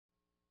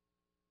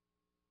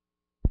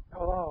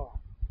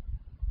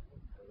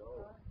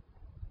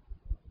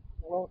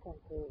welcome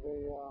to the,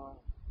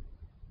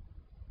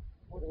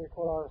 what do we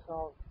call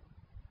ourselves?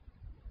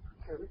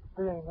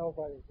 We ain't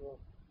nobody group.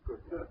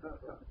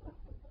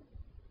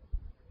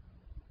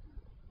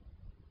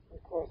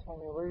 Of course,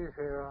 when you leave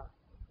here,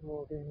 you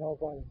will be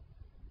nobody.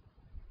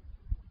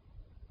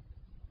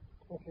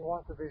 If you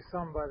want to be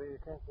somebody, you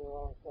came to the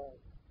wrong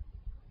place.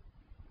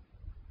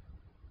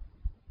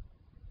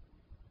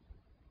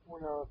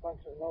 We are a bunch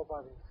of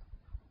nobodies.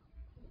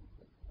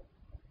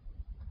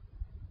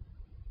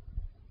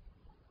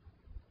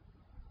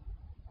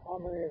 How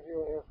many of you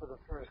are here for the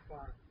first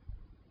time?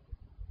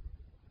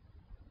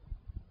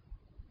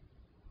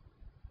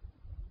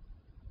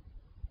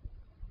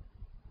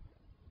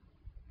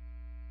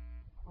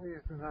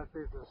 Please do not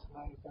be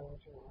dismayed by what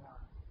you hear.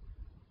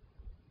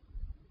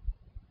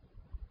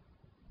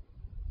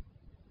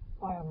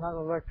 I am not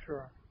a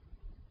lecturer.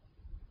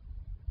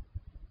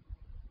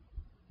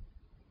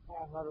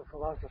 I am not a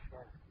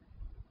philosopher.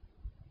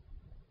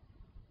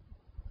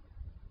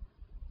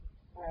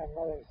 I am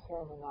not a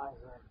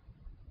sermonizer.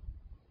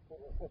 Is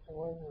there such a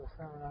word as a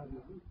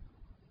sermonizer?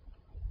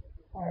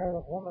 I heard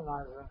of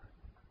womanizer.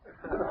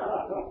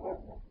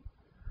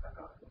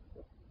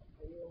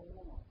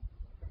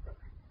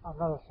 I'm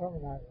not a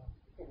sermonizer.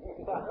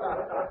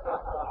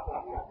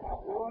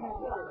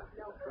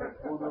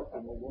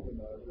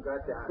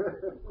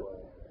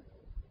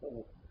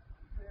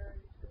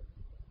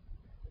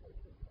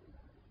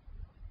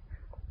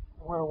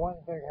 We're one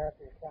big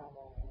happy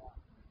family here.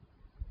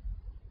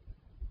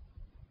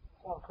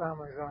 Some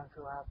families aren't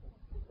too happy.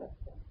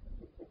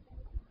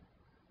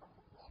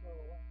 So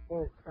one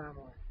big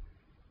family.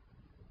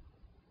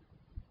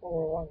 Well,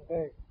 we're one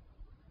big.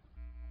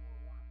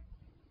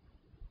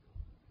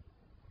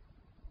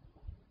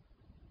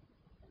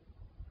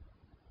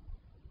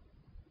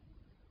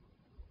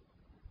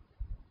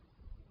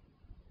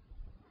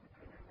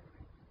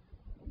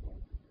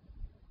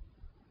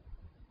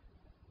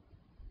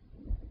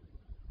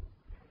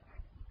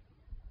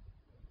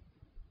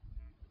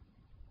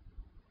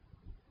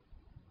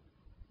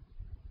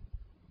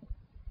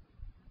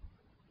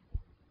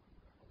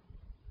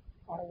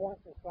 I want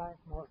to thank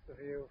most of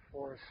you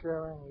for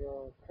sharing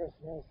your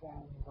Christmas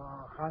and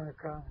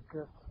Hanukkah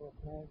gifts with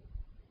me.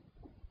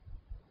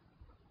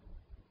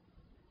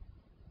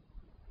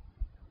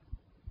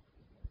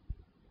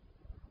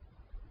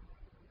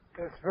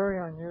 It's very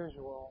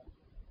unusual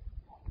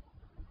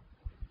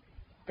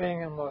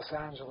being in Los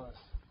Angeles.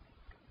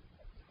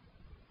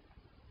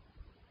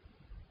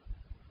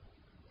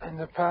 In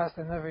the past,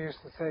 I never used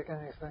to take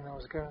anything that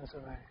was given to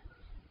me.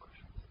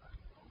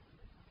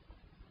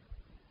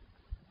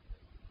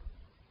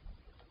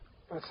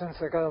 But since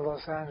I got to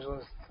Los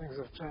Angeles, things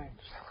have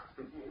changed.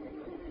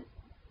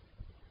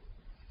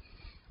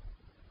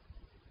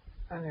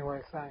 Anyway,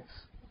 thanks.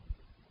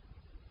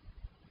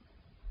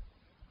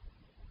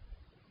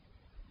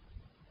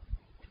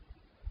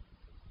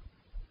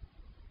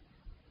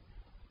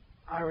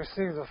 I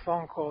received a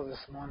phone call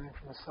this morning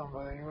from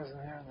somebody. He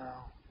wasn't here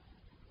now.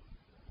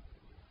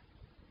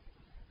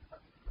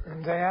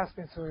 And they asked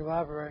me to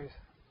elaborate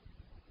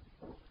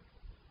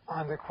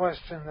on the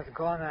question that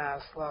Glenn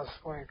asked last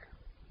week.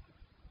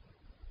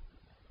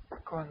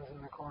 Glenn's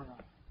in the corner.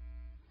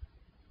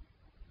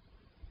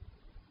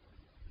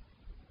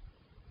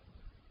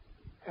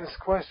 His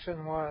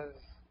question was,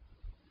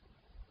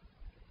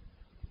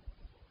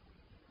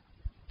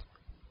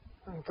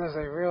 does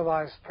a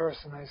realized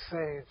person, a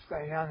sage, a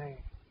Jnani,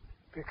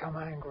 become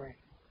angry?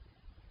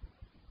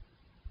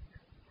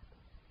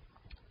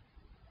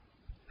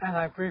 And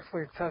I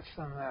briefly touched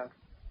on that.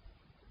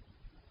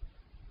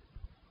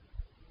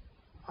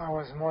 I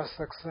was more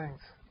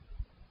succinct.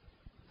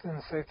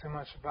 Didn't say too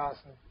much about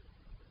it.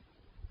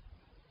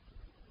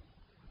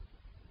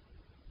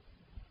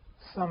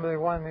 Somebody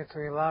wanted me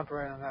to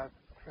elaborate on that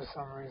for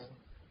some reason.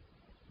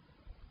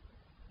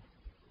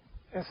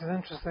 It's an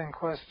interesting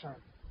question.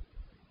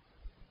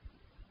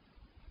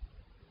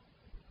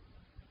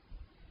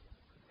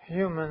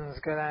 Humans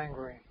get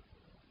angry.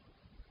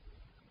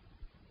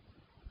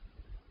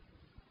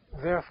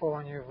 Therefore,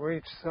 when you've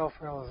reached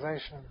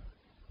self-realization,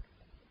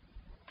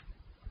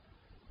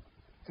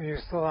 do you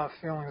still have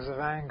feelings of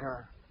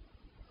anger,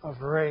 of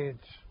rage,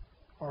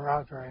 or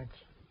outrage?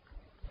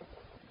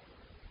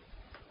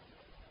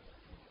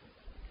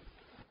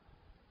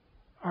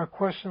 A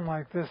question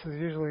like this is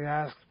usually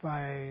asked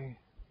by a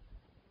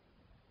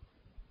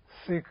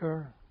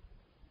seeker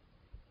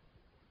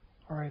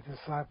or a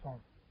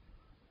disciple.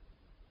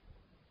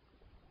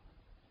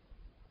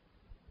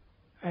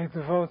 A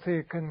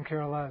devotee couldn't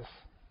care less.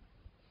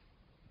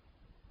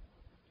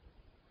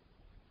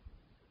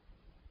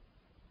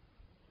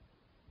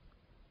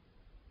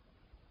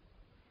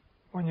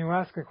 When you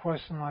ask a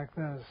question like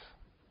this,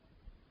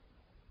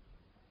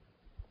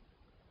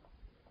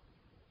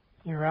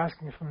 you're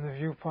asking from the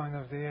viewpoint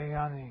of the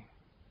Jnani.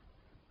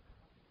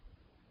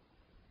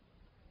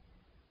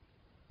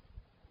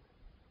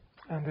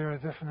 And there are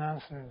different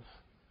answers.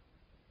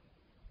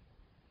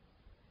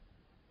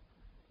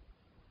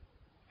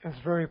 It's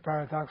very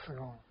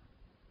paradoxical.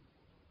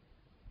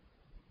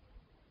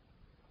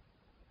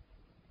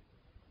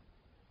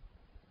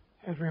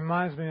 It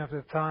reminds me of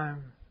the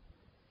time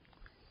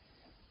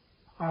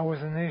I was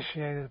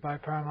initiated by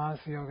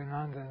Paramahansa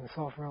Yogananda in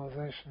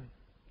self-realization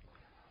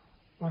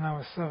when I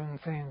was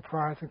 17,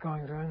 prior to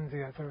going to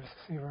India to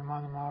receive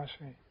Ramana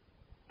Maharshi.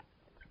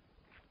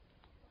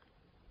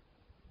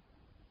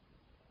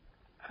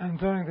 And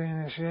during the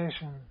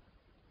initiation,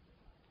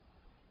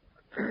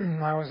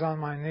 I was on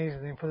my knees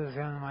and he put his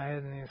hand on my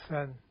head and he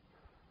said,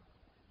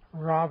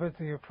 "Robert,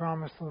 do you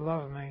promise to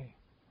love me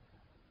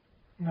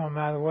no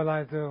matter what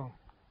I do?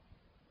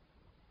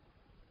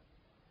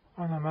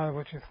 Or no matter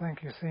what you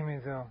think you see me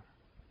do?"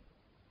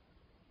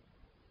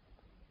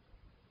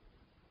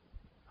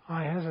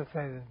 I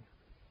hesitated.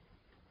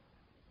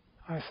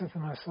 I said to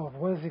myself,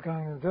 what is he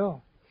going to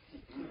do?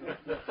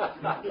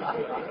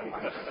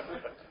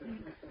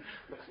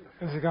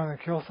 Is he going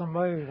to kill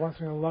somebody? He wants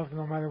me to love him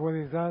no matter what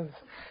he does?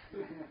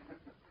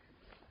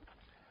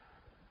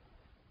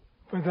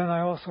 But then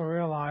I also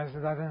realized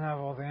that I didn't have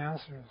all the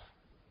answers.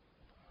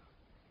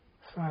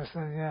 So I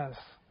said yes.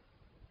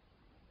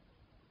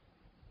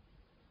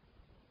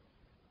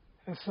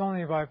 It's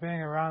only by being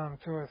around him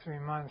 2 or 3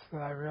 months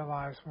that I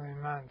realized what he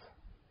meant.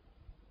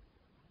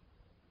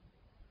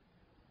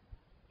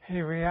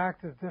 He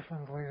reacted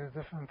differently to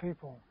different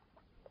people,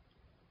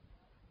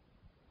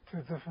 to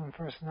different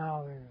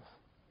personalities.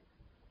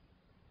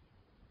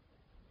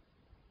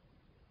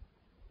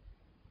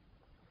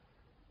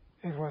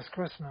 It was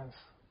Christmas,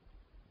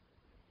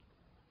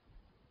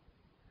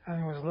 and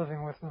he was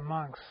living with the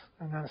monks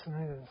in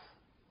Encinitas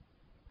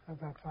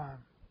at that time.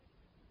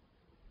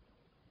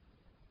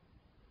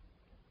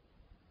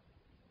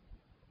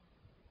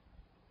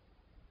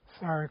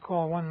 So I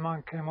recall one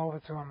monk came over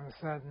to him and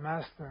said,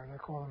 "Master," they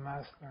called him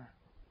Master,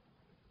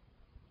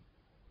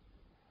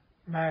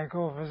 "may I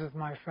go visit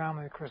my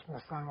family at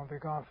Christmas time? I'll be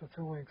gone for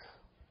 2 weeks."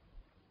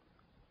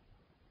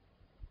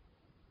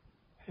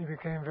 He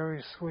became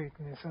very sweet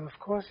and he said, "Of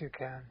course you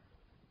can.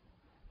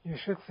 You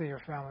should see your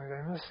family,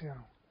 they miss you.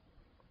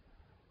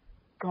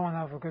 Go and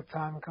have a good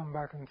time and come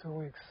back in 2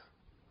 weeks."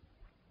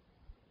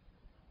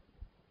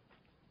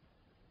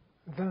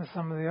 Then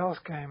somebody else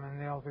came and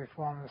kneeled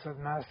before him and said,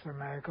 "Master,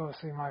 may I go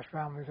see my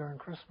family during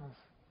Christmas?"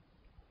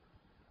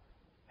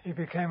 He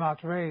became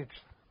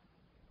outraged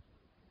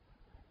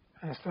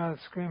and started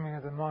screaming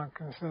at the monk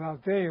and said, "How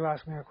dare you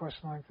ask me a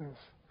question like this?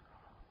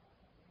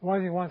 Why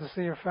do you want to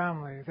see your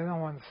family? They don't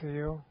want to see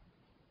you.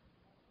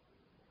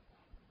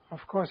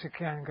 Of course you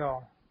can't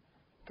go.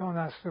 Don't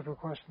ask stupid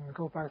questions.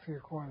 Go back to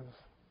your quarters."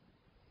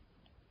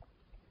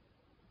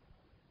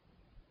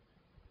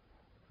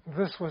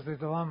 This was the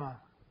dilemma.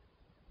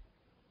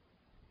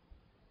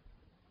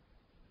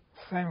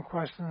 Same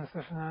questions,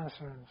 different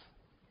answers.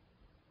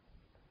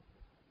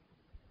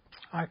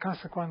 I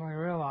consequently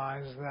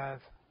realized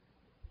that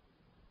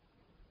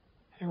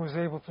he was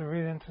able to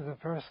read into the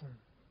person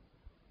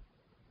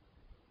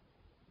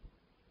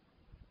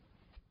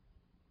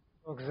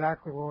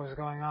exactly what was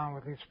going on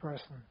with each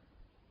person.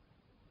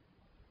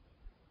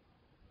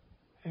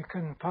 He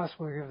couldn't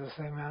possibly give the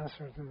same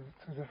answer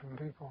to different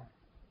people.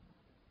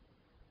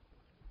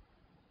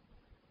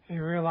 He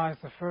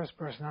realized the first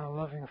person had a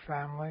loving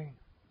family,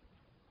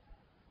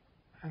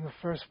 and the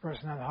first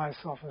person had high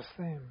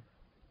self-esteem.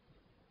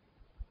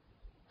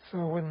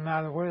 So it wouldn't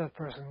matter where that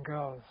person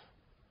goes.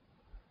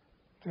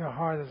 Their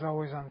heart is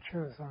always on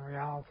truth, on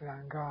reality,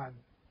 on God.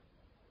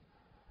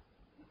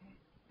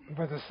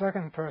 But the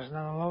second person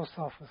had a low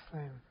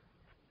self-esteem.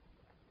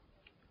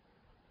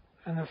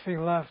 And if he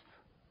left,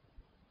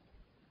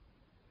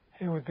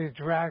 he would be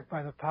dragged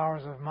by the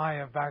powers of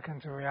Maya back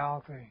into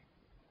reality,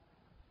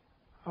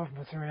 of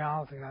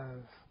materiality, that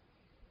is,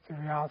 the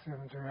reality of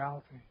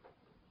materiality.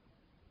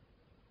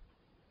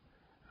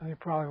 And he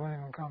probably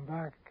wouldn't even come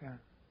back again.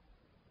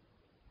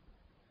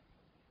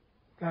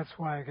 That's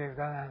why I gave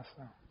that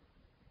answer.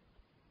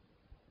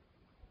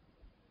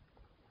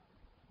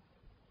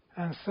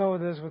 And so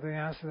it is with the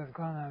answer that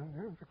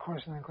the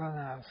question that Glenn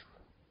asked.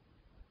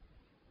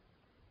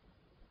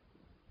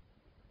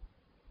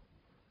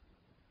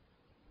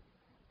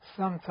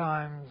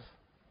 Sometimes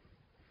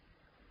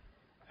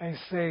a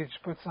sage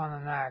puts on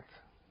an act,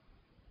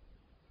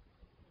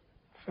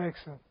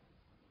 fakes it,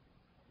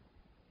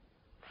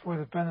 for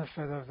the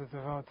benefit of the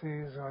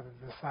devotees or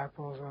the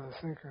disciples or the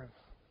seekers.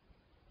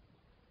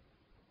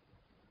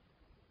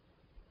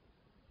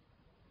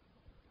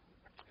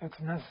 It's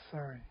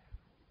necessary.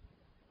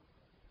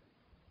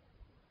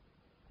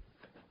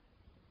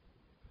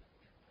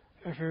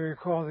 If you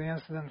recall the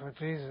incident with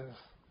Jesus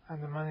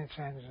and the money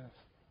changers,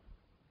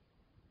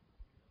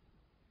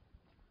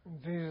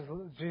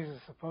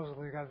 Jesus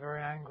supposedly got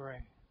very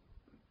angry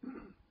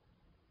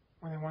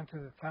when he went to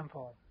the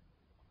temple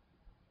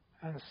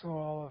and saw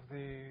all of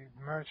the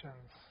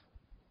merchants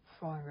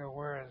selling their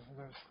wares at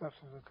the steps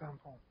of the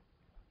temple.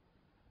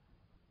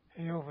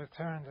 He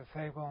overturned the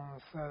table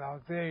and said, "How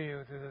dare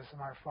you do this in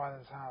my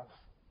Father's house?"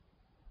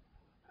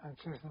 and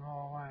chased them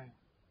all away.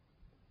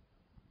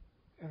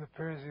 It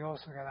appears he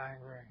also got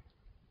angry.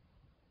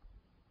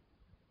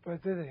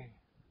 But did he?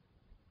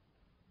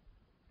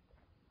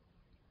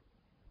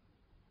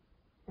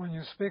 When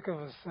you speak of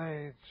a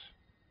sage,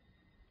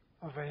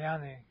 of a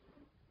Jnani,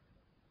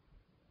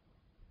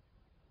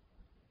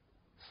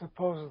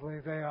 supposedly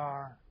they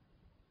are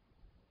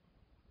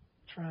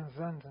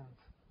transcendent.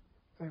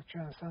 They've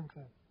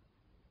transcended.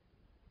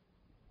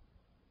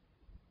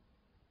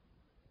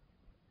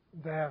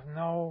 They have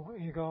no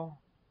ego,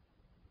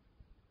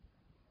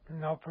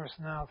 no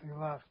personality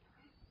left.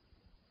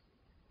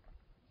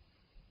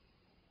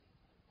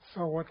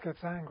 So what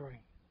gets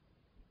angry?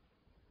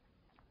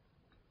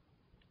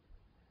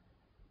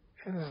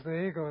 It is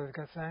the ego that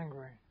gets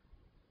angry.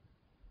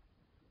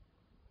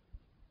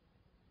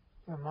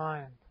 The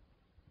mind.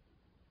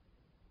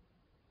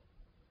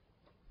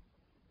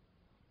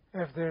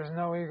 If there's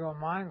no ego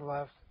mind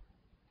left,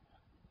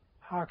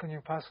 how can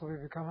you possibly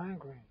become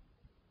angry?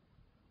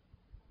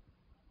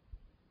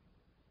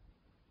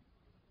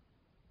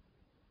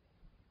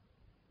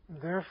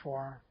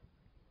 Therefore,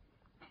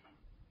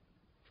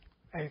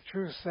 a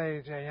true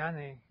sage, a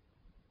Jnani,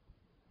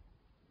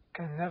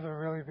 can never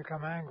really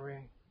become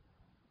angry,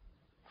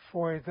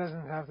 for he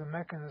doesn't have the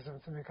mechanism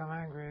to become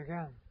angry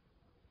again.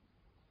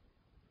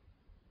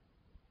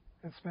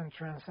 It's been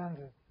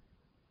transcended.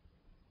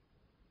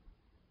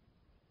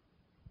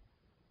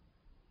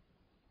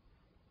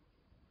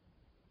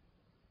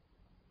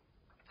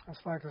 It's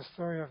like the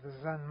story of the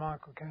Zen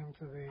monk who came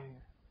to the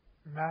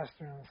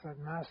master and said,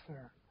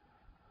 "Master,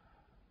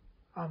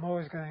 I'm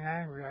always getting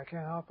angry. I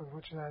can't help it.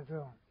 What should I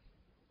do?"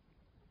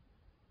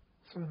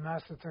 So the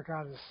master took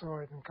out his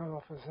sword and cut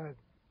off his head.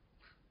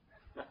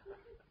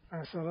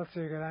 And said, "Let's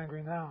see you get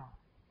angry now."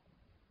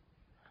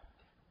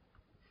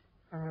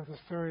 And as the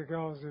story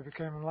goes, he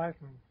became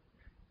enlightened.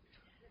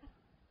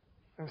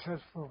 His head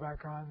flew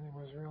back on and he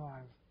was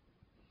realized.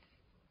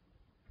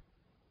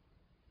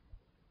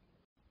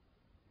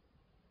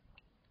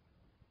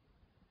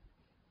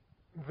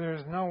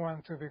 There's no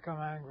one to become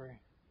angry.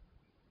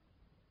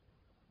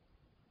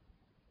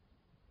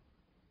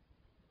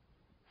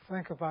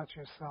 Think about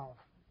yourself.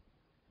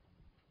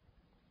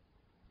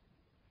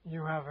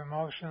 You have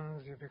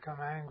emotions, you become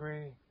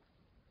angry,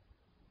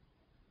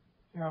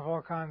 you have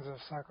all kinds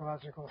of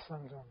psychological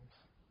symptoms.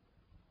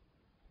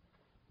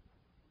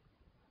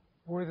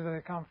 Where do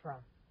they come from?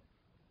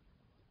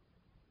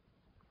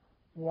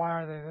 Why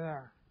are they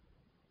there?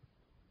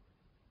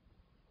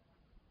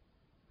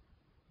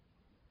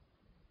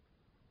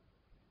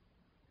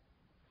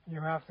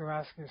 You have to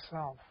ask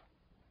yourself,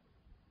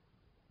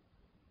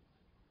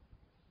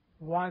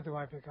 why do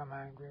I become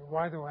angry?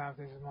 Why do I have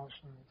these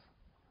emotions?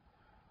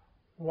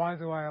 Why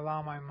do I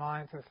allow my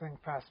mind to think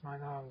past my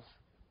nose?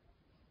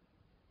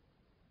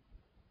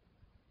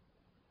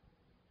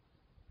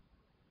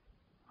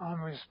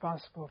 I'm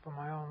responsible for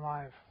my own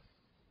life.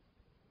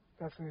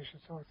 That's what you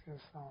should talk to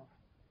yourself.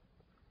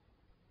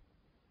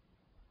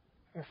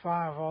 If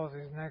I have all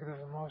these negative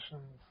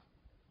emotions,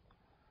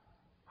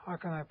 how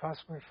can I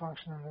possibly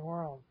function in the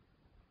world?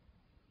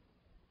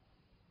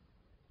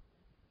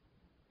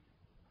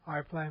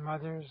 I blame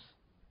others.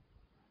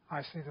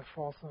 I see the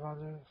faults of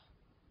others.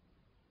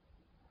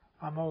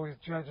 I'm always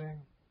judging.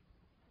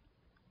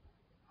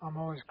 I'm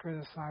always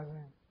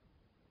criticizing.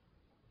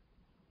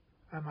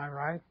 Am I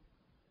right?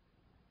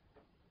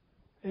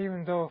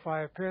 Even though if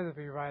I appear to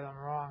be right, I'm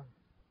wrong.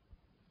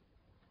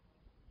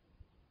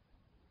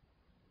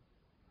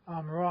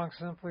 I'm wrong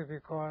simply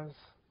because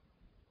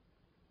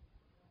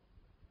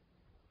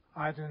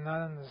I do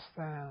not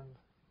understand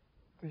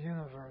the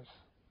universe.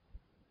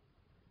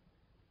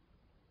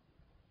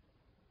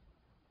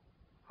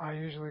 I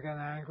usually get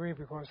angry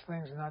because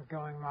things are not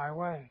going my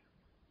way.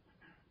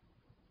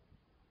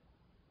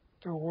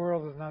 The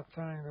world is not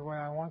turning the way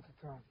I want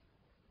it to.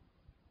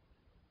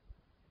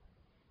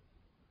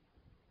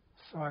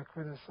 So I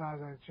criticize,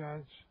 I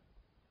judge.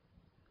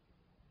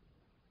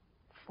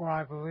 For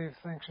I believe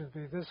things should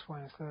be this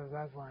way instead of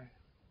that way.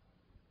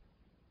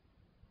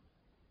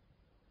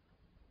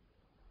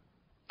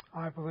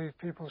 I believe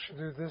people should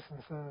do this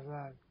instead of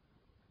that.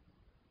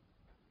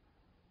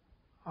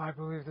 I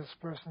believe this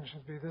person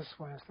should be this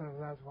way instead of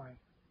that way.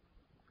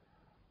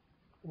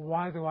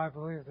 Why do I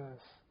believe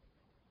this?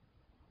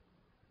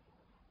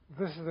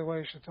 This is the way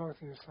you should talk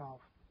to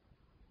yourself.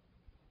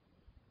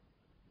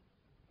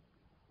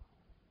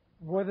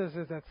 What is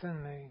it that's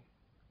in me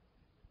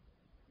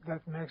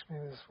that makes me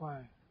this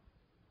way?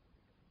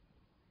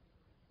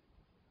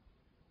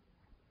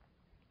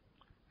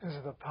 Is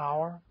it a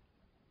power?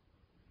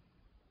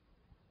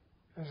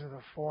 Is it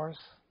a force?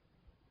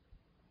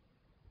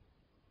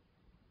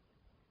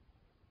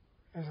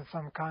 Is it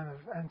some kind of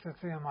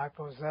entity? Am I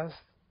possessed?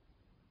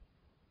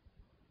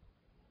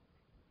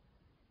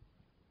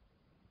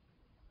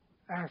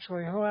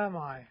 Actually, who am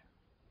I?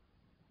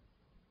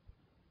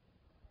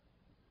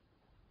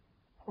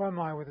 Who am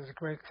I with this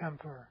great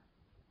temper?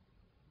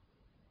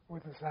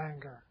 With this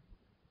anger?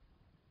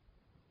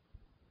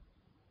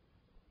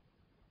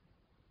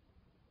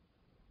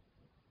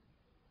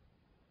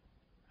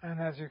 And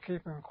as you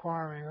keep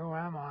inquiring, who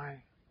am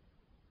I?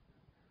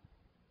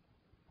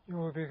 You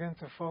will begin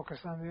to focus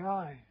on the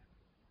I.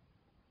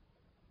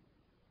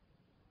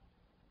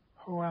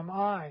 Who am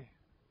I?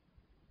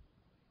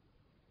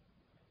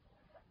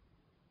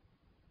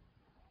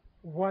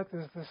 What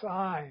is this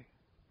I?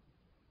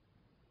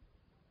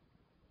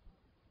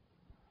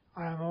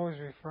 I am always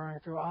referring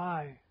to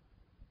I.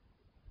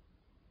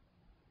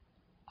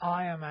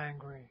 I am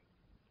angry.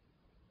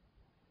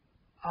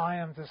 I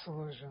am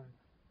disillusioned.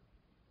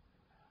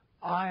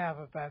 I have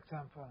a bad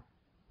temper.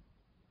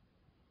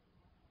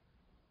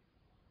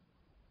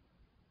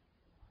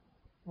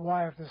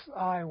 Why, if this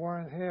I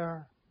weren't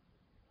here,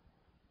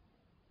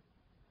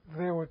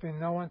 there would be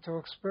no one to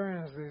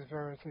experience these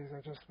verities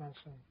I just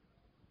mentioned.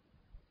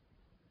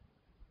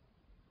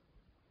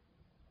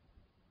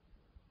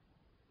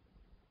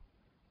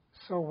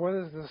 So what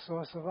is the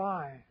source of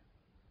I?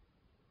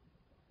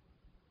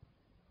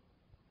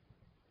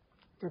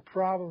 The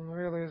problem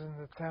really isn't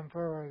the temper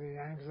or the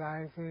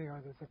anxiety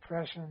or the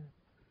depression.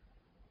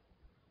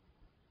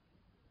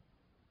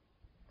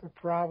 The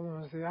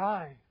problem is the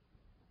I.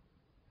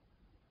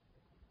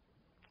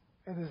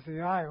 It is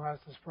the I who has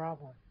this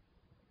problem,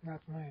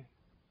 not me.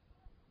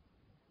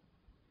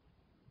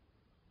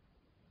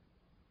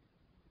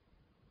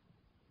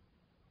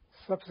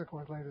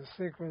 Subsequently, the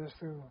secret is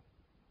to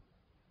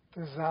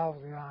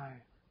dissolve the I,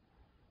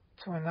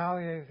 to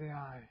annihilate the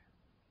I.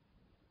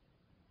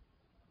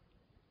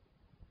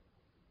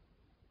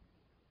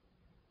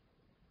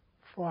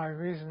 For I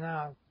reason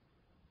out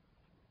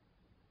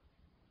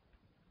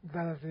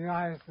that if the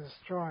I is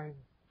destroyed,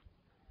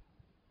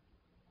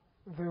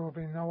 there will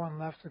be no one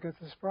left to get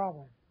this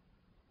problem.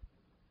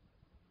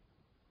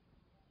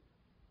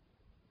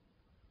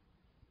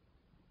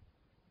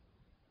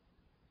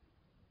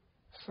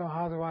 So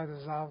how do I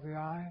dissolve the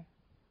I?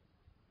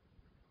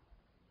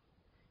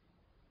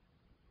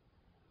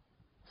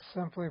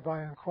 Simply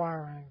by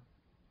inquiring,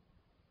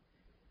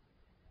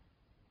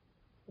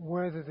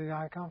 where did the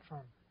I come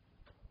from?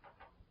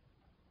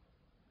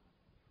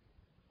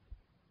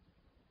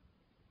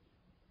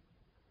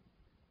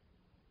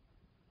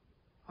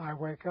 I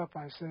wake up,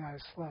 I say I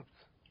slept.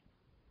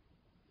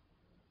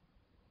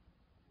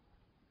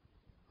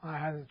 I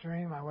had a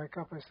dream, I wake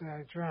up, I say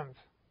I dreamt.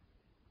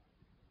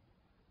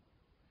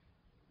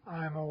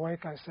 I am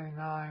awake, I say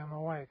now I am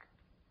awake.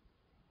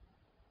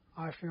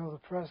 I feel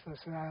depressed, I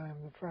say I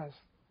am depressed.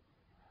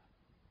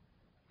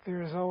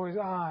 There is always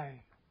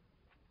I.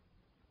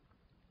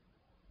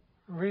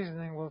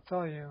 Reasoning will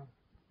tell you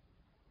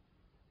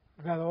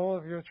that all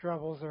of your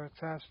troubles are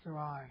attached to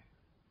I.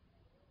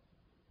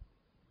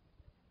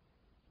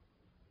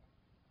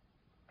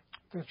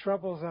 The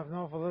troubles have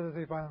no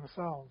validity by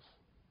themselves.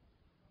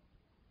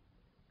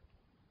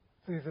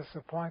 The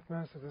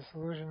disappointments, the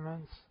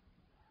disillusionments,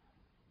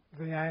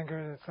 the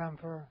anger, the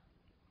temper,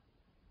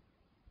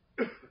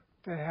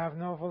 they have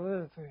no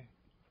validity.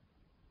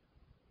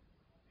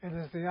 It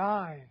is the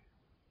I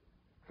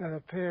that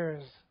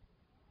appears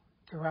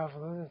to have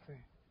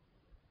validity.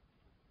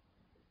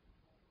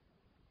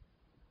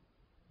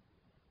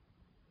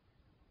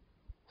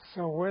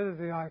 So where did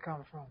the I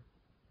come from?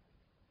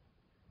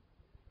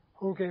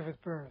 Who gave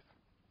it birth?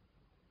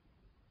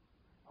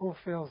 Who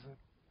feels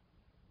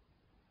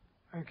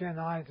it? Again,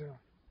 I do.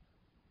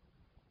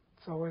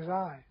 It's always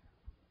I.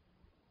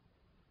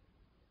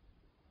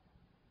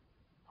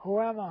 Who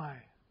am I?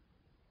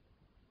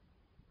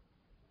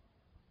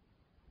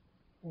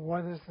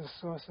 What is the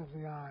source of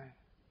the I?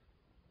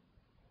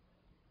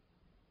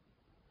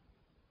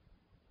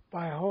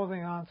 By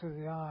holding on to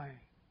the I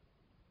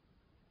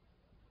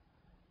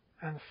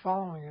and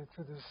following it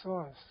to the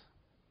source,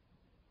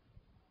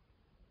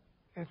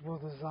 it will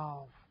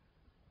dissolve.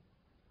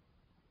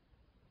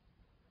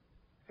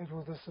 It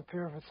will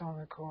disappear of its own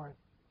accord.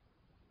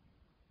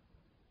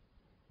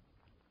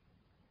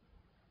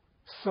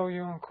 So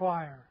you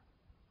inquire.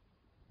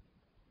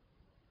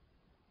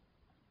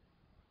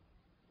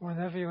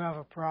 Whenever you have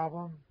a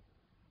problem,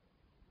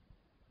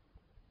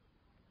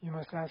 you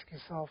must ask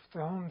yourself, to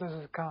whom does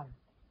it come?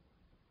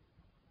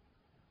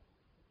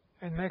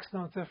 It makes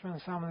no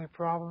difference how many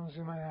problems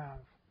you may have.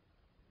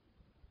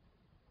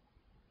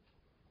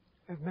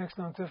 It makes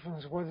no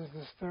difference what is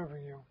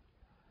disturbing you,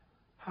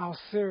 how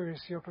serious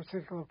your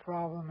particular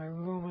problem may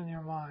loom in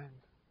your mind.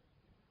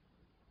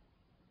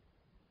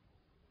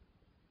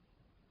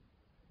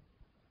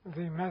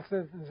 The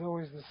method is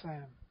always the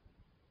same.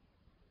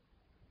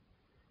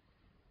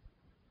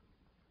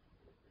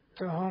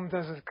 To whom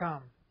does it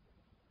come?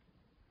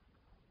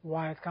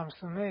 Why, it comes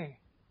to me.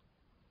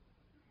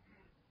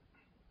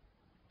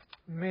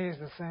 Me is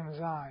the same as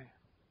I.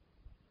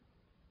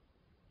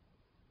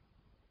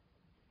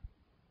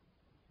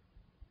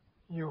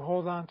 You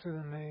hold on to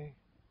the me,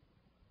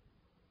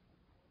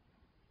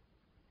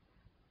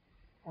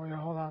 or you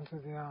hold on to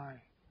the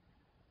I.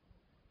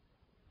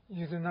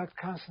 You do not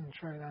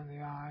concentrate on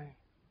the I.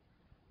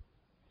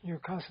 You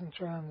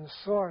concentrate on the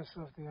source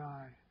of the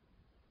I.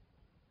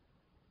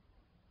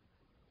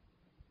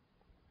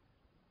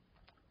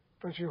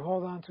 But you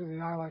hold on to the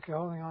I like you're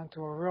holding on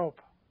to a rope.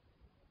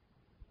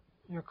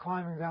 You're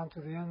climbing down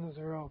to the end of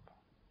the rope.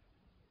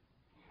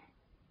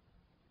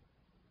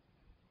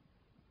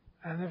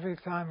 And every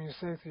time you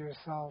say to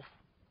yourself,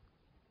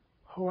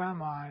 who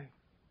am I?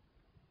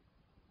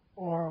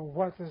 Or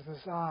what is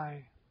this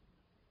I?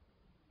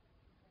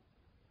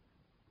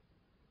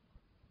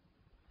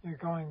 You're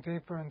going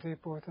deeper and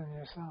deeper within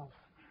yourself.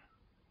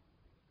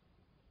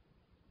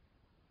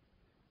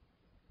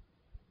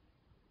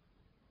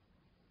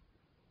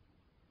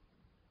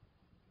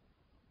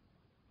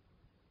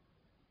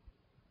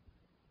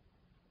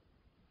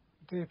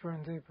 Deeper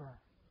and deeper.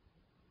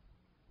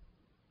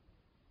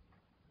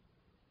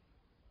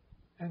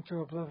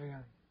 Into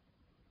oblivion.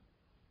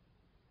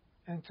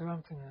 Into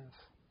emptiness.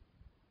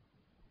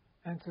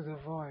 Into the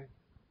void.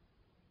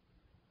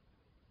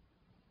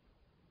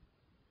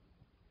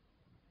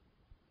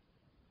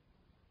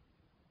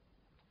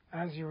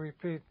 As you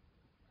repeat,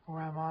 who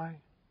am I?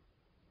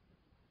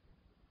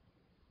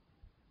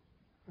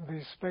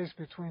 The space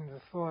between the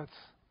thoughts,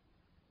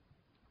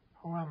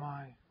 who am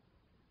I,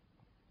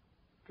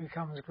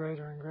 becomes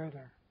greater and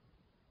greater.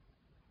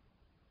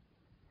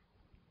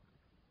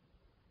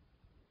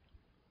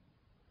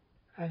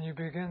 And you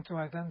begin to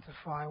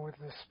identify with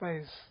the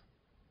space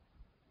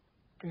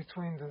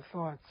between the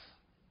thoughts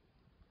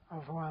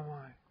of who am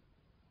I.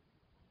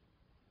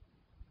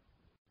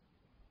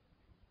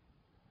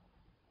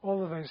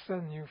 All of a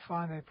sudden you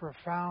find a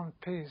profound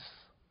peace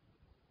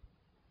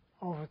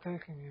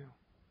overtaking you.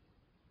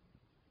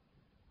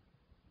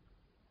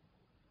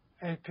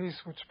 A peace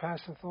which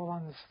passeth all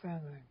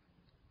understanding.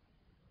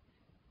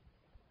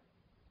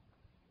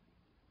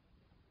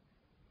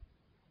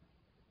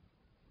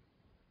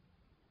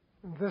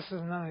 This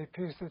is not a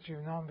peace that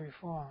you've known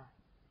before.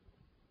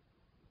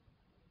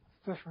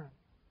 It's different.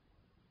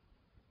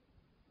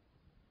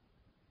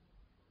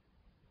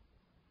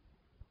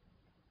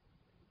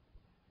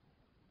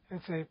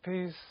 It's a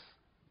peace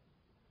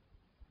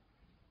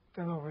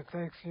that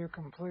overtakes you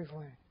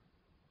completely.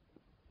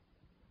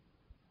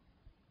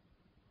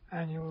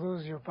 And you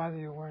lose your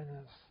body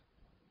awareness.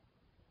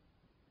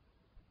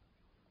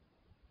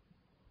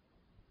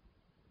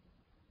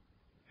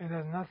 It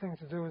has nothing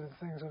to do with the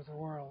things of the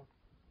world.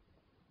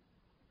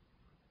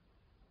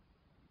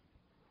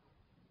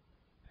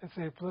 It's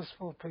a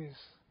blissful peace.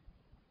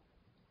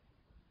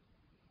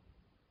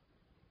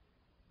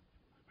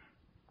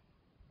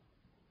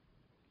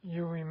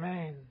 You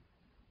remain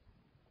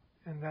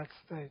in that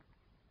state.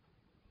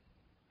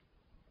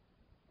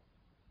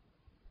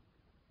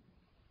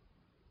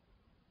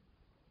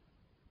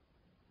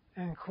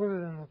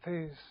 Included in the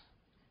peace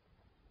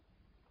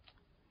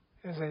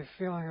is a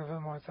feeling of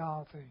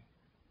immortality.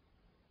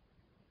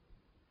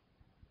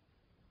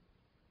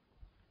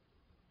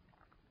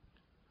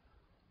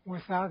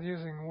 Without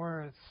using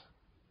words,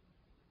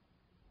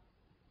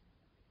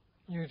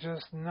 you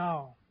just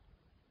know,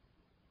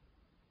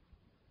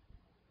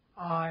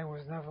 I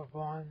was never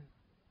born,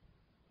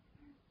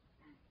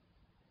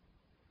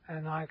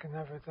 and I can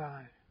never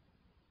die.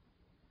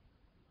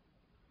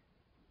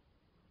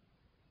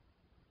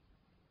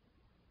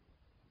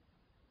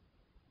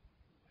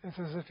 It's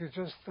as if you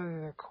just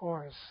studied a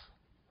course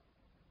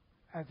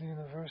at the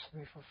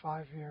university for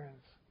 5 years.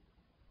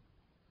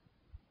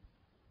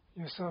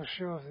 You're so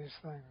sure of these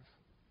things.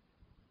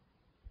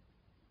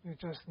 You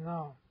just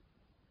know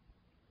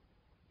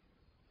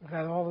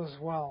that all is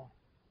well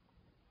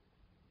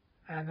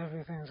and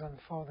everything's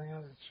unfolding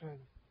as it should.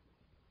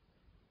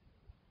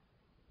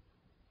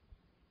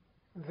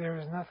 There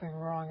is nothing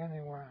wrong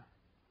anywhere.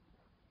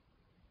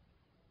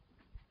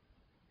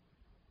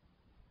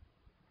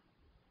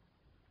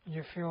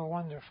 You feel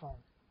wonderful.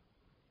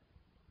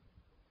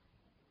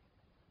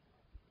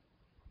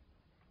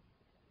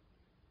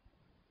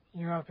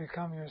 You have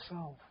become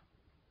yourself.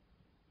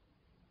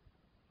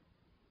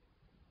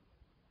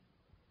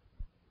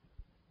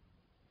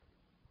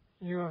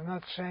 You have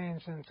not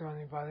changed into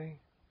anybody.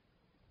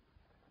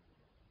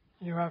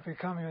 You have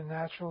become your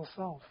natural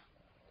self.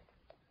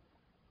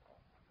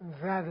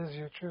 That is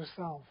your true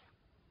self.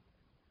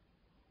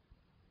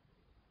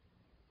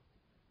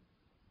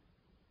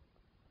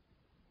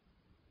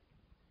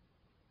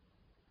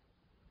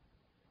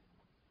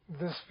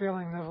 This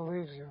feeling never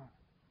leaves you.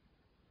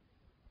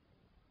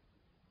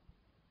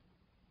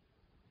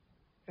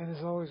 It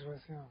is always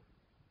with you.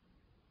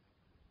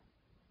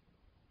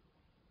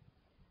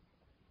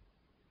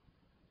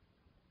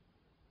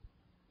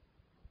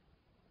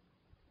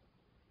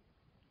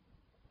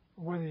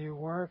 Whether you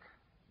work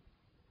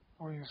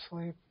or you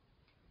sleep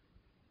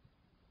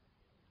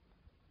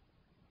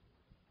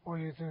or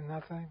you do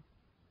nothing,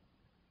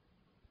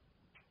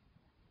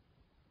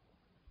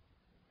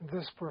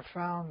 this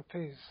profound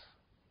peace,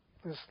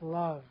 this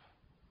love,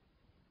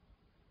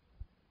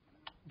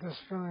 this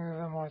feeling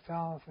of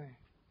immortality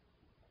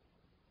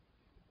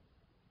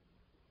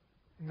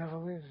never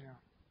leaves you.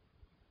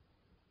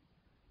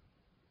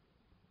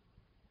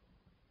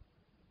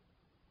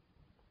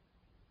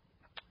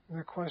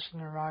 The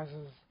question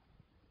arises,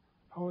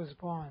 who is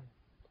born?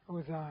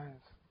 Who dies?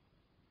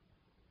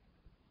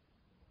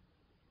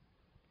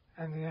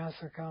 And the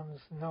answer comes,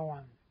 no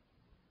one.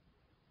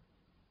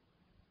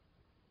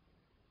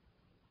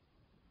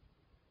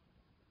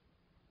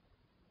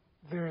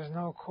 There is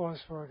no cause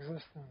for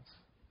existence.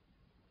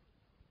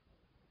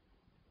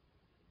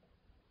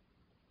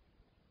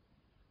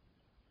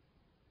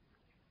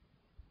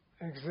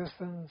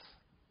 Existence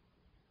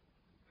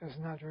is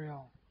not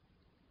real.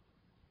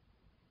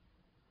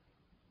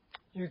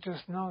 You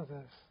just know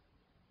this.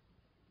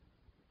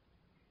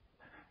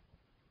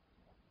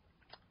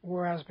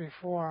 Whereas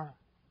before,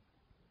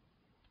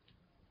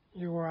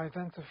 you were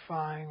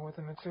identifying with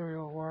the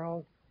material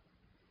world.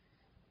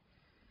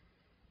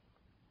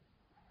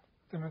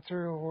 The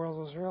material world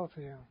was real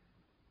to you.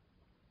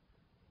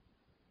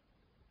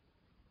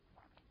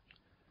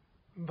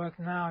 But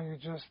now you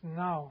just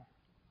know.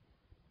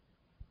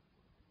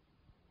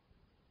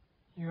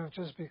 You have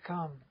just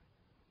become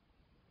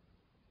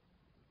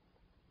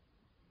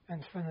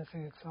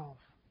infinity itself.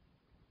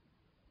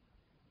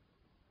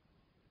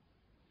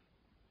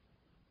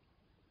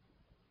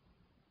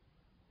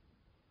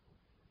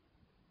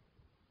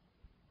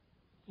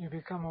 You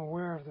become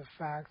aware of the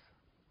fact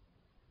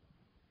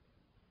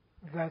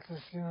that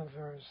this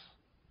universe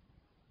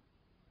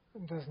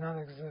does not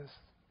exist.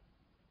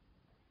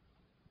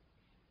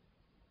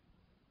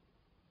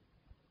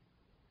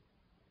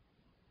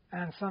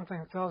 And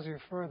something tells you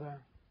further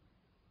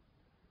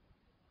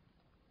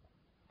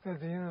that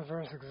the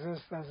universe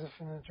exists as if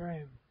in a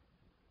dream.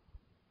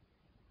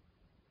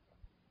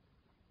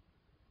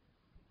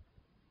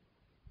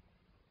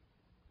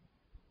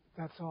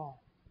 That's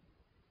all.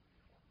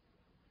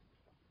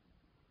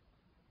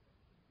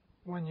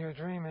 When you're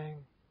dreaming,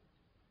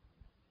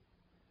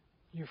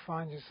 you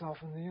find yourself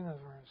in the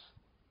universe.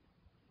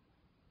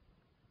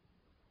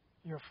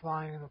 You're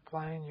flying in a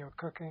plane, you're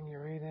cooking,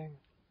 you're eating,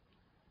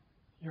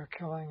 you're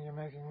killing, you're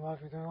making love,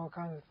 you're doing all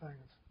kinds of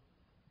things.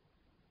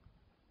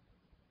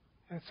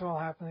 It's all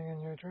happening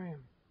in your dream.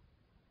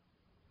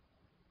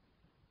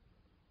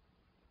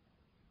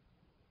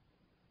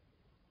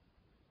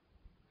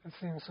 It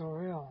seems so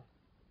real.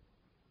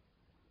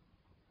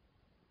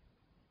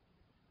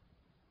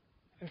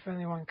 If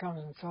anyone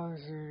comes and tells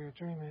you you're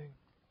dreaming,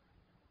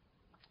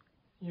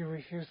 you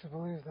refuse to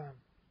believe them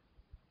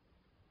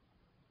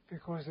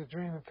because the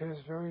dream appears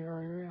very,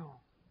 very real.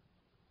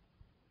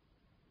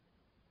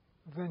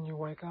 Then you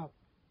wake up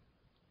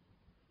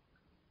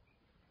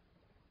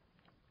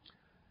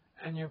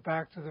and you're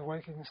back to the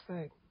waking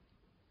state,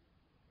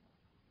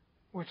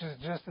 which is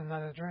just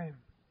another dream.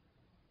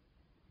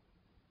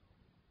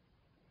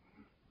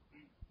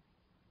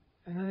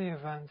 In any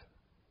event,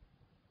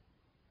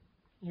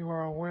 you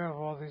are aware of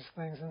all these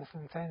things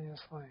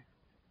instantaneously.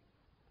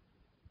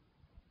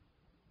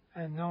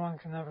 And no one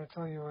can ever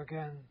tell you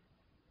again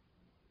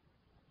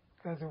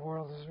that the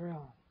world is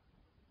real.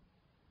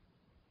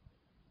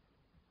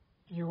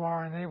 You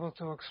are unable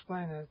to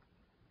explain it,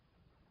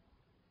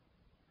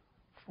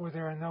 for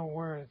there are no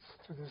words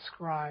to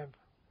describe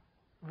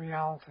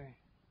reality.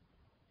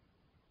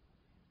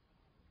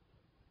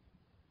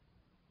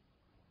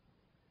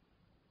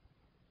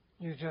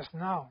 You just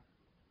know.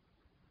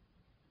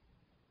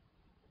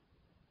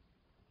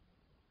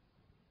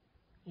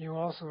 You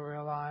also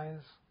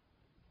realize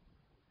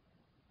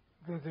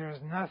that there is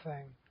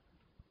nothing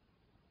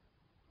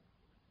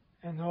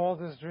in all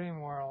this dream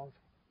world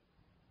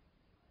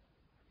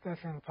that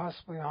can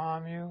possibly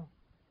harm you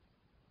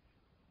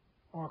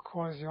or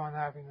cause you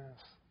unhappiness.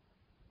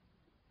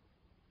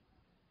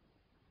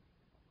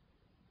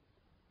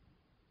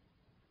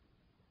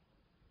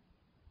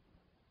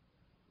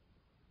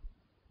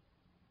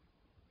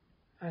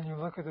 And you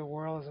look at the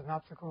world as an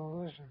optical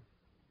illusion.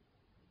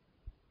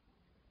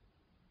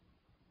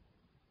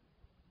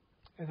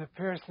 It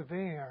appears to be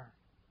here,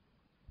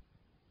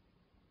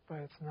 but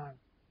it's not.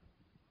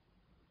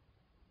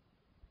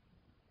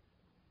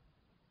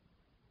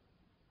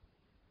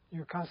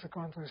 You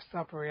consequently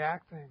stop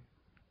reacting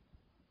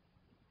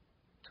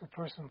to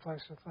person,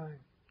 place, or thing.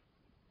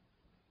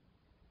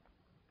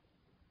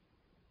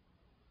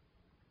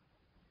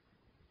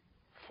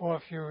 For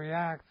if you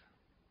react,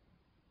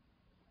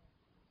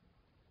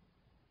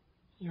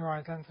 you're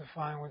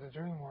identifying with the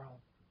dream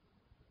world.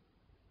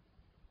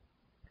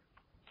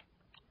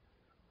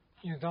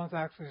 You don't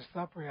actually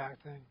stop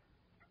reacting.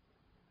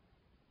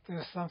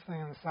 There's something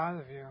inside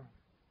of you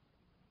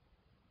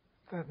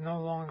that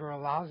no longer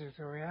allows you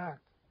to react.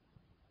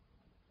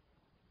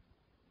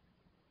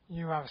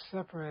 You have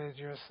separated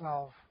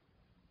yourself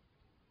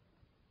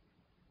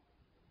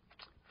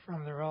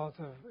from the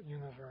relative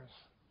universe.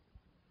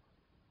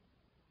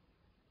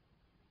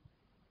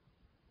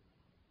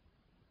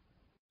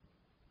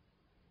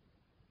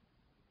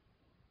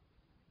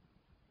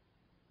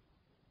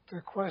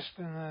 The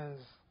question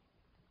is,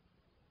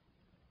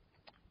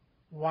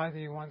 why do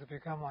you want to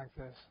become like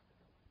this?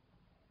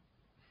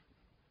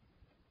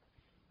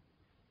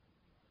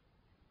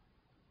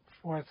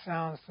 For it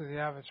sounds to the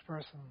average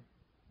person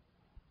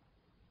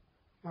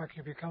like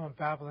you become a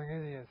babbling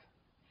idiot.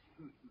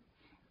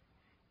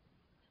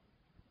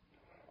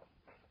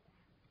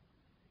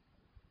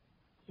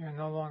 You're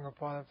no longer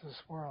part of this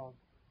world.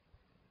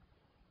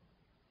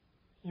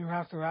 You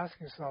have to ask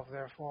yourself,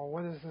 therefore,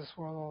 what is this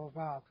world all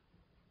about?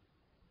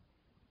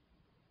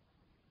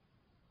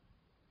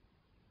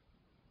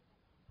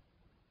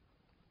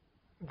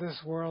 This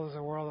world is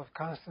a world of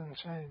constant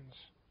change.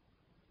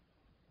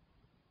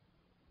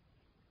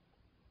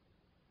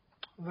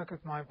 Look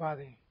at my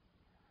body.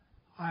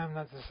 I am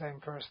not the same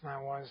person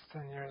I was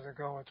 10 years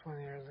ago or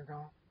 20 years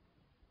ago.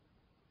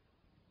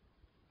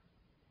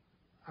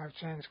 I've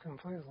changed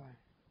completely.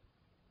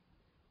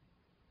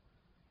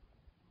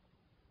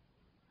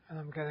 And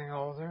I'm getting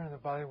older, and the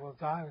body will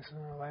die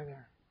sooner or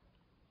later.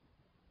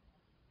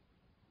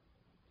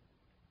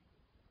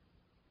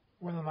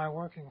 What am I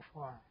working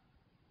for?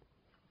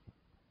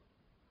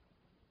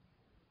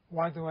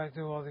 Why do I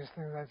do all these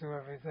things I do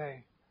every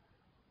day?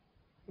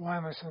 Why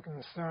am I so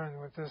concerned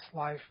with this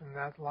life and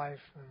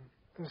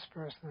this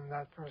person and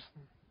that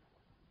person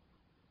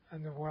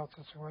and the world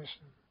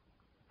situation?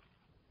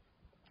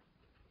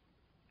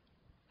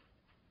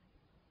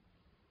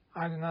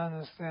 I do not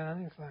understand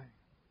anything.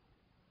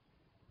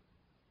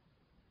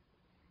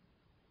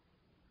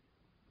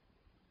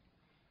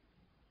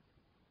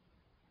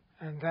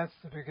 And that's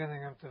the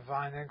beginning of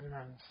divine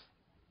ignorance.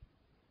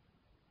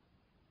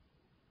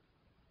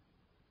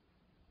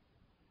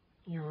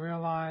 You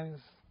realize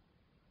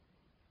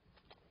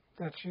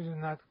that you do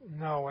not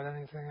know what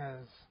anything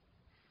is.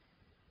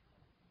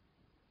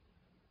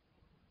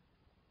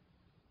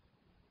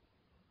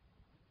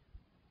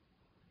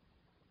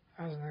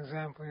 As an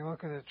example, you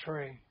look at a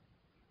tree.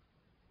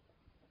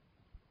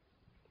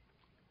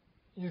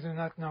 You do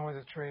not know what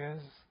a tree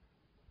is.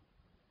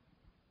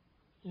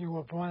 You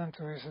were born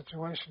into a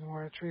situation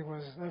where a tree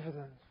was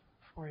evident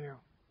for you.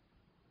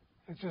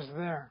 It's just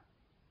there.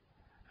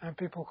 And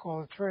people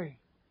call it a tree.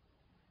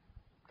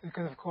 They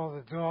could have called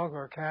it a dog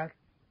or a cat,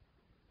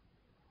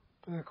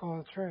 but they call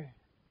it a tree.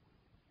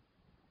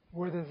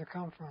 Where does it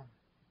come from?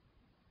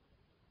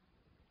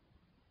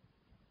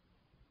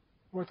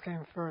 What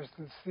came first,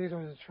 the seed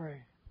or the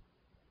tree?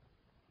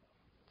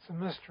 It's a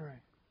mystery.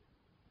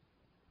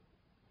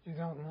 You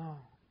don't know.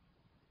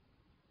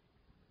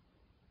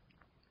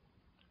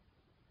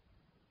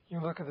 You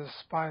look at a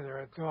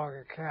spider, a dog,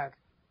 a cat.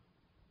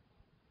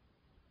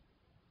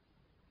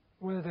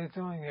 What are they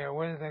doing here?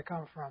 Where did they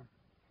come from?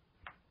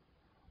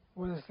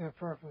 What is their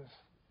purpose?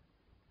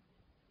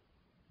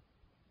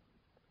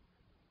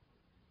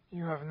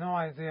 You have no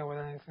idea what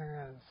anything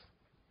is.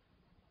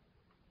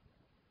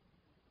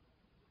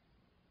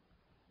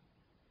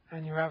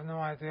 And you have no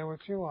idea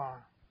what you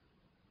are.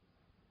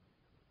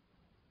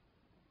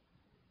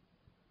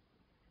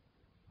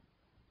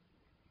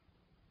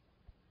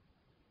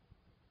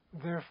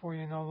 Therefore,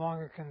 you no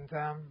longer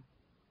condemn,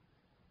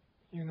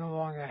 you no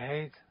longer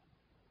hate,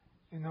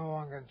 you no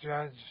longer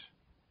judge,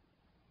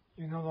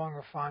 you no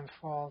longer find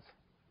fault,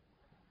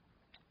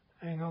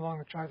 and you no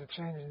longer try to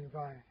change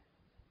anybody.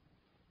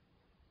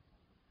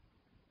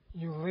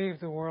 You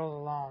leave the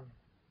world alone.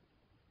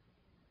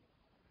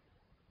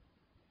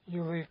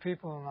 You leave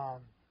people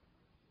alone.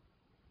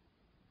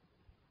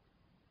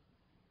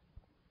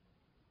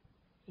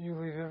 You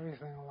leave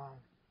everything alone.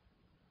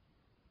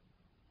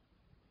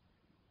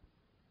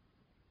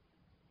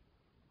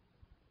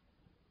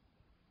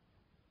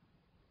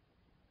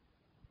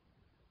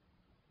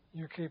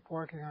 You keep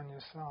working on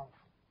yourself.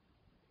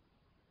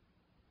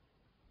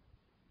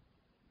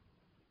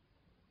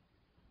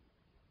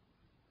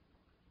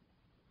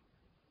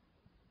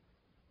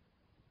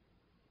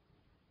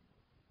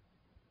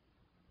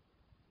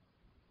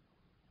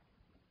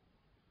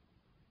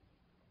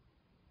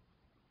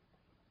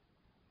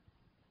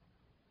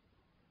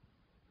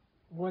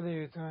 What are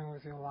you doing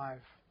with your life?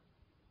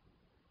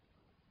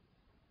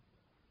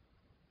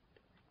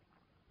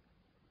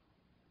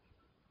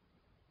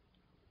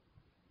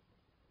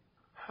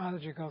 How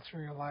did you go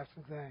through your life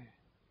today?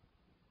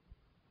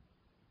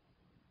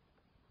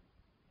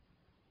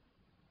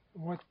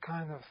 What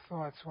kind of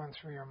thoughts went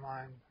through your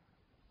mind?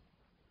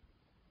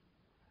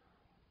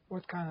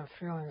 What kind of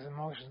feelings,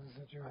 emotions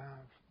did you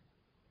have?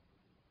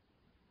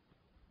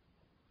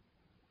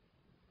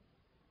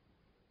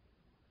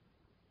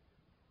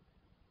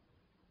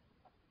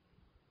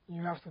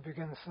 You have to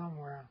begin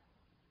somewhere.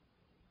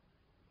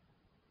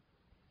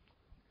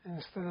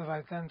 Instead of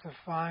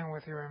identifying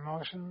with your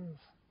emotions,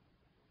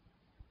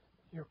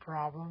 your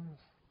problems,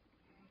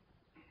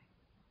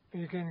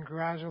 begin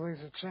gradually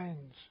to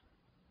change.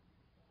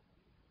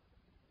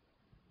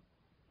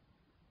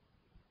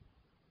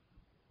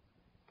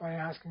 By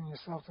asking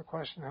yourself the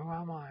question, who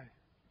am I?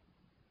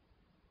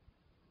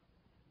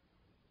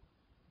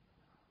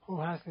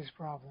 Who has these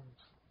problems?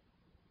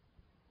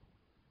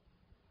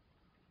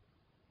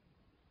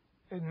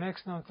 It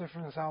makes no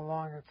difference how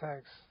long it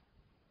takes.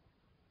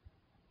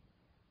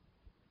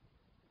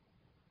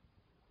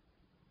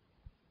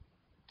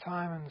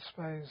 Time and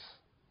space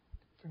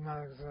do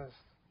not exist.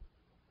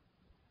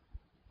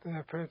 They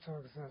appear to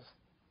exist.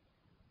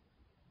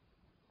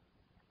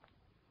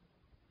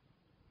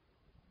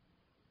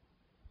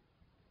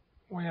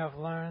 We have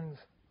learned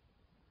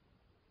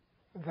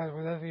that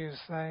whatever you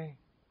say,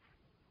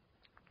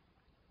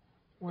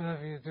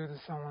 whatever you do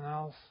to someone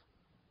else,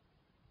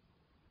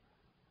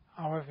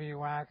 however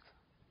you act,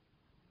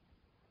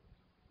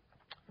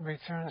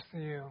 returns to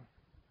you.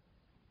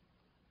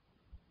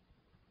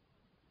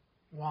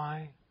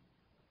 Why?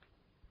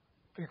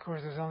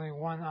 Because there's only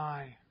one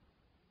I.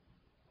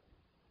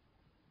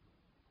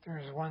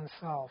 There's one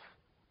self.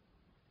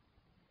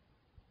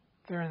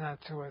 There are not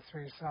two or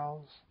three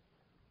selves.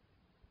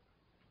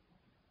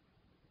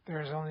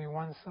 There's only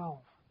one self.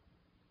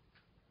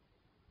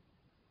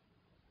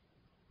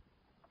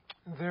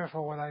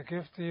 Therefore, what I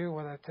give to you,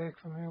 what I take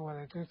from you, what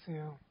I do to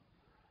you,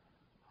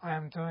 I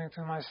am doing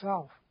to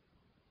myself.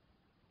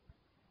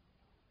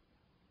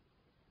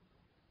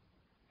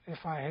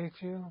 If I hate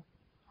you,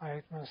 I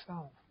hate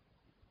myself.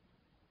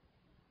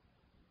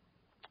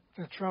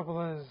 The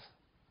trouble is,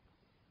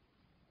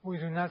 we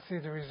do not see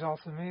the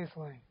results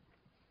immediately,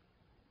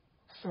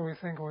 so we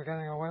think we're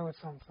getting away with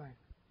something.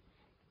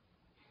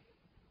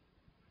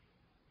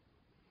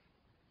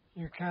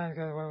 You can't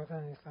get away with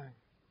anything.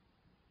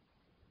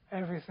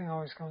 Everything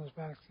always comes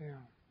back to you.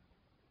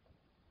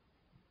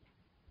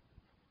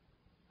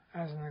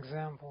 As an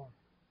example,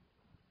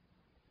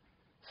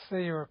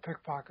 say you're a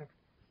pickpocket,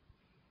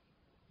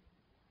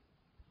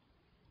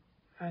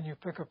 and you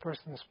pick a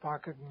person's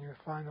pocket and you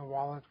find a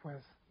wallet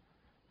with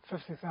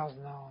 $50,000.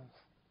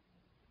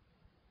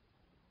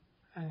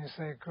 And you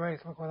say,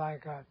 great, look what I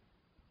got.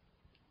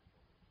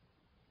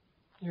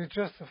 You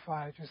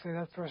justify it. You say,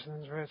 that person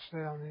is rich, they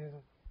don't need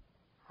it.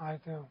 I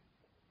do.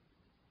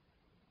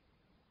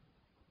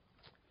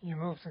 You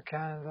move to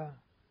Canada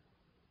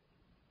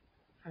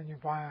and you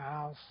buy a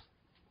house.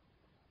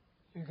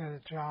 You get a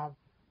job.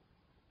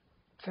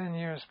 10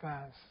 years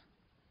pass.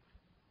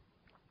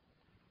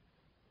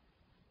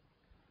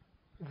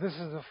 This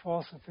is the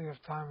falsity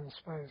of time and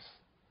space.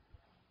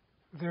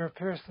 There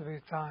appears to be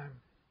time,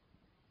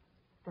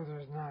 but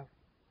there's not.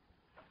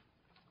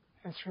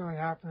 It's really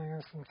happening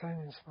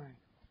instantaneously.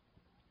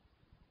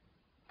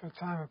 But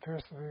time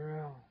appears to be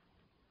real.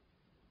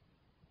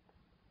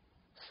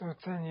 So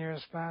 10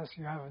 years pass,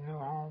 you have a new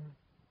home,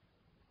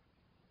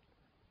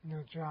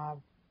 new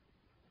job.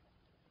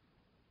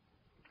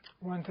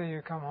 One day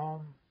you come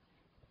home,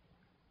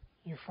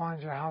 you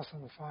find your house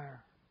on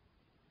fire.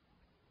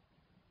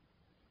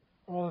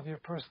 All of your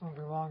personal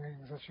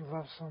belongings that you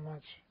love so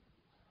much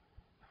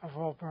have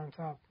all burnt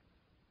up.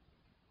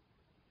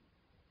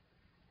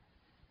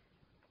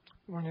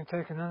 When you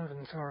take an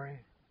inventory,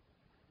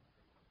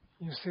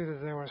 you see that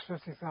there was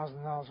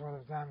 $50,000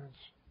 worth of damage.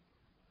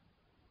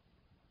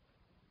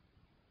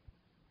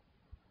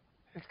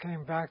 It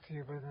came back to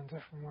you, but in a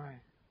different way.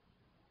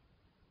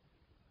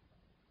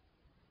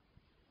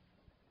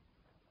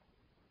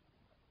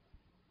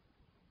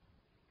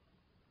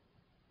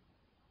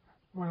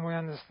 When we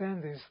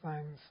understand these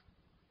things,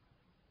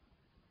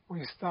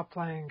 we stop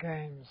playing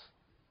games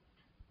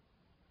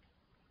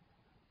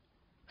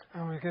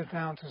and we get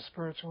down to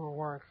spiritual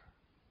work.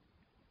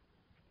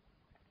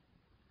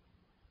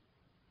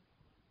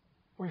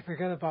 We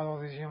forget about all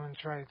these human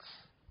traits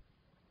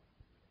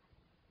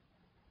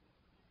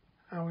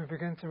and we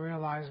begin to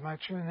realize my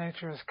true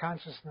nature is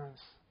consciousness.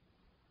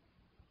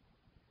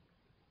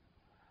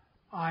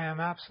 I am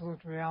absolute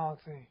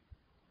reality.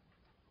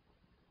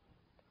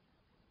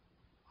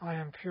 I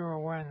am pure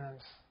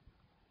awareness,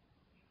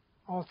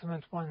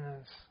 ultimate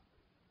oneness.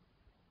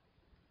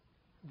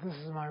 This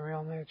is my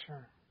real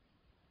nature.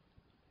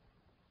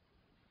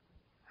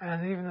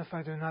 And even if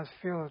I do not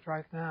feel it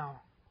right now,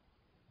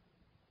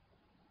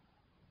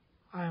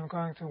 I am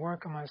going to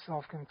work on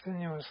myself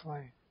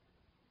continuously.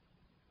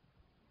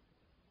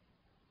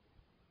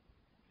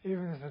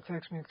 Even if it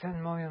takes me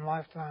 10 million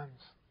lifetimes.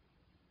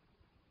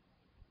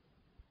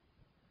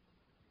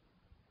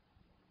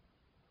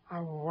 I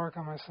will work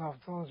on myself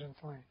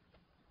diligently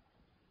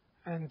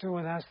and do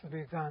what has to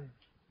be done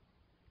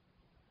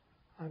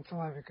until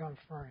I become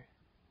free.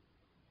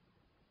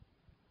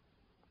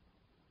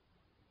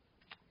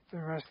 The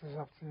rest is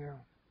up to you.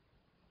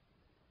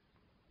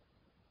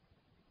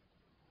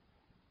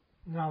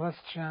 Now let's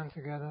chant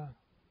together.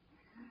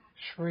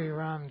 Shri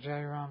Ram,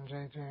 Jai Ram,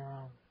 Jai Jai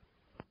Ram.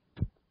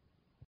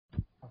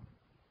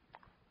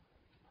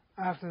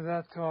 After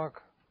that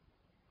talk,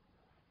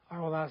 I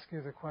will ask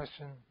you the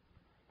question,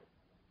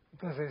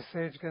 does a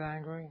sage get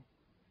angry?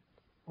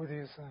 What do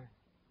you say?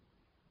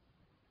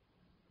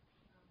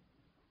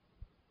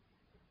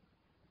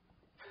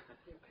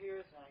 It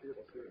appears angry.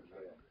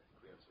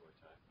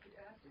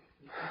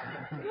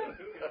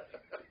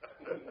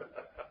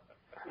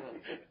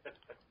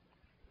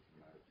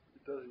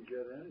 It doesn't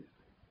get anything.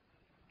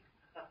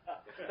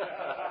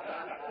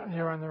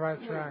 You're on the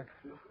right track.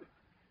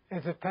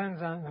 It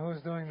depends on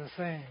who's doing the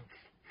same.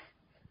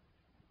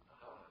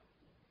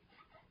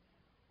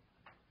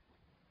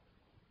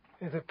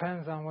 It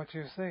depends on what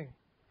you see,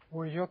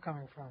 where you're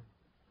coming from.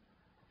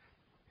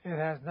 It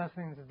has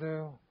nothing to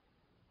do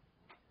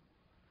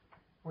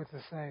with the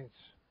sage.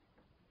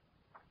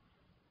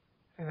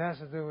 It has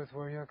to do with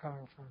where you're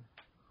coming from.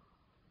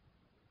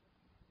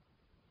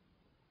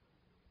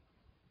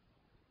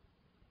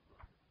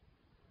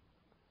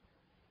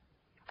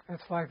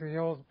 It's like the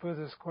old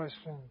Buddhist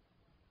question.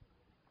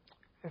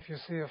 If you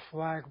see a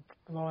flag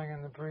blowing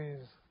in the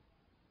breeze,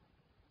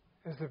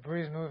 is the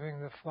breeze moving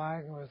the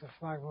flag or is the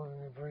flag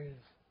moving the breeze?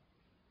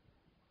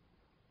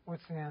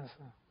 What's the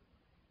answer?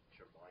 It's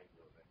your mind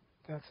moving.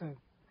 That's it.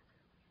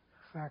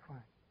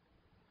 Exactly.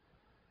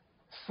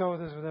 So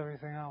it is with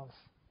everything else.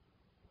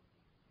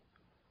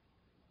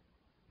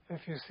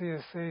 If you see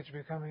a sage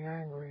becoming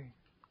angry,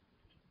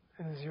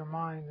 it is your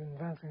mind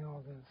inventing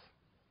all this.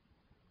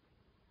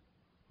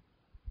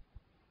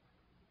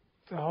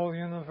 The whole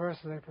universe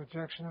is a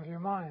projection of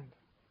your mind.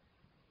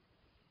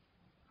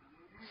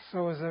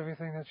 So is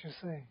everything that you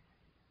see.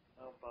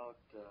 How about,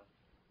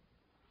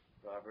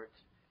 Robert,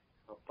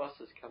 a bus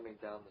is coming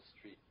down the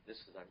street.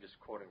 I'm just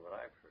quoting what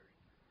I've heard.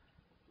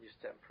 You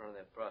step in front of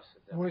that bus.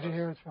 Where'd you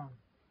hear it from?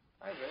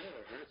 I read it.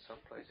 I heard it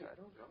someplace. I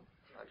don't know.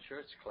 I'm sure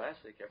it's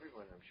classic.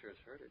 Everyone, I'm sure, has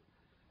heard it.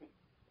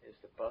 Is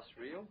the bus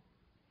real?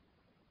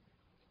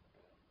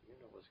 You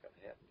know what's going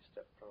to happen. You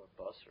step in front of a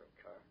bus or a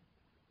car.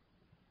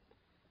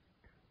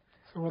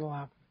 So what'll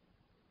happen?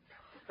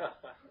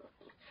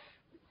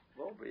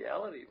 Well,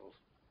 reality will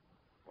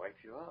wipe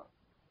you out.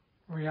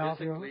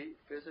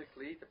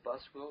 Physically, the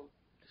bus will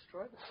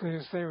destroy the person. So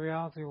you say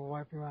reality will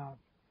wipe you out.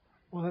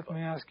 Well, let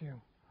me ask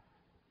you.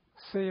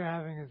 Say you're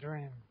having a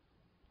dream,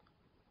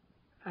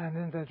 and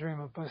in that dream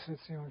a bus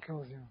hits you and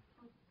kills you.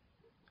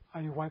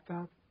 Are you wiped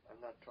out? I'm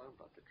not talking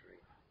about the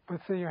dream.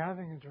 But say you're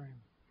having a dream.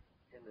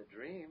 In the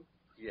dream,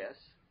 yes.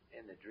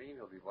 In the dream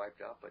you'll be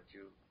wiped out, but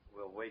you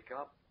will wake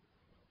up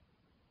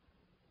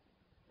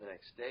the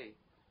next day.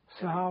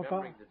 So how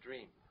about the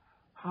dream?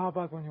 How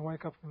about when you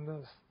wake up from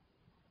this?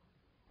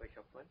 Wake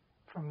up when?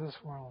 From this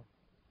world.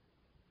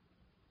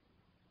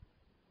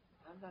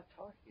 I'm not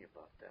talking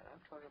about that.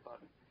 I'm talking about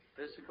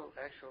physical,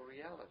 actual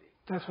reality.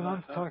 That's what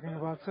I'm talking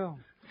about too.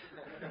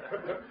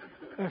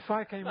 If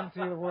I came into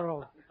your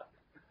world,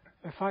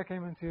 if I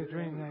came into your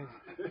dream,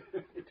 Nate,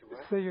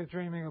 say you're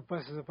dreaming a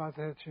bus is about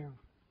to hit you,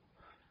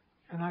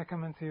 and I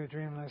come into your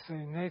dream and I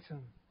say,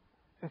 Nathan,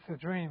 it's a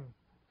dream.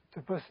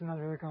 The bus is not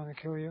really going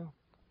to kill you.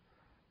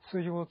 So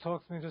you will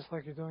talk to me just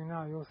like you're doing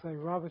now. You'll say,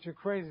 Robert, you're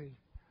crazy.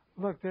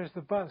 Look, there's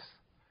the bus.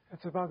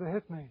 It's about to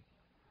hit me.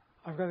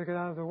 I've got to get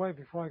out of the way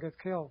before I get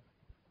killed.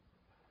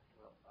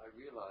 Well, I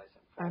realize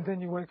and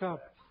then you wake up.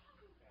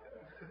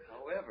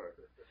 However,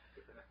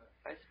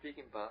 I'm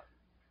speaking about,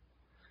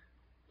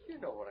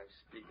 you know what I'm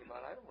speaking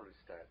about. I don't want to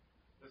start.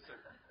 Listen,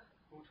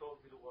 who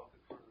told me to walk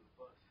in front of the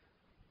bus?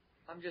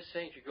 I'm just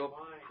saying, if you go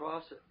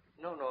across it.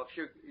 No, if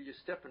you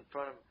step in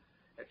front of,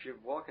 if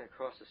you're walking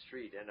across the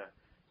street and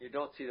you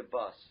don't see the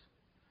bus,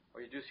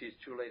 or you do see it's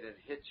too late and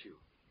it hits you.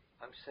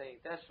 I'm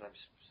saying, that's what I'm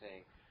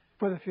saying.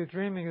 But if you're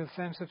dreaming, the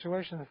same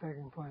situation is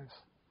taking place,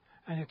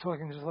 and you're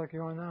talking just like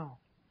you are now.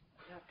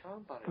 I'm not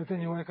talking about it. But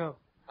then you wake up.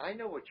 I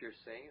know what you're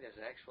saying. There's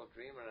an actual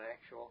dream and an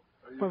actual...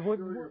 Are you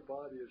sure your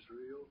body is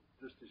real,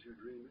 just as you're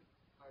dreaming?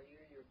 Are you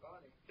your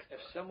body?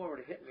 If someone were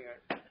to hit me,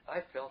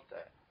 I felt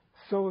that.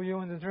 So were you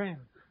in the dream.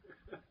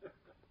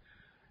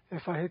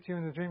 If I hit you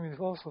in the dream, you'd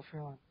also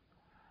feel it.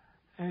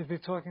 And you'd be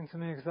talking to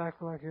me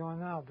exactly like you are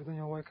now, but then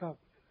you'll wake up.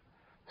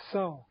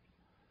 So,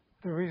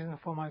 the reason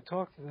for my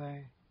talk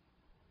today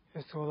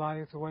is to allow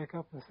you to wake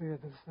up and see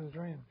that this is a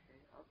dream. Okay,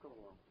 I'll go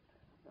along with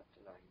that. I'm not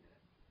denying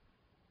that.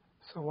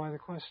 So why the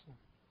question?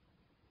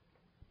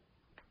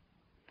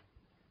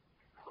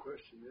 The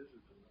question is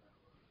a denial.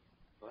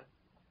 What?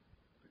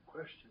 The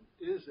question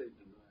is a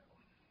denial.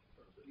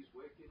 He's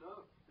waking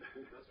up.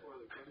 That's why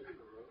the question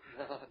arose.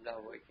 No, I'm not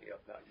waking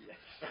up, not yet.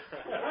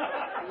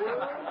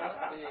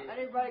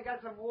 Anybody got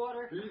some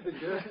water? Be the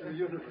guest of the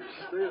universe.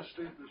 Stay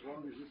asleep as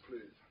long as you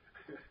please.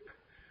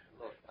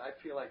 Look, I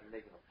feel like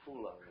making a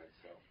fool out of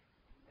myself.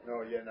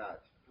 No, you're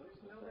not.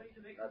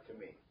 Not to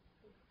me.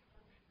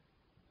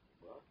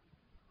 Well,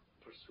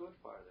 pursue it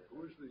farther.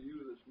 Who's the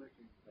you that's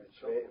making It's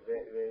very,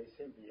 very, very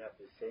simple. You have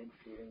the same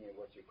feeling in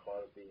what you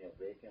call being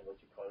awake and what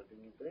you call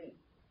being a dream.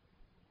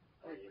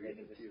 You make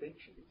a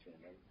distinction between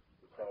them.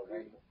 You call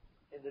one.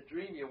 In the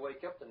dream, you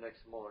wake up the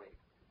next morning.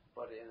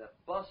 But in a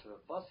bus, if a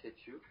bus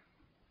hits you,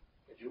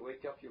 if you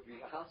wake up, you'll be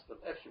in the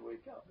hospital if you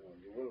wake up. No,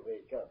 you will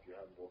wake up. You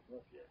haven't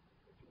woken up yet,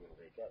 but you will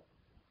wake up.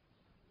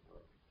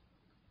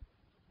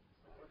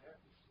 What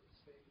happens to the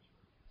stage?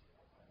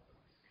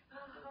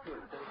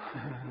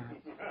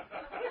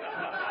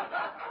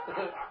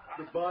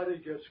 The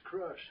body gets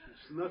crushed.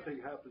 Nothing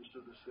happens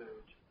to the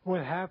stage.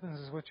 What happens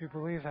is what you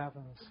believe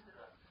happens.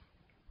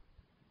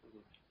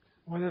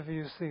 Whatever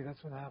you see,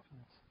 that's what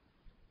happens.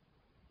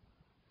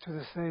 To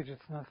the sage,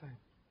 it's nothing.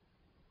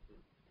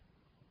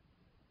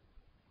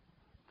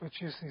 But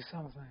you see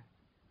something.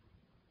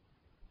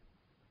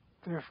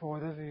 Therefore,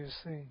 whatever you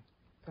see,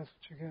 that's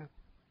what you get.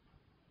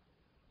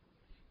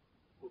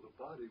 Well,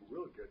 the body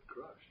will get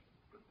crushed,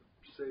 but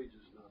the sage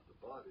is not the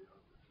body,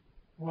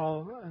 obviously.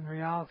 Well, in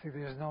reality,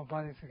 there's no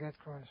body to get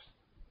crushed.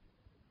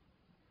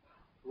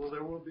 Well,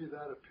 there will be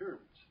that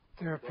appearance.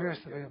 There appears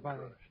to be a body.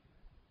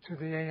 Crushed. To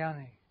the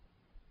Jnani.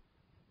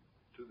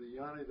 To the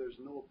Jnani, there's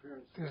no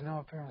appearance. There's no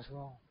appearance at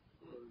all.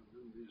 Well,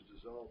 then he's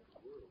dissolved the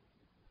world.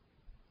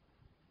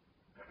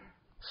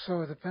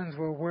 So it depends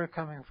where we're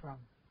coming from.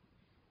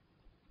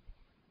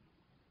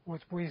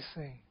 What we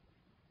see.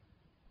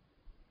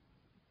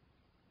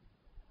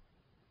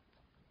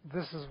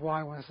 This is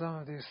why when some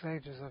of these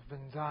sages have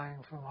been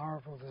dying from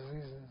horrible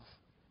diseases,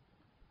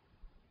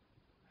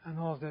 and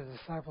all of their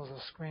disciples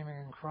are screaming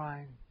and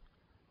crying,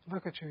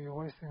 look at you, you're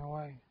wasting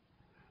away.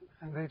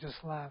 And they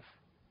just laugh.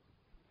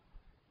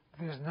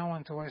 There's no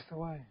one to waste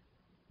away.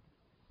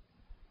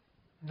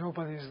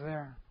 Nobody's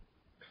there.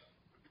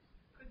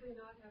 Could they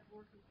not have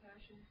more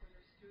compassion for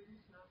their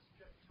students, not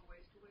to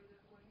waste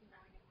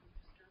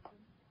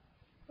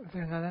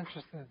They're not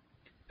interested.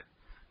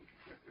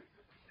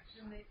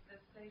 Then the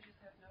sages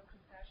have no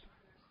compassion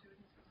for their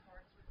students whose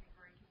hearts would be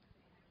breaking if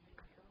they knew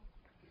being ill.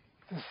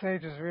 The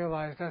sages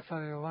realize that's how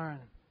they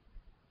learn,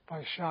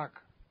 by shock.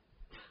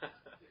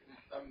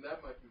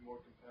 That might be more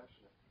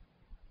compassionate.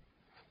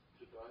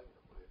 To die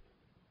that way.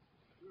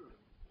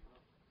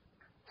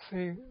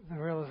 See, the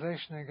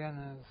realization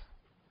again is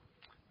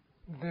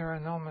there are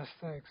no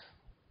mistakes.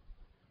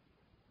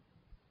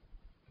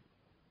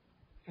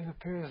 It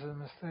appears a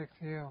mistake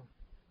to you,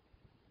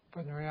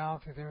 but in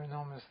reality there are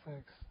no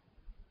mistakes.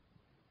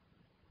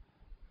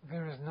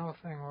 There is no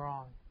thing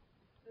wrong.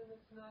 Then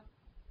it's not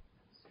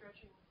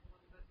stretching with one,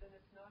 but then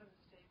it's not a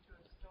mistake to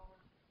have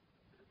stolen,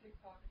 for the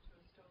pickpocket to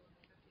have stolen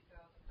the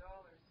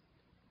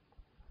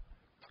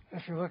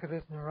 $50,000. If you look at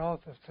it in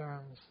relative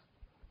terms,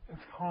 it's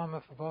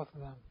karma for both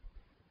of them.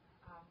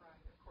 Right.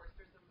 Of course,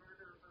 there's a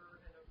murderer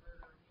and a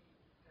murderee.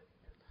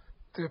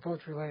 They're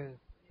both related.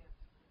 Yes.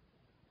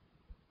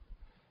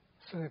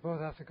 So they both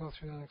have to go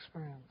through that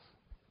experience.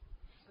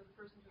 So the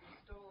person who was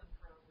stolen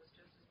from was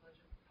just as much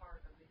a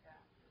part of the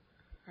act.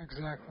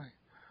 Exactly.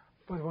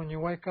 But when you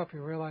wake up,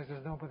 you realize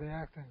there's nobody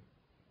acting.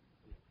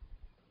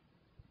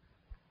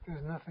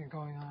 There's nothing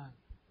going on.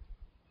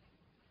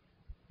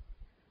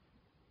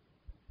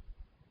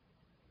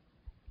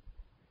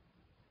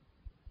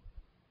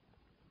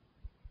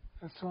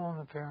 It's all an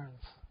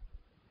appearance.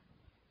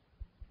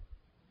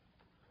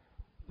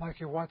 Like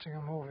you're watching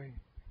a movie.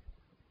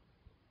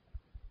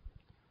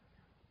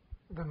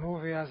 The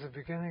movie has a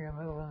beginning, a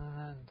middle, and an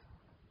end.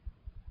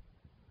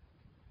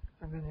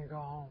 And then you go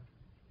home.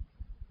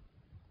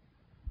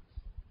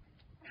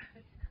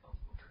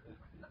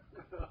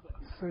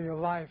 So your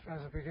life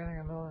has a beginning,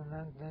 a middle, and an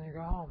end, then you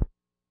go home.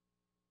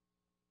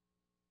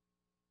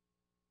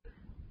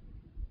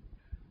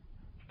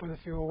 But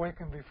if you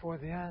awaken before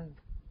the end,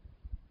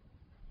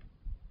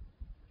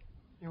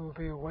 you will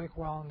be awake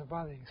while in the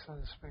body, so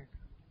to speak.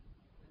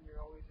 And you're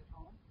always at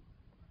home?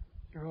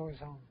 You're always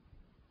home.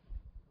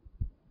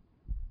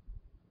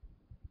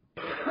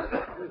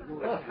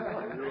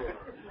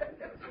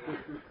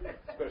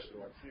 Especially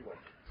once you want.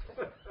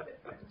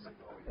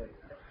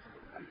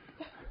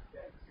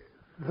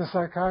 The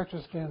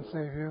psychiatrist can't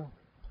save you.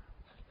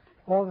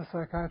 All the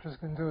psychiatrist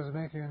can do is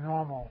make you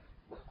normal.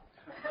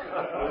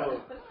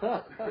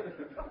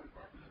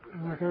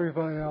 Like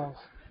everybody else.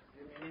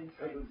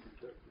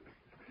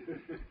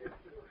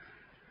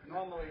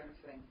 Normally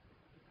insane.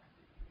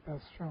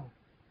 That's true.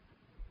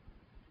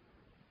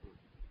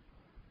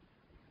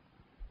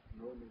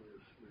 Normally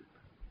asleep.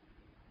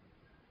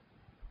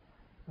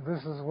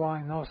 This is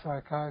why no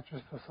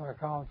psychiatrist or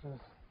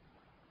psychologist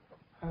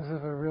has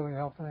ever really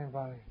helped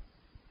anybody.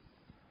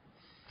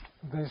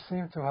 They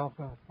seem to help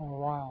them for a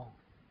while.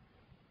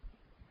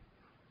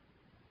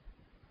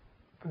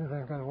 But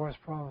they've got worse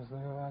problems than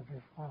they've had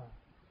before.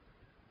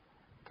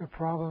 The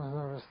problems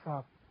never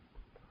stop.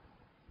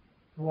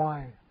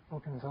 Why? Who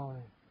can tell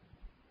me?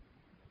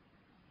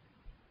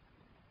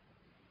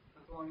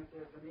 As long as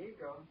there's an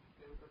ego,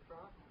 there's a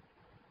problem.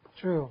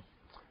 True.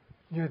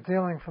 You're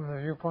dealing from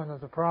the viewpoint of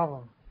the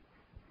problem.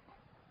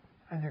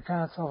 And you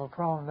can't solve a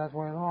problem that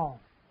way at all.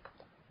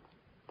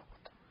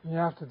 You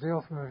have to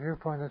deal from the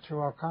viewpoint that you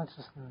are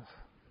consciousness.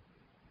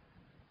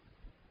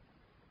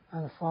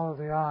 And follow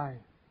the I.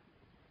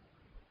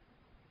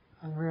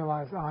 And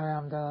realize I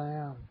am that I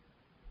am.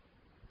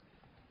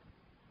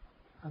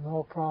 And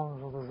all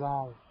problems will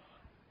dissolve.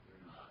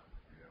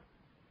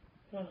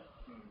 You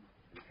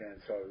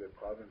can't solve the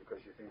problem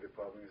because you think the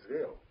problem is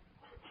real.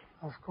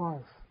 Of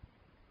course.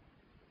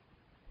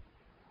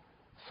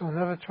 So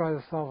never try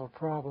to solve a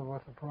problem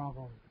with a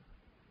problem.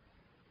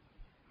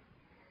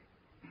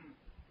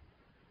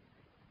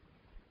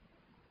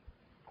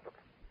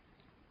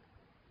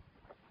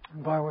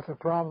 By with a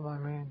problem, I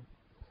mean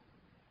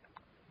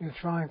you're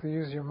trying to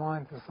use your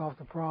mind to solve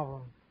the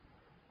problem,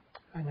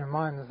 and your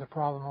mind is the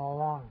problem all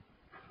along.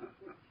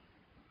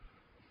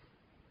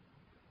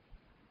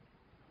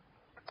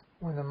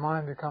 When the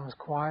mind becomes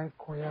quiet,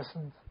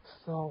 quiescent,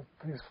 still,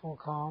 peaceful,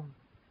 calm,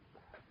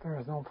 there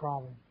is no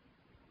problem.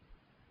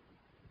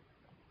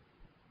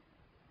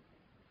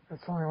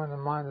 It's only when the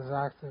mind is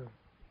active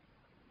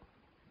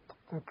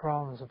that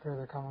problems appear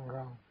to come and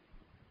go.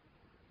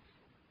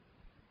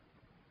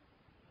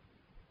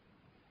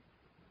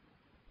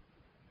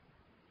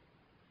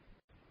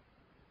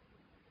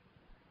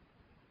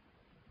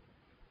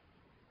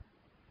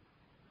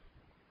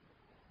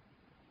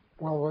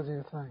 Well, what do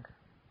you think?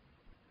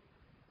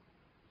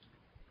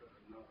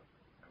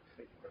 I'm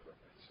thinking about what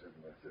I said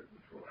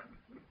before.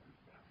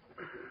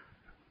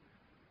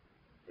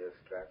 Yes,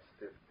 that's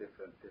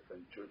different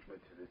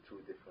judgment to the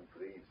two different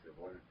dreams. The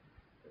one,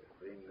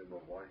 dream number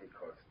one he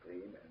calls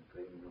dream, and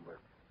dream number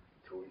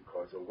two he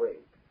calls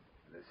awake.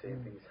 And the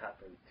same thing is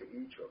happening to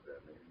each of them.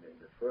 In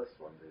the first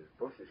one, the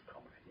bus is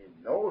coming. He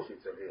knows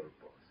it's a real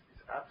bus. He's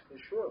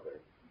absolutely sure of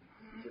it.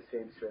 It's the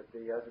same threat that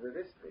he has with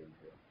this dream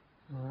here.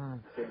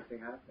 Same thing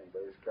happening,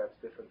 but it grabs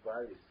different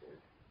values to it.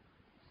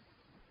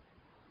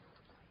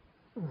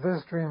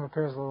 This dream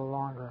appears a little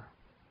longer.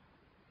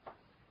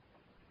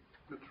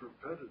 The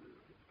repetitive.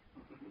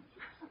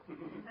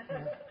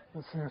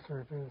 It seems to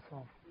repeat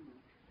itself.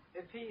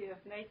 If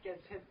Nate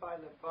gets hit by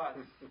the bus,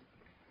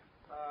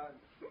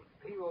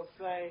 he will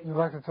say. You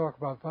like to talk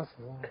about buses,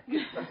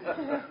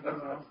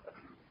 huh?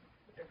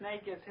 If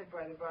Nate gets hit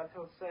by the bus,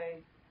 he'll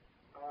say,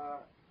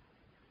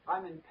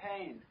 "I'm in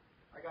pain.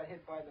 I got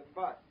hit by the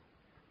bus."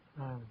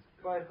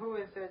 But who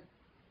is it?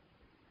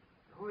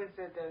 Who is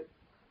it that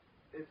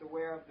is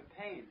aware of the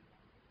pain?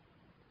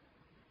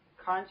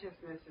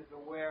 Consciousness is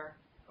aware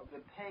of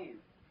the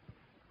pain.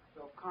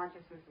 So if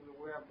consciousness is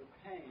aware of the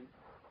pain,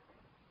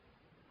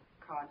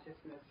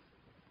 consciousness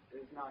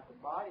is not the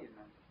body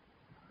then.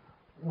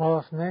 Well,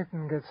 if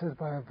Nathan gets hit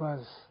by a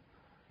bus,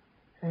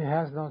 he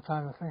has no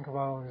time to think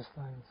about all these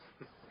things.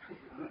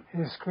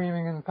 He's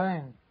screaming in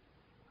pain.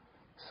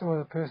 So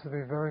it appears to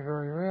be very,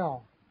 very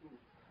real.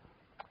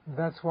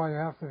 That's why you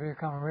have to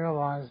become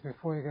realized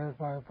before you get hit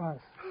by a bus.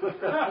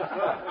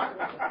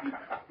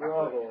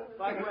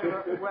 Like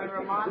when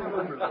Ramana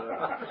was...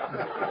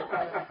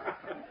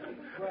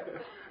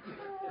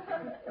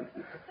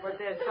 But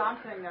there's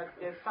something that's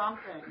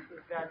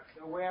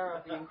aware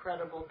of the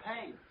incredible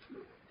pain.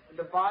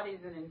 The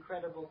body's in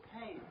incredible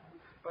pain,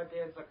 but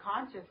there's a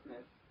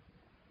consciousness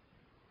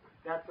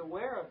that's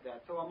aware of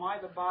that. So am I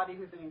the body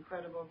who's in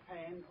incredible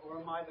pain, or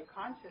am I the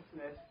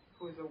consciousness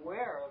who's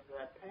aware of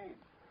that pain?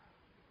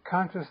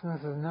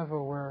 Consciousness is never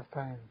aware of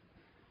pain.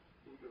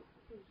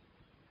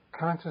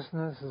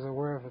 Consciousness is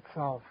aware of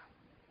itself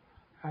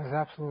as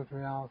absolute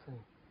reality,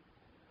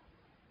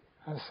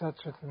 as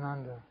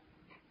Satchitananda.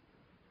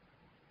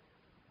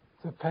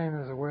 The pain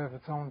is aware of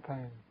its own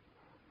pain,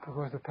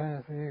 because the pain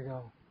is the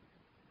ego.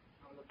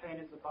 So the pain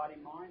is the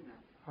body-mind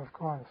then? Of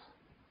course.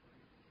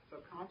 So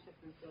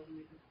consciousness doesn't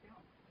even feel.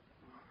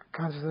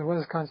 Consciousness. What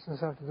does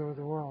consciousness have to do with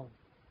the world?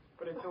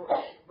 But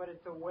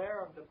it's aware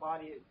of the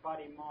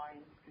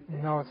body-mind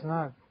condition. No, it's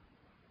not.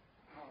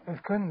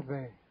 It couldn't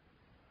be.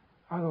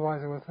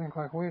 Otherwise, it would think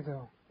like we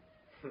do.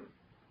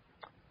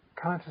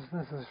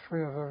 Consciousness is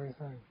free of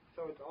everything.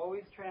 So it's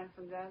always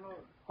transcendental.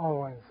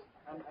 Always.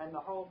 And the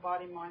whole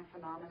body-mind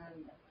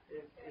phenomenon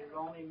is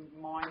only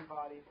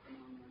mind-body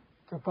phenomenon.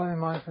 The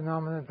body-mind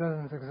phenomenon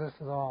doesn't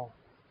exist at all.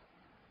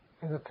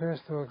 It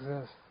appears to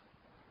exist.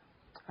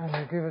 And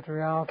you give it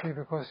reality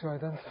because you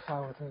identify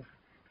with it.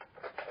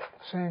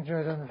 Change your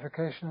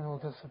identification and it will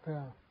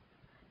disappear.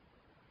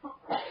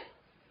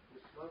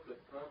 It's not that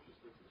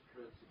consciousness is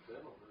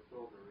transcendental, that's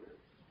all there is.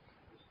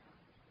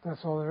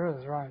 That's all there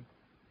is, right.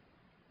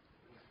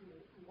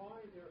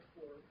 Why,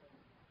 therefore,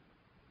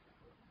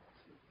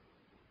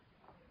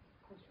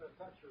 question I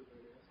thought you were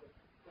going to ask,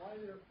 why,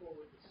 therefore,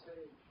 would the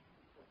sage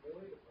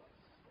avoid a bus?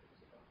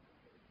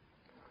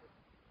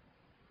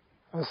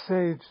 A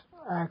sage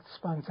acts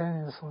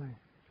spontaneously.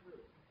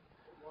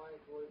 Why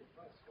avoid a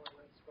bus? Why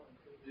not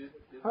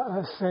spontaneously?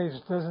 A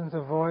sage doesn't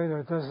avoid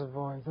or does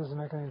avoid. It doesn't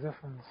make any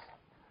difference.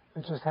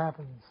 It just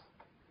happens.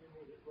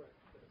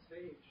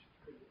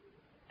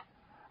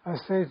 A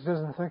sage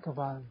doesn't think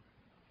about it.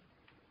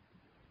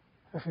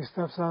 If he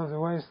steps out of the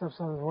way, he steps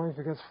out of the way. If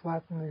he gets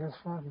flattened, he gets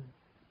flattened.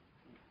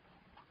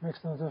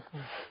 Makes no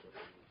difference.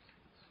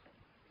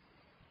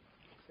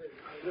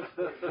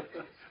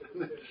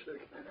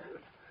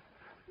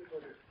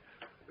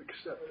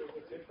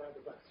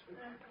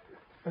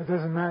 It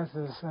doesn't matter to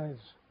the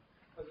sage.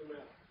 Doesn't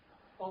matter.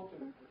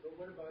 Ultimately, but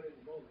what about in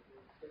the moment?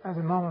 At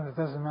the moment, it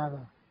doesn't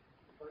matter.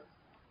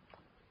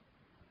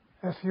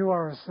 If you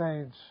are a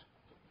sage,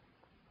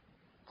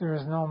 there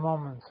is no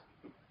moment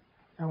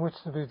in which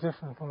to be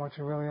different from what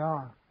you really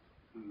are.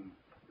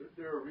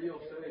 They're a real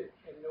sage.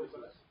 And no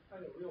bus. I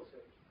know, real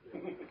sage.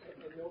 And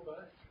no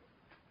bus.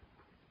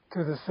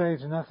 To the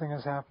sage, nothing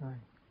is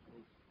happening.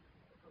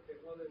 Okay,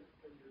 well then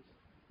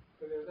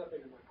there's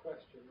nothing in my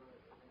question,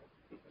 right?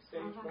 A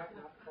sage might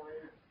not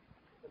find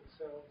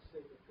themselves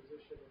in a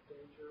position of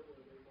danger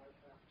where they might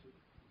have to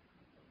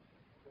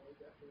avoid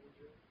that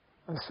danger.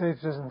 A sage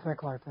doesn't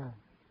think like that.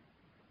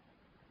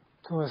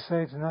 To a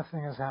sage,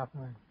 nothing is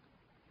happening.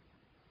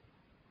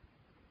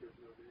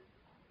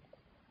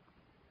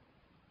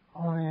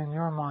 Only in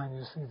your mind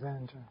you see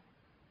danger.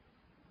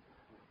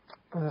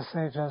 But a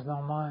sage has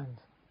no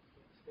mind.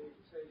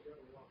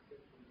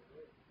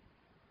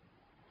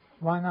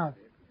 Why not?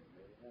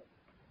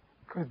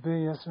 Could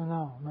be yes or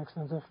no. Makes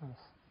no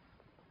difference.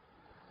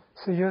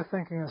 See, you're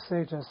thinking a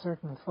sage has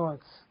certain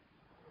thoughts,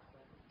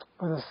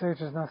 but a sage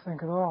does not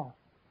think at all.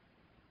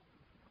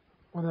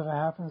 Whatever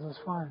happens is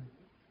fine.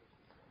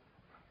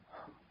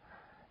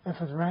 If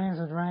it rains,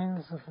 it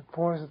rains. If it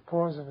pours, it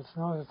pours. If it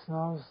snows, it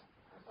snows.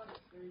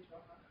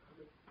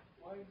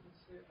 Why would the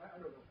sage, I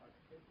don't know if I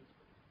can think this,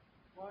 but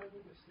why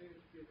would the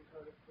sage be the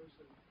kind of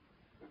person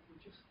who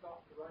just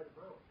thought the right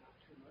amount, not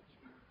too much,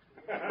 not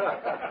too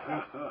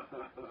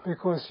little?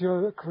 Because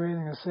you're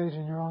creating a sage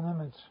in your own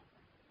image.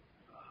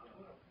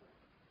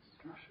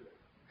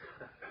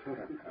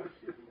 Perhaps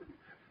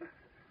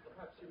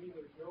you mean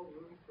there's no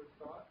room for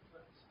thought? The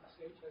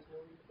sage has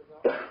no room for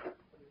thought?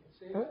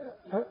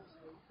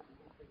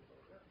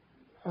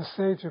 A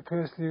sage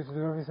appears to you to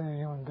do everything a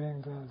human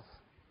being does.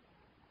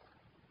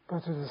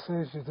 But to the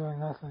sage, you're doing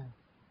nothing.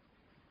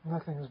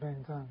 Nothing is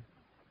being done.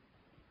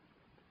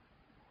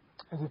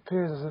 It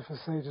appears as if a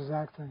sage is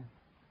acting,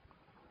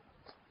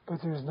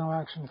 but there is no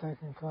action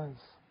taking place.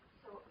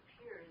 So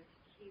appears,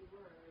 key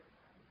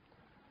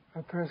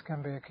word. Appears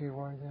can be a key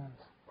word, yes.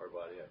 Or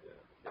body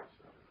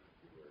identification.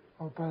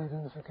 Or body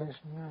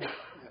identification, yes.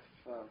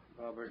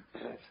 Robert,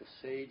 if the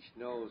sage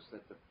knows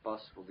that the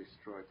bus will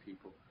destroy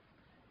people,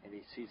 and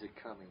he sees it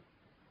coming,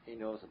 he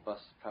knows the bus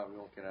probably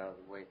won't get out of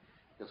the way,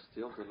 he'll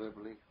still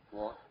deliberately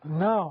walk?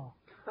 No.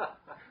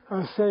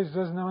 A sage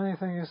doesn't know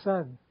anything you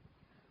said.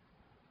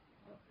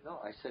 No,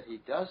 I said he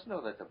does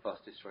know that the bus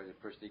destroys a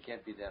person. He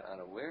can't be that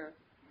unaware.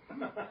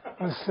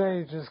 A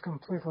sage is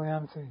completely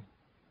empty.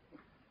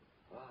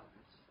 Wow,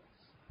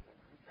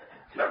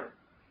 that's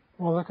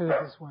Well, look at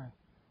it this way.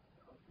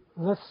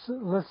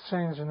 Let's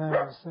change the name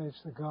of the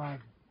sage to God.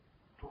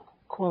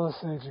 Call a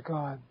sage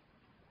God.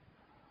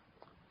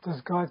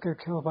 Does God get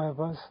killed by a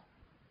bus?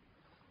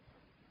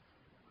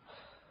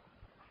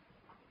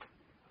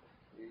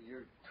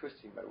 You're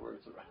twisting my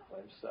words around.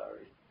 I'm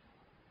sorry.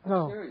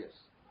 No. I'm serious.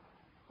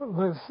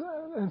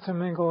 Let's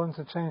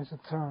interchange the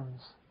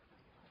terms.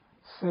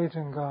 Sage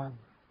and God.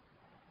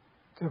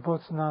 They're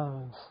both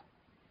synonymous.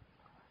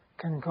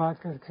 Can God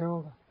get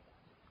killed?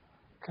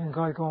 Can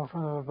God go in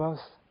front of a bus?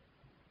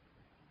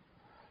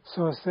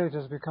 So a sage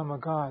has become a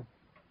god.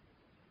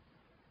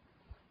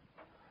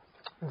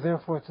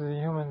 Therefore, to the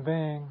human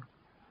being,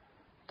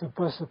 the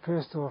bus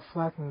appears to have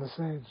flattened the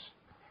sage,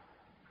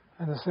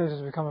 and the sage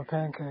has become a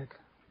pancake.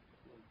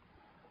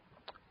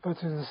 But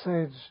to the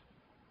sage,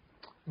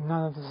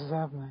 none of this is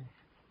happening.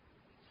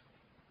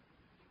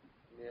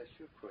 Let me ask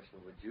you a question.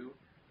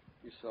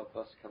 You saw a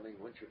bus coming,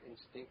 wouldn't your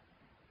instinct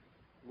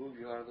move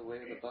you out of the way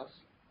of the bus,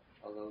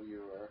 although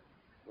you are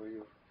where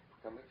you're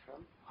coming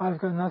from? I've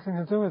got nothing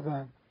to do with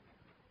that.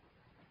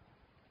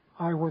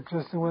 I would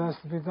just do what has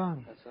to be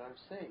done. That's what I'm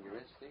saying. Your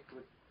instinct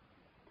would,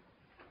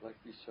 like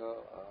you saw,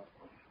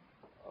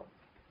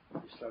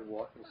 you started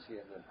walking, see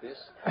an abyss,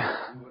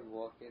 you wouldn't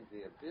walk into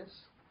the abyss?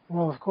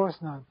 Well, of course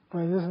not. But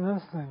it is an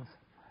instinct.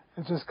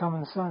 It's just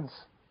common sense.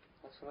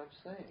 That's what I'm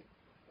saying.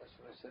 That's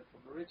what I said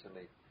from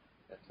originally.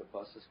 That the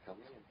bus is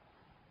coming in.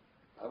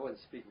 I wasn't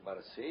speaking about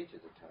a sage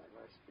at the time.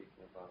 I was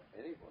speaking about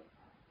anyone.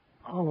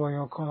 Oh, well,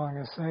 you're calling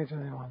a sage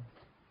anyone.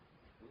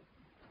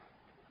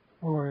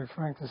 We were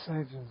referring to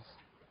sages.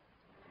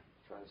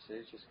 Trying to say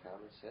it's just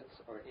common sense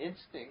or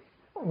instinct.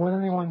 What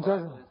anyone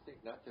does.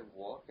 Instinct not to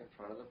walk in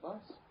front of the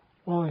bus.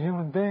 Well, a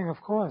human being, of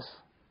course.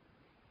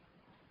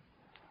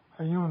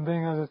 A human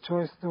being has a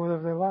choice to do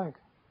whatever they like.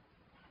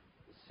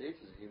 The sage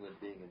is a human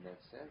being in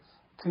that sense.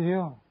 To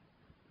you.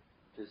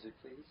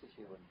 Physically, he's a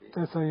human being.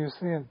 That's how you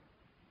see it.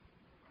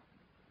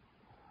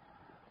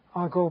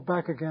 I'll go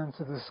back again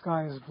to the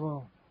sky is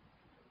blue.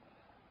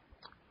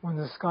 When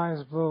the sky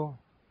is blue,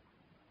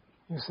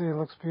 you say it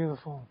looks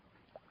beautiful.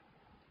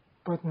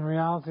 But in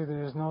reality,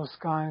 there is no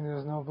sky and there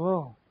is no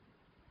blue.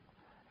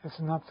 It's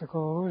an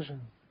optical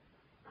illusion.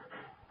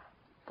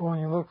 But when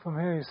you look from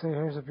here, you say,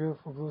 here's a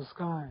beautiful blue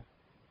sky.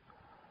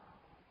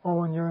 Or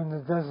when you're in the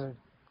desert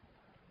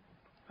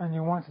and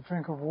you want to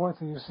drink of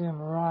water, you see a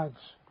mirage.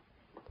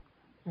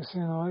 You see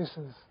an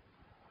oasis.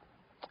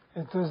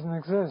 It doesn't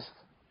exist,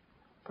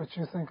 but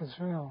you think it's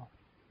real.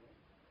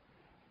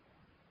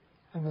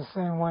 In the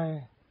same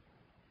way,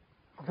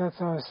 that's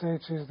how a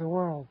sage sees the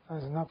world,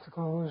 as an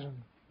optical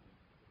illusion.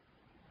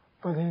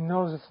 But he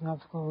knows it's an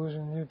optical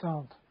illusion and you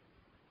don't.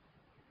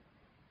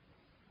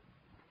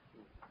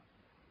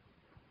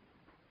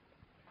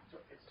 So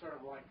it's sort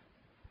of like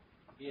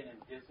being in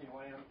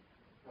Disneyland,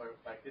 where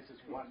like this is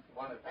one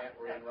event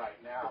we're in right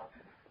now,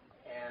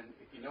 and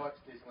if you know it's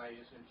Disneyland,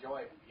 you just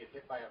enjoy it. If you get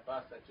hit by a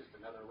bus, that's just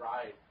another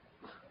ride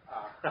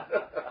that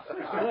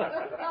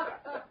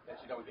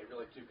you don't get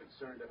really too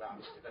concerned about.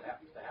 If it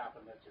happens to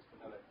happen, that's just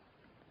another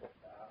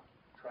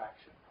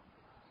attraction.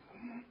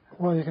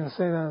 Well, you can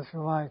say that if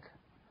you like.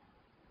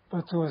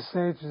 But to a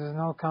sage, there's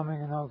no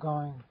coming and no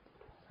going,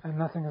 and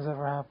nothing is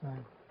ever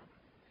happening.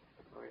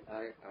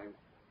 I'm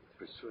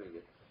pursuing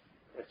it.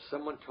 If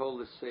someone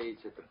told the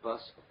sage that the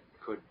bus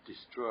could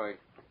destroy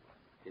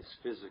his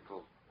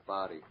physical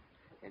body,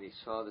 and he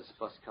saw this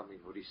bus coming,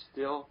 would he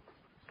still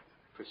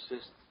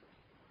persist?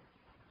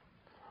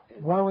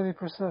 Why would he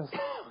persist?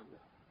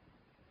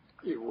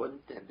 He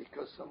wouldn't then,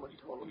 because someone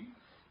told him,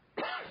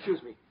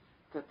 excuse me,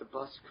 that the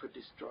bus could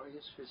destroy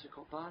his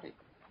physical body.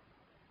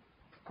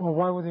 Well,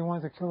 why would he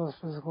want to kill his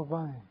physical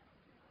body?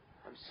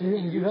 I'm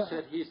saying, you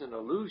said he's an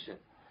illusion.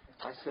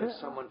 I said if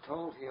someone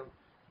told him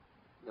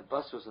the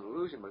bus was an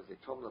illusion, but if they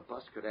told him the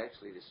bus could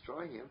actually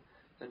destroy him,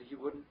 then he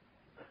wouldn't,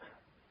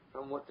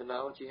 from what the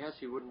knowledge he has,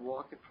 he wouldn't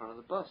walk in front of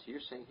the bus. You're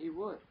saying he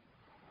would.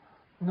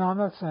 No, I'm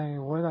not saying he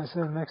would. I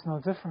said it makes no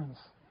difference.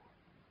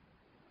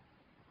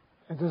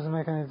 It doesn't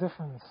make any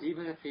difference.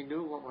 Even if he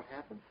knew what would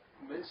happen,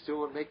 it still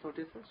would make no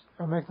difference?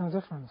 It would make no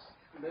difference.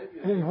 Maybe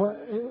a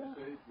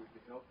sage would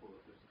be helpful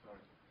at this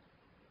time.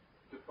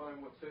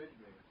 Define what sage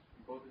means.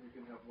 Both of you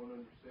can have one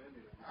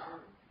understanding of the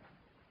term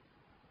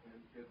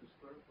and get this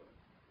clarified.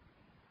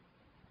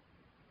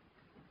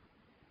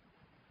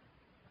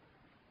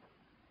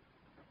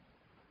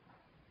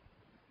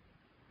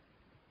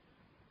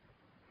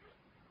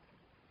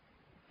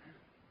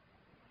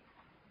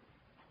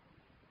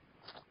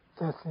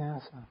 That's the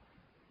answer.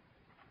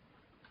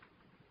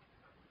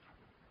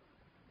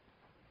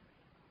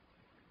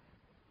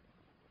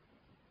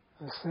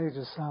 The sage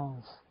is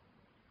silence.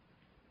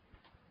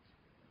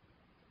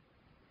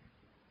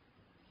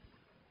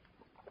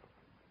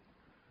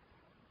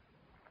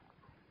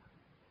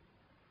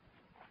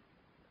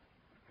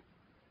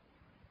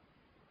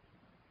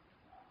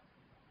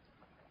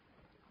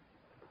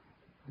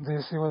 Do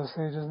you see what a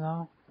sage is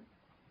now?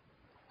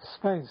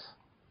 Space.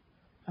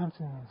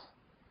 Emptiness.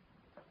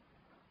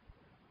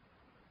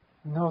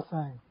 No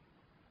thing.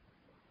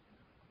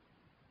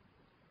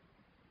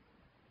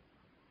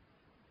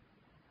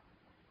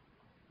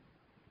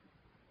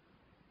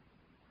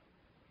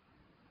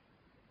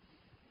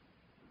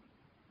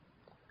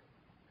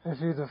 If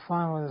you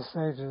define what a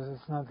sage is,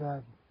 it's not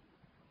that.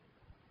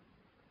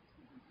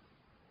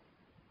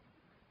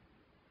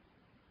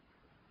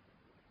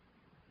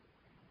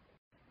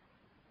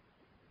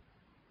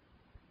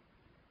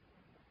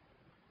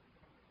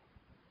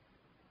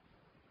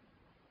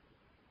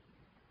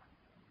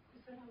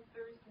 You said on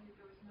Thursday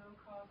there was no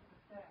cause and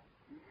effect.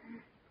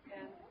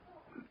 And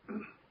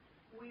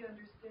we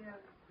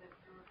understand that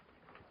you're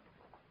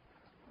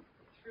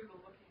through the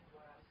looking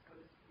glass, so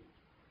to speak,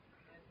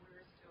 and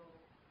we're still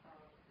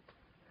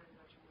very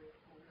much away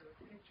from the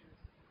pictures.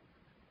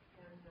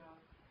 And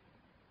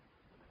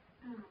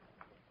in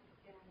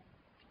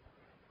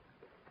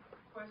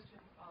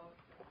question of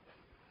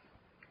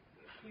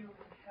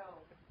human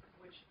health,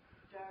 which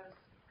does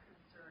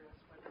concern us,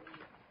 whether we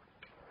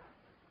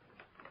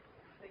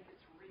think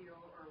it's real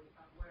or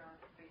what our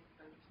basic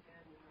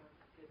understanding of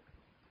it,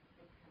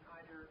 it can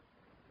either,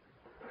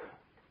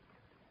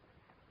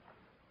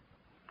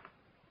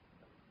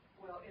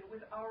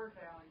 with our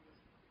values,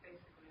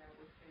 basically I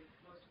would say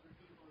most of the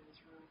people in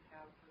this room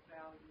have the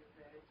value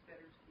that it's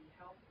better to be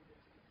healthy than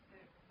to be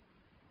sick.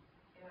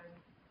 And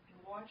in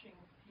watching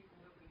people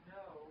that we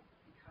know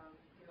become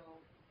ill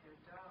and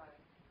die,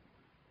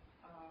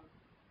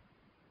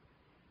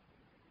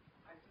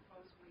 I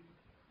suppose we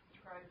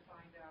try to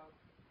find out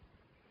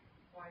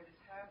why this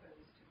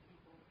happens to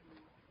people who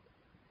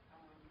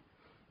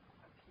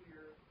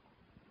appear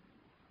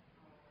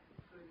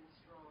good and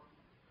strong.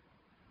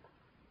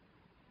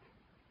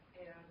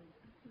 And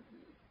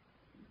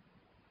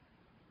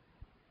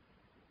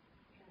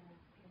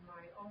in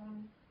my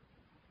own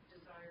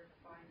desire to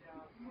find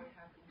out what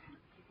happened to the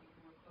people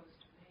who were close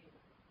to me,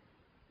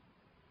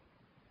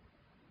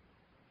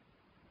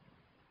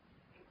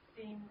 it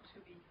seemed to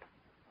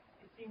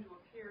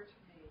appear to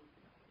me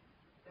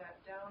that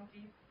down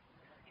deep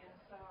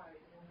inside,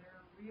 in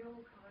their real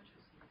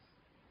consciousness,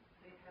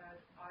 they had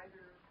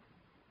either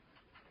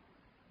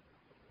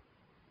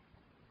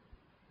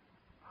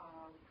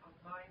a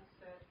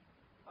mindset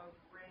of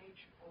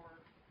rage or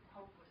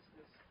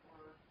hopelessness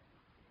or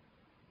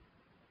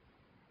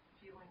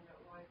feeling that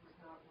life was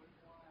not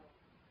worthwhile.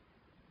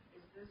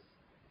 Is this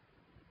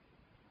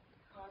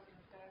cause and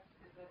effect?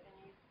 Is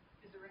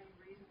there any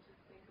reason to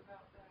think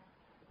about that?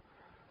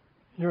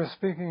 You're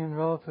speaking in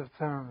relative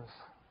terms,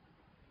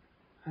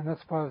 and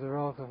that's part of the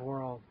relative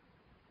world.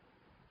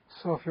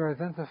 So if you're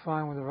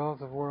identifying with the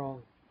relative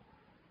world,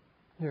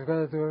 you've got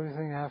to do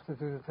everything you have to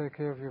do to take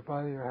care of your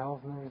body, your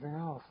health, and everything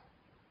else.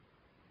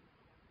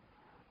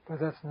 But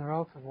that's in the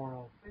relative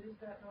world. But is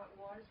that not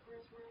wise for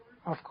us,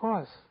 Robert? Of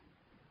course.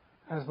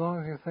 As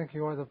long as you think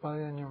you are the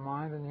body and your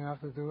mind, and you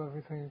have to do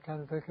everything you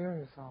can to take care of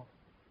yourself.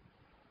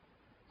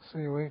 So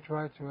you eat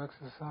right, you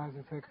exercise,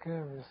 you take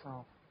care of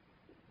yourself.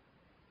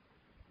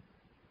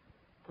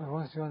 But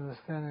once you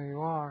understand who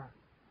you are,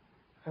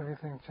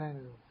 everything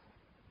changes.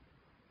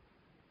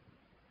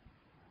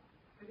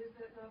 But is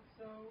it not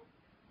so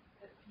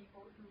that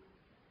people who,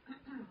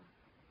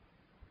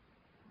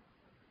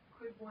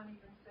 could one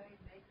even say,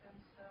 make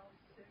themselves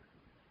sick?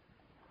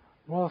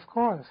 Well, of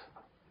course.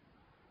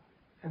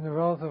 In the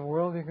relative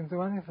world, you can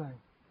do anything.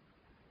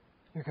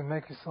 You can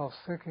make yourself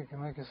sick, you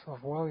can make yourself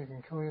well, you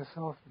can kill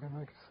yourself, you can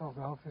make yourself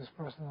the healthiest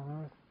person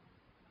on earth.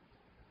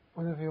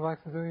 Whatever you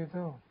like to do, you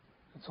do.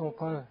 It's all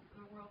part of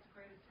the world's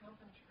greatest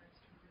health insurance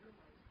to realize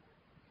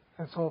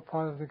that. It's all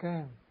part of the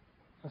game.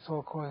 It's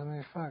all cause and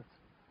effect.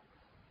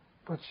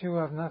 But you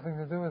have nothing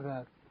to do with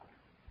that.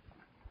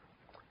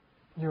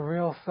 Your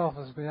real self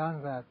is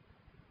beyond that.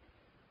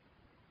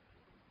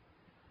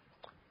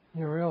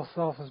 Your real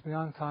self is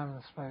beyond time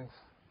and space.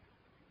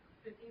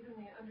 But even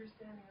the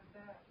understanding of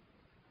that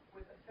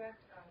would affect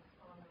us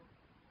on the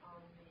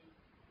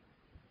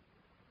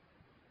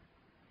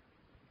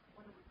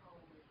what do we call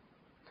it?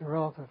 The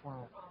relative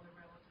world. On the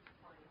relative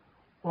plane.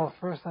 Well,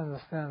 first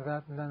understand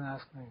that and then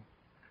ask me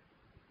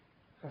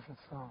if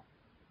it's so.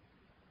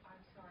 I'm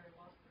sorry, I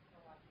lost the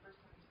thought. First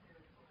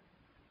understand what?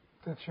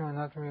 That you're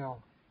not real.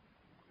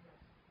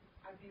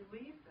 Yes. I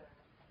believe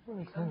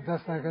that.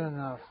 That's not good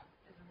enough.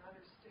 Is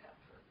another step.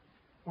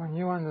 When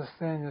you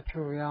understand your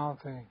true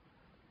reality,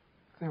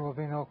 there will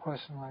be no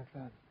question like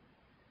that.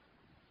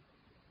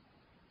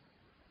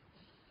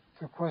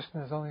 The question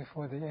is only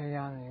for the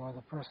Jnani, or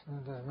the person who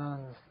does not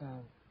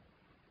understand.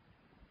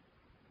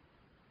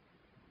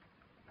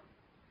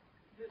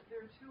 There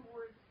are two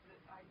words that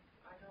I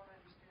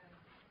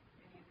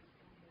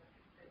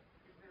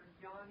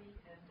Jnani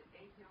and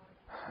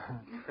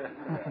a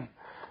Jnani?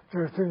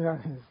 There are two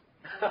Jnanis.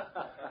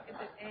 Is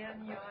it an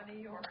Jnani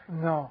or?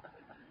 No.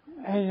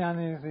 A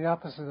Jnani is the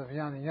opposite of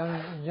Jnani.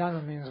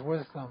 Jnana means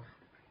wisdom,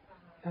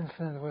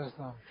 infinite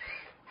wisdom.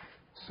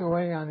 So a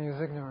Jnani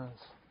is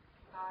ignorance.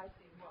 I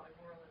see. Well,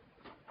 more or less.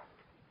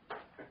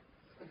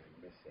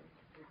 Missing.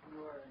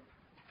 Ignoring.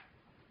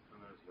 And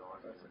there's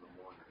yarn in the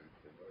morning.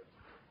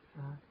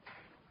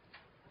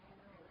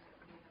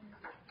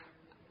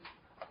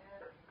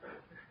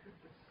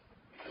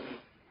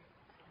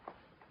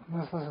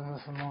 Let's listen to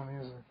some more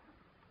music.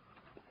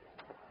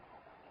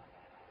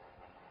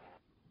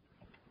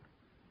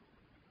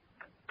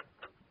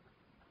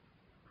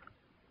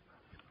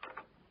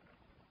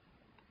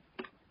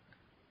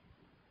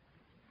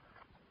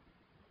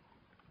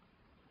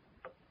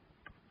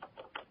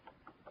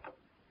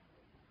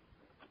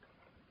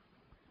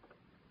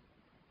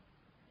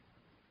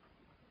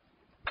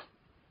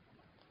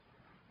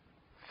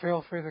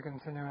 Feel free to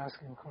continue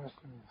asking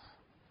questions.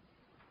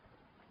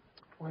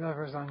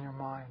 Whatever's on your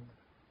mind.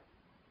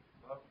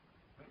 I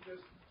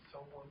guess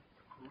someone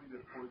could read the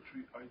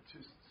poetry I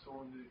just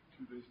saw in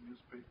today's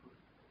newspaper.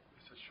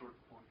 It's a short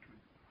poetry.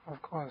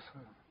 Of course.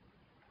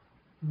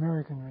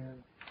 Mary can read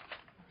it.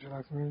 Would you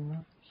like to read it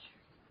now?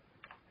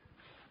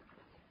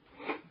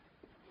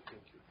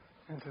 Thank you.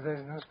 In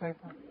today's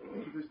newspaper?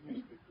 Today's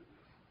newspaper.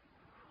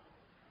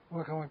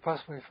 What can we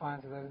possibly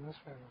find in today's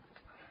newspaper?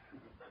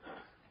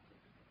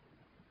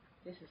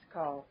 This is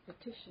called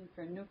Petition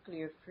for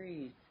Nuclear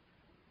Freeze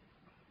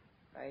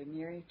by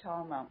Mary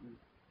Tall Mountain.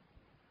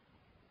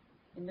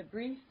 In the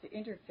brief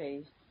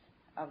interface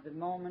of the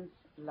moment's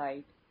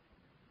light,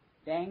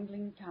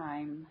 dangling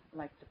time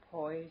like the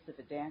poise of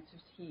a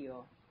dancer's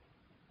heel,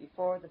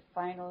 before the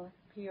final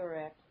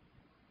pirouette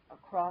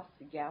across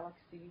the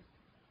galaxies,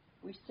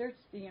 we search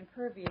the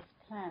impervious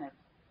planets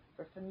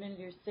for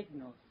familiar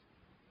signals.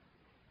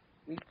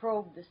 We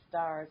probe the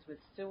stars with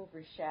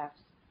silver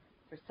shafts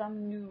for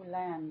some new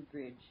land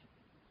bridge,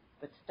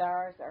 but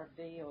stars are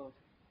veiled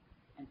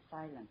and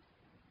silent.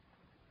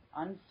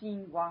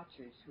 Unseen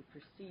watchers who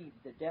perceive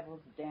the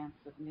devil's dance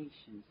of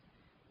nations,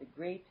 the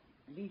great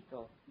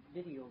lethal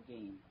video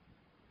game,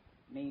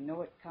 may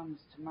know it comes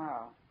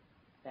tomorrow,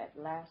 that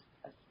last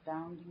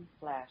astounding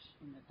flash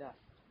in the dust.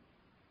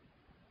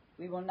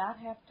 We will not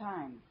have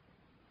time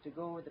to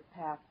go the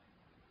path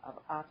of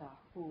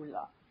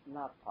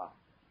Atahualpa,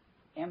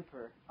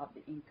 emperor of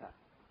the Inca.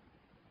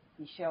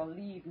 He shall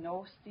leave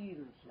no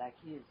seals like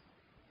his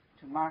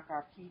to mark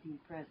our fleeting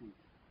presence,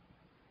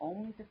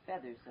 only the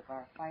feathers of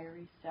our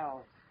fiery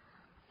selves,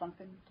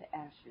 sunken to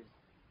ashes,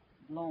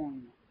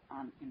 blown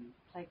on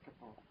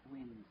implacable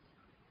winds.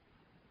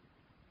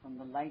 From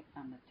the light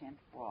on the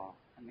 10th wall,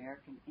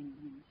 American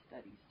Indian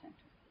Studies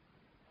Center.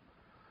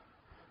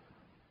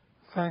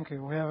 Thank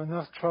you. We have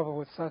enough trouble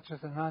with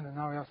Satchitananda,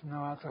 now we have to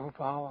know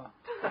Atahualpa.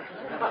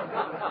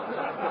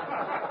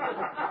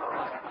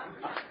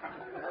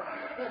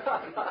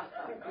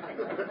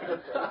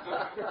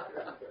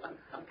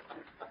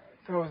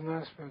 That was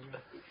nice, Pedro.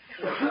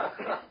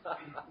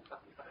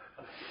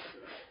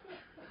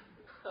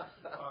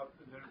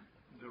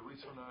 The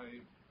reason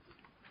I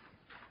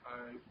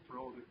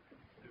wrote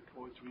the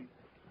poetry,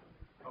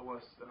 I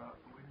was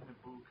reading a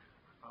book,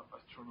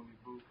 astronomy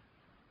book,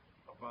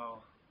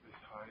 about the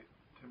high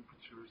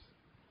temperatures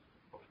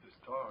of the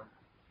star.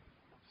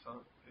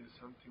 It's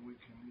something we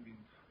can even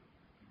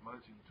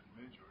imagine to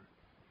measure,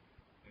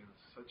 and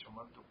such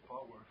amount of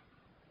power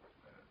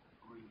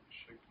really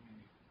shook me,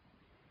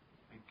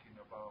 thinking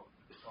about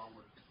the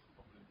power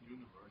of the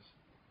universe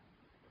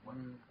and what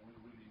we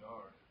really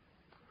are,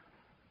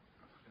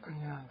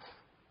 Yes.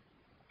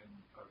 and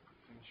our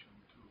potential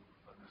to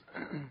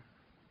understand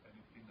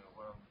anything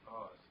around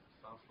us.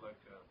 Sounds like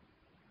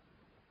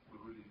we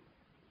really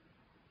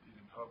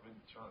didn't have any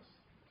chance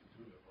to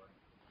do it, right?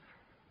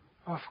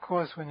 Of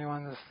course, when you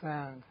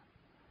understand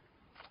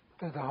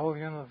that the whole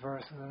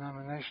universe is an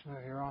emanation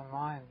of your own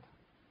mind,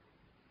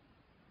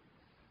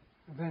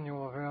 then you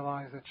will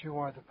realize that you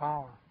are the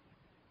power.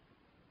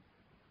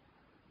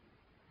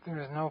 There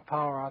is no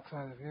power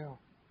outside of you.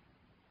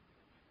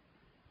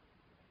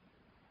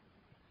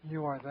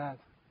 You are that.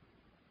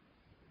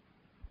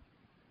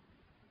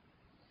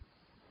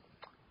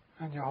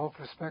 And your whole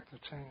perspective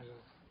changes.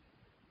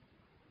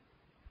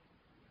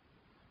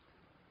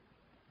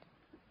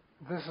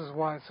 This is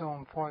why it's so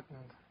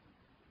important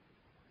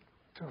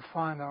to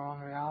find our own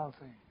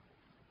reality.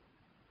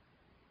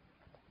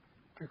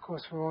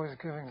 Because we're always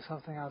giving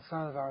something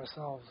outside of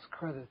ourselves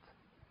credit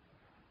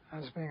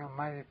as being a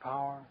mighty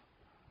power,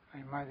 a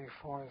mighty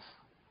force,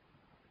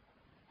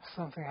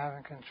 something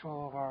having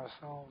control over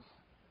ourselves.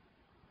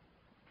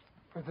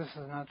 But this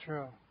is not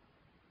true.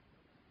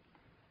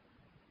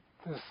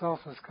 This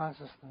self is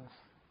consciousness,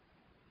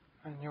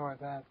 and you are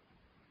that.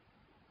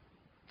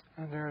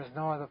 And there is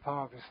no other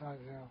power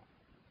besides you.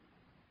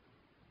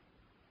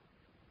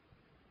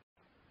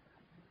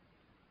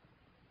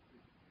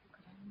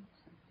 Could I read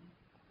something?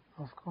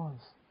 Of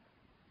course.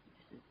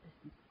 This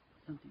is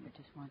something I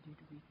just wanted you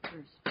to read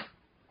first.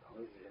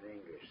 This is in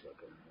English, so I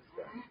can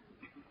understand.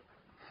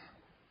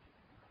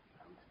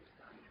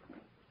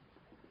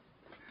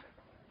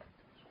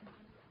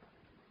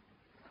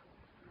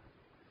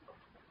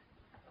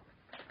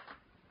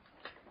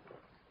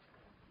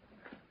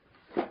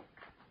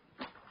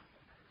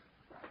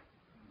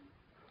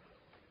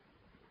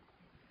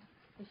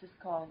 is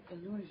called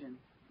illusion.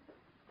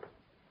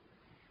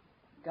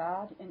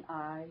 God and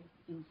I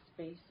in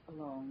space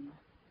alone,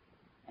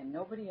 and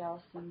nobody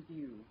else in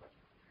view.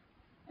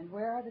 And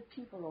where are the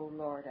people, O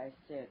Lord, I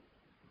said,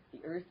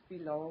 the earth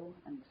below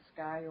and the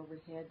sky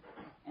overhead,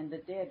 and the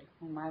dead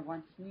whom I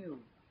once knew?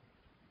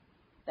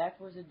 That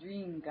was a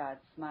dream, God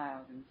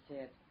smiled and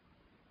said,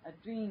 a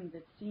dream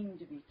that seemed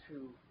to be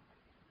true.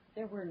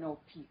 There were no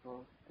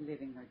people,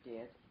 living or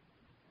dead.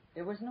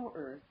 There was no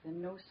earth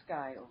and no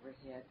sky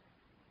overhead.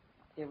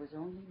 There was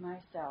only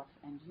myself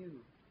and you.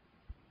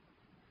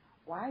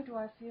 Why do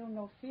I feel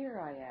no fear,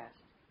 I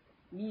asked,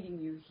 meeting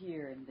you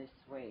here in this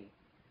way?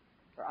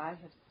 For I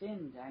have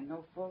sinned, I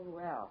know full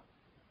well,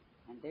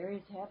 and there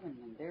is heaven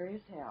and there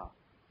is hell.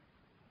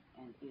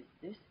 And is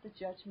this the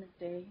judgment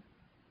day?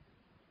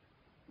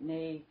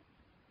 Nay,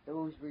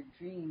 those were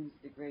dreams,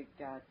 the great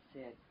God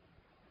said,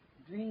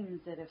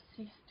 dreams that have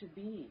ceased to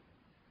be.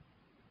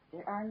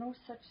 There are no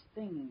such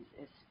things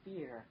as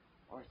fear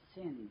or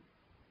sin.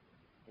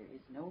 There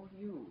is no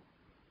you.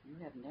 You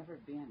have never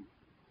been.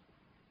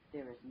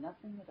 There is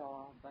nothing at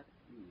all but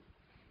me.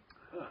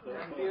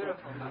 That's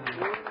beautiful.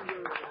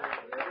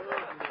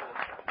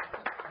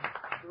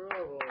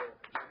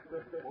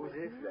 Who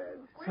is that?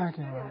 Thank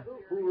you, Robert.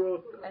 Who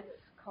wrote that? That's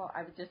called,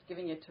 I was just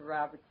giving it to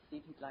Robert to see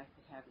if he'd like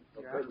to have it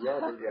here.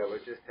 Robert, yeah, we'll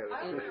just tell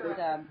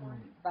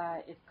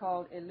it. It's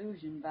called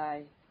Illusion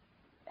by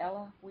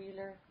Ella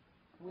Wheeler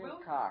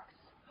Wilcox.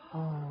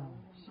 Oh,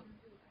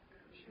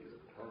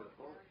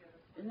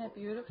 Isn't that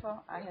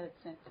beautiful? I had it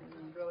sent to me.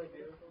 Really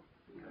beautiful.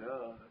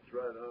 Yeah, that's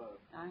right on.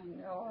 I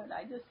know it.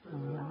 I just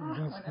when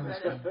that's I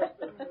read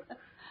it.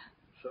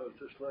 Sounds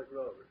just like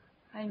Robert.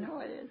 I know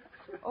it is.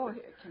 Oh,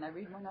 here, can I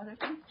read one other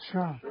thing?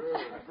 sure.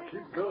 Sure,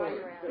 keep going.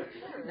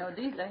 No,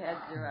 these I had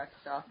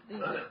Xeroxed off.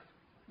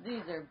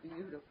 These are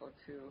beautiful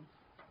too.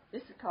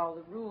 This is called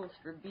The Rules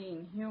for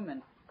Being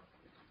Human.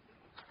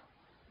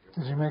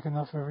 Did you make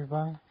enough for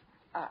everybody?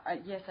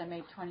 Yes, I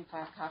made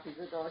 25 copies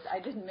of those. I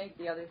didn't make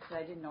the others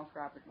because I didn't know if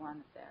Robert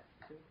wanted that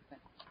too. But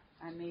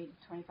I made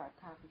 25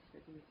 copies for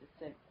these. It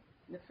said,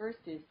 the first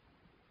is,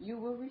 you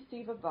will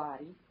receive a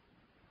body.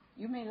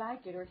 You may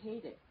like it or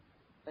hate it,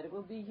 but it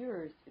will be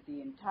yours for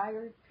the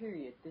entire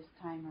period this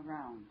time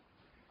around.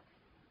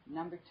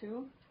 Number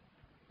 2,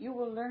 you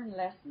will learn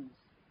lessons.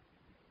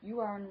 You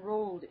are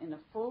enrolled in a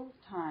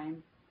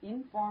full-time,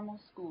 informal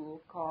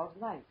school called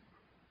life.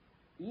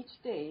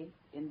 Each day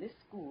in this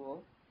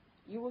school,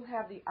 you will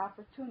have the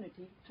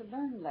opportunity to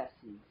learn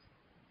lessons.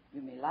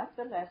 You may like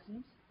the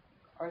lessons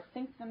or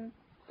think them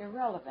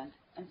irrelevant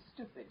and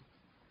stupid.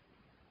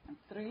 And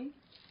 3,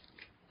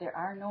 there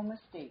are no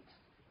mistakes,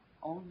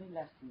 only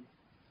lessons.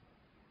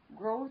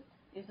 Growth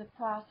is a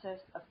process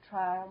of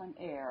trial and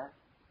error,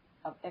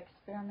 of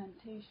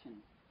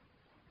experimentation.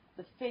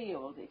 The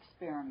failed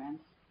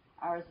experiments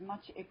are as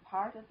much a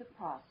part of the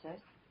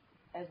process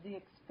as the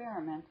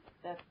experiment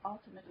that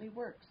ultimately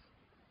works.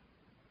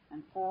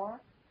 And 4,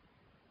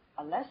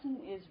 a lesson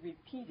is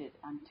repeated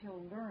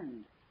until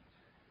learned.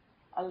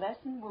 A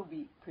lesson will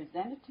be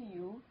presented to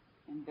you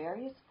in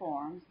various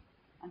forms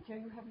until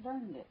you have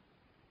learned it.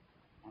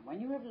 And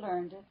when you have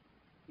learned it,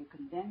 you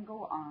can then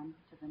go on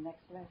to the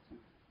next lesson.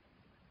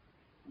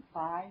 And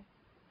 5,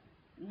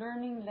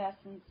 learning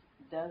lessons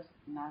does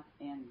not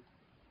end.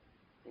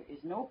 There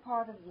is no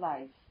part of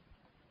life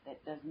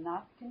that does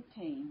not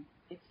contain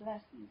its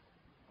lessons.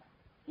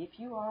 If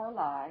you are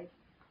alive,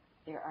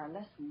 there are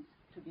lessons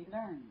to be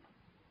learned.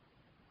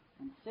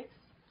 And 6,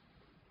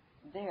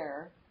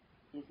 there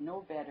is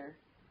no better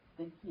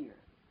than here.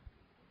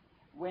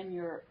 When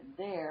your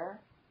there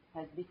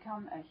has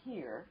become a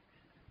here,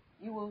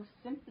 you will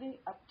simply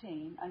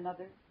obtain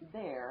another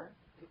there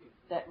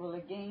that will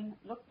again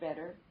look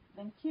better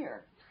than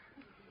here.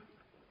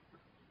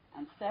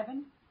 And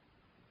 7,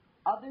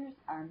 others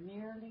are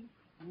merely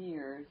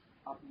mirrors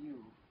of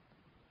you.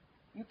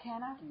 You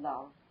cannot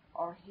love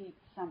or hate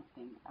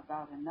something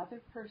about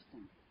another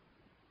person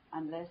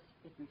unless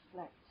it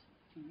reflects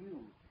to you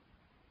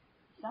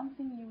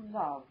something you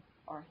love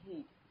or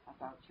hate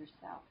about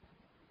yourself.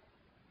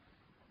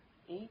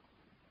 8,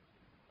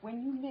 what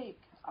you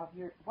make of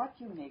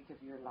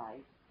your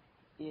life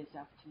is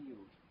up to you.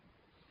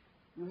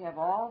 You have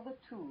all the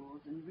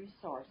tools and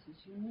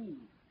resources you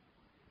need.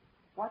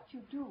 What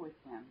you do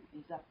with them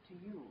is up to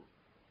you.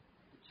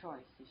 The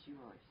choice is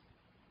yours.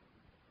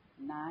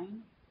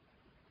 9,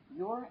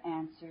 your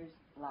answers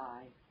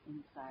lie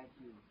inside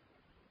you.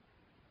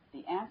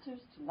 The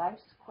answers to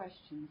life's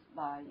questions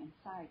lie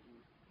inside you.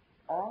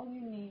 All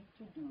you need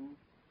to do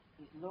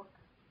is look,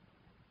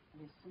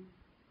 listen,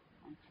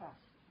 and trust.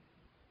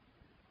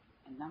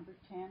 And number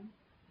 10,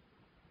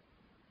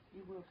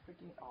 you will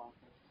forget all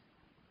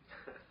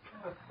this.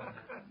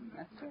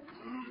 That's it.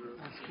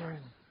 That's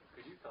great.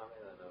 Could you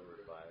comment on number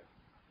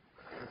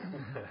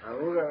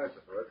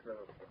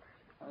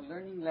 5?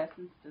 Learning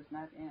lessons does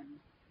not end.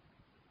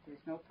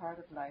 There's no part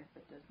of life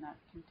that does not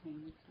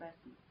contain its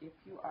lessons. If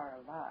you are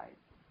alive,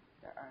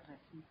 there are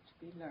lessons to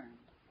be learned.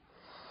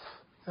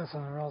 That's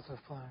on a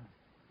relative plane.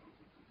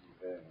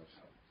 Very much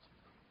so.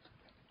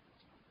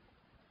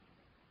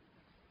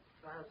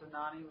 So has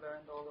Jnani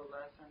learned all the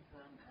lessons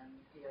and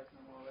he has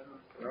no more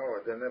lessons?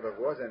 No, there never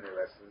was any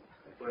lesson.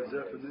 By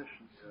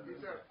definition.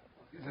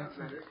 That's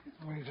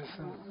what you just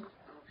said. You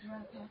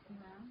want to pass them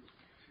around?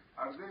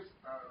 Are these,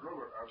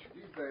 Robert, are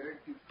these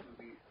directed to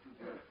the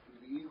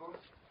ego?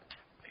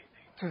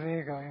 To the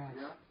ego, yes.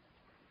 Yeah?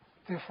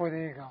 They're for the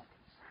ego.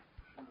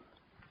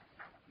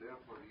 They are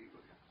for the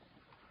ego.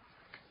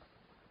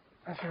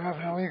 If you have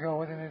no ego,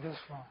 what do you need this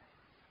for?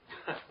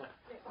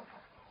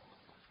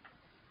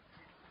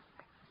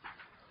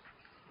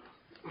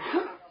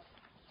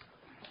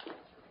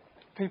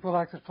 People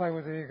like to play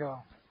with the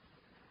ego.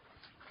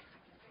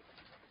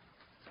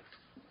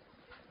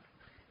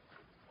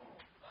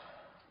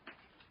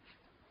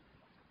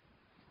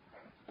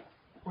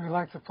 We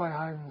like to play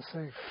hide and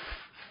seek.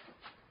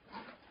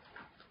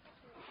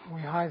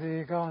 We hide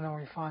the ego and then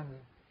we find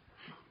it.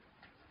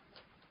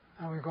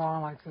 And we go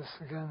on like this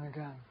again and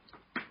again.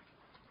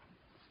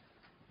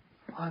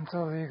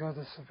 Until the ego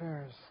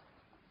disappears.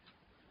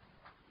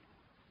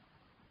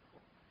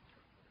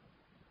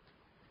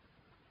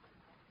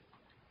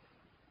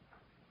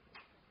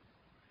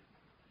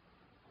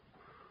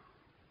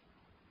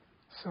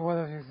 So what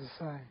have you to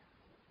say?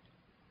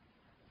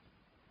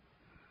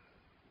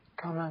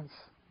 Comments?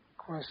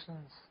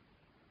 Questions?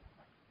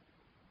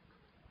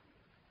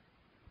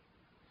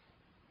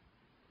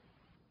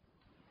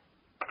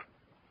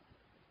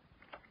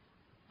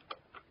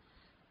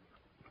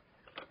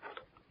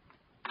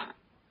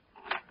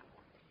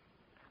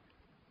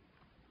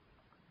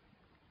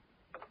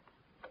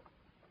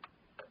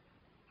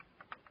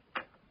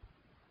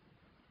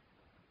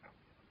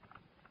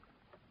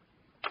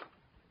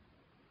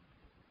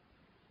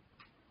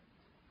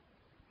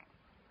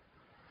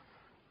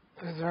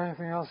 Is there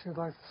anything else you'd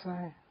like to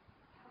say?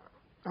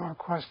 Or a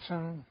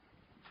question,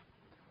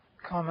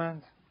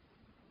 comment,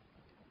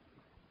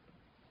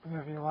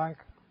 whatever you like?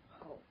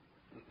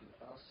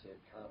 I'll say a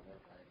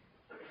comment.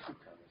 Two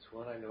comments.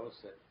 One, I notice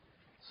that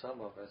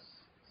some of us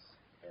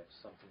have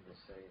something to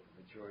say.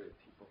 The majority of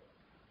people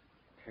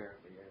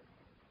apparently,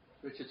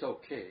 which is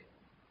okay.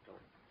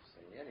 Don't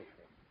say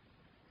anything.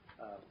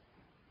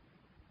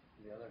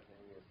 The other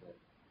thing is that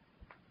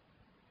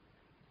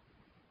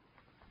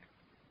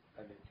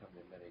I've been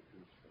coming to many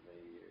groups for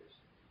many years,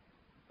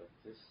 but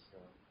this,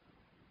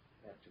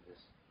 after this,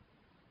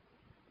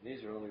 and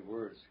these are only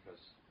words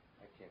because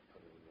I can't put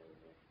it another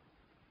way.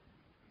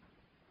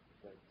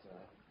 But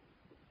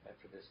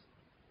after this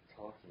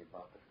talking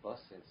about the bus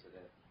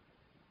incident,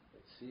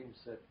 it seems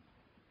that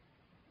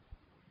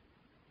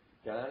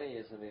Jnani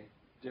is in a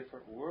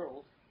different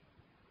world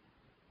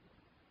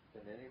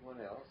than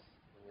anyone else,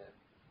 and that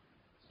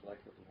it's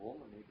like with a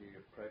woman, either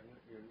you're pregnant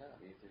or you're not.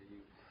 Either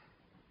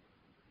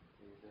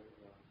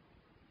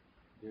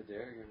you're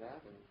there or you're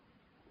not,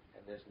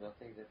 and there's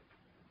nothing that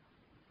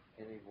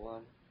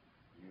anyone,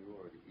 you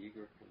or the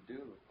ego, can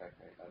do. In fact,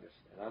 I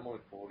understand. And I'm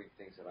only quoting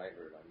things that I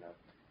heard. I'm not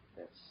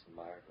that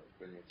smart or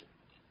brilliant to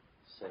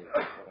say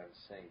what I'm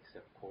saying,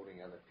 except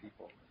quoting other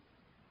people.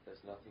 There's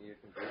nothing you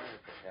can do.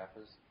 If it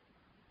happens,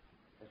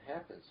 it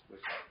happens,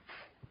 which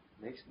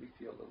makes me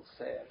feel a little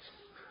sad.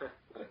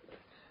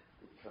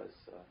 Because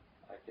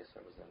I guess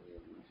I was under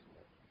the illusion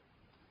that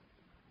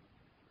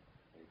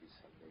maybe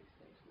someday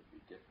things would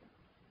be different.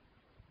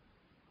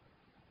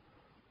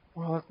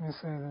 Well, let me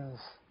say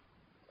this.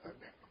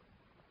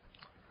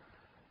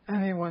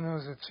 Anyone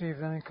who's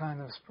achieved any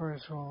kind of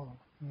spiritual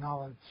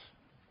knowledge,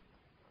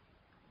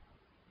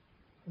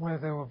 whether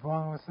they were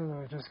born with it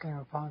or it just came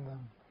upon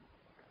them,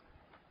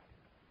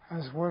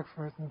 has worked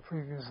for it in the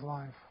previous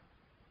life.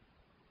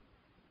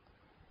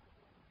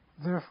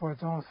 Therefore,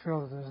 don't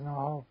feel that there's no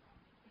hope.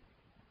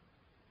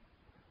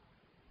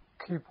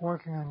 Keep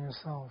working on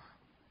yourself.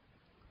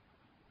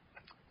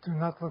 Do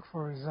not look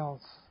for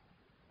results.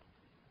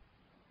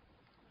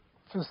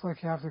 Just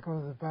like you have to go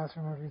to the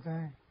bathroom every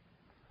day,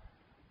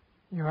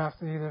 you have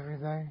to eat every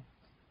day.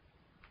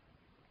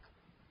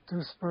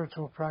 Do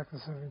spiritual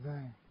practice every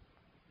day.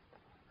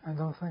 And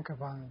don't think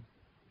about it.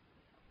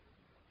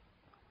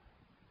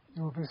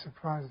 You will be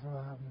surprised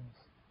what happens.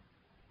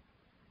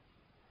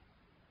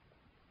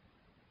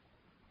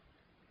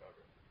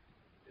 Robert,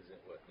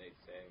 isn't what Nate's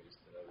saying just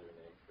another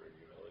name for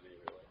humility,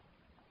 really?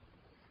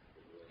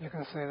 You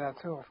can say that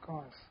too, of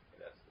course.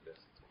 And that's the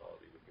best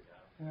quality we could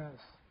have.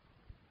 Yes.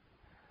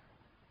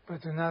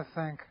 But do not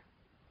think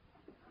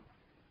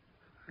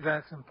that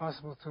it's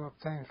impossible to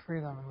obtain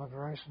freedom and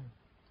liberation.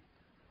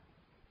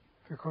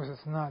 Because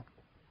it's not.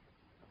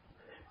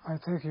 I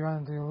take you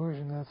under the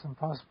illusion that it's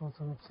impossible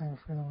to obtain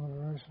freedom and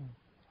liberation.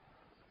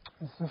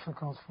 It's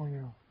difficult for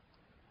you.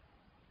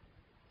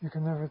 You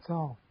can never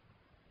tell.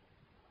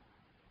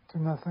 Do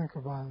not think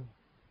about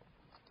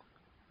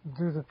it.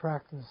 Do the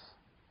practice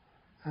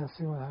and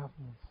see what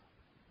happens.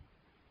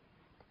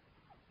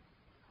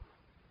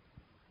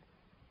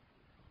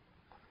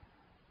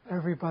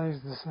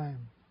 Everybody's the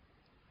same.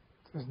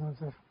 There's no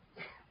difference.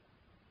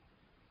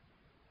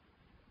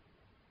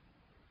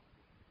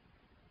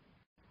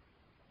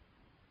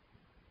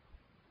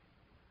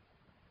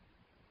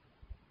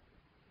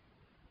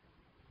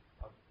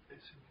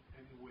 Is in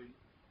any way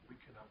we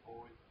can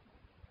avoid,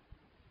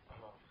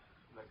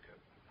 like a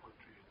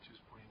poetry I just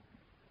bring,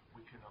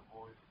 we can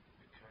avoid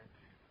the kind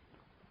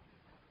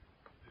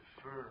of the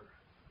fear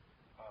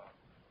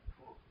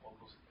for all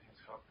those things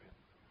happen,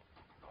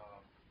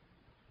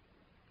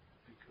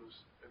 because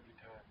every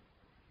time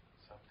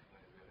something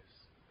like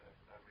this,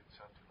 I read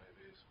something like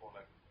this, or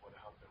like what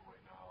happened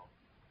right now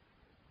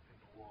in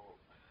the world,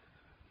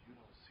 you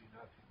don't see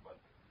nothing but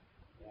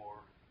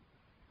war,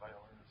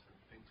 violence, and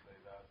things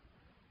like that.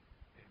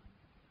 And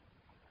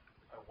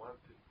I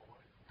wanted, or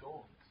I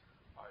don't,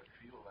 I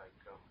feel like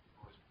I'm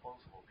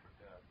responsible for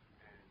that,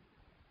 and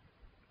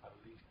at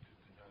least to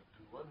do not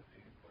do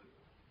anything, but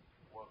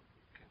what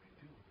can I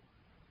do?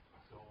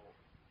 So,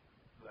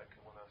 like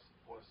when I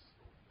was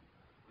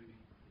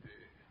reading the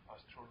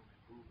astronomy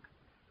book,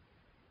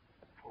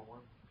 for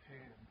one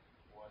hand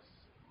was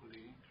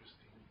really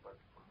interesting, but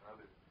for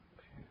another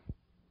hand,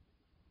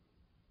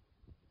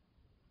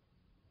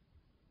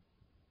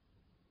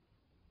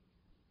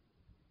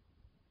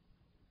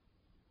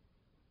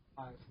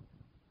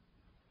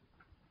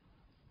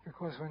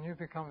 because when you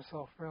become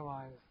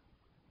self-realized,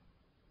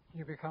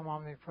 you become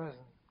omnipresent.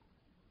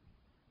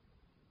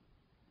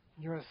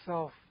 Your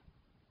self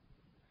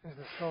is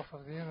the self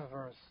of the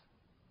universe.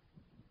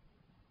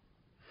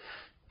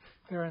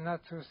 There are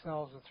not two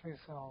selves or three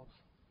selves.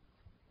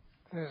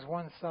 There's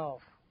one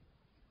self.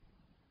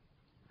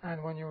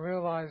 And when you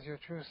realize your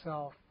true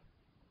self,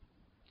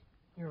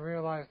 you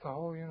realize the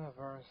whole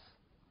universe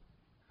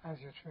as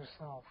your true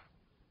self.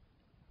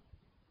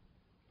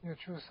 Your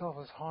true self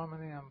is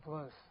harmony and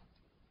bliss.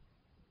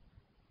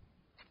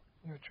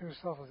 Your true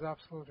self is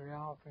absolute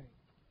reality.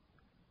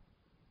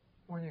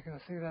 When you can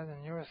see that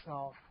in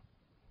yourself,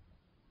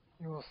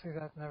 you will see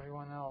that in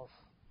everyone else.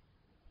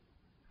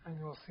 And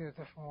you will see a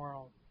different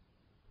world.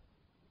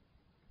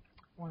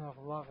 One of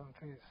love and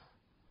peace.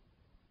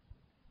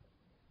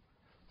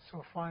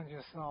 So find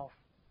yourself,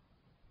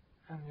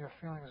 and your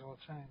feelings will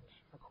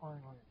change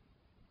accordingly.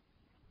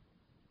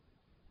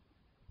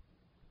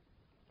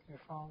 Do you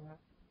follow that?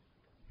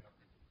 yeah.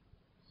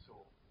 So,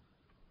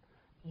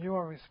 You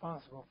are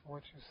responsible for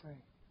what you see.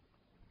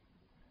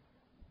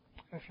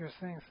 If you're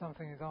seeing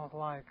something you don't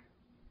like,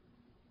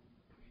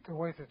 the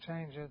way to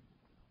change it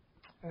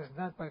is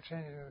not by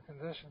changing the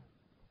condition.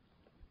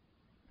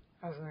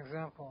 As an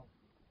example,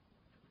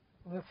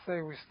 let's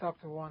say we stop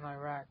the war in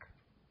Iraq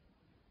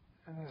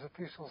and there's a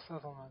peaceful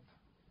settlement.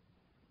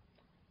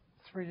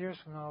 3 years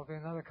from now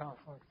there'll be another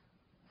conflict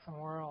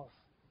somewhere else.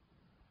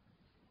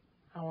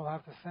 And we'll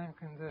have the same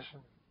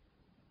condition.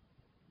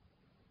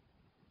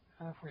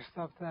 And if we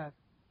stop that,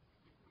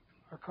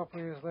 a couple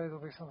of years later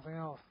there'll be something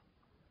else.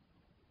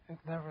 It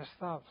never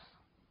stops.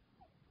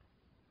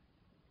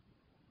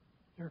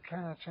 You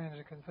cannot change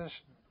a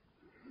condition.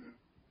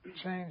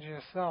 Change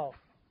yourself,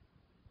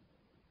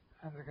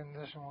 and the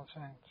condition will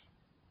change.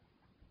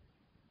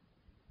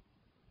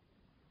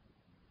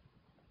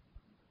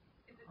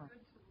 Is it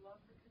good to love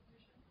the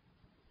condition?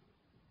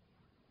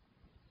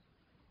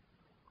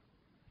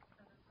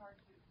 And it's hard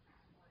to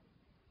explain.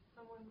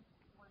 Someone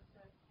once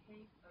said,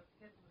 hate of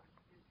Hitler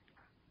is hate.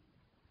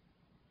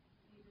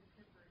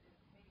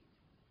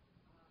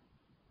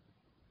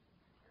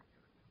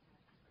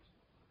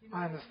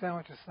 I understand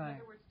what you're saying.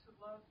 In other words, to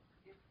love,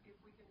 if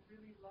we can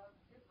really love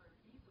Hitler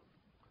easily.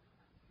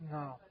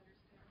 No.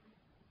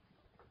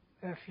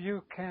 If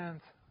you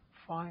can't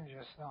find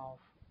yourself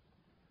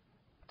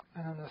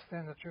and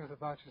understand the truth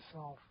about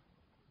yourself,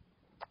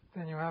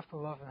 then you have to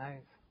love and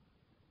hate.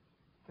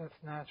 That's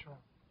natural.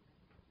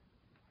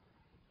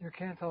 You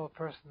can't tell a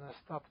person to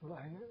stop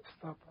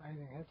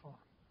hating Hitler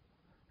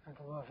and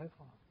to love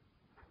Hitler.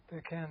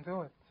 They can't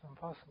do it. It's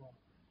impossible.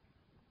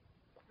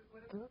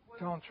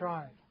 Don't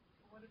try.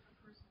 What if a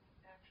person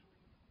actually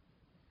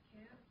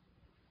can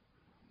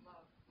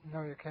love?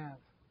 No, you can't.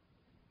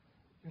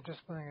 You're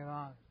just putting it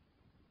on.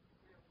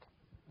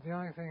 Really? The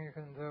only thing you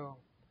can do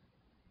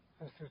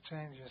is to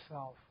change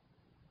yourself.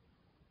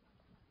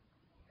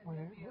 And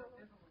then be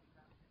ambivalent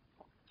about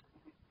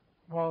it.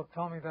 Well,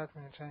 tell me that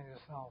when you change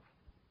yourself.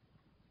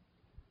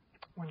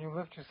 When you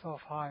lift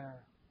yourself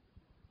higher,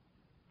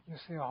 you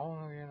see a whole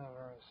new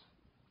universe.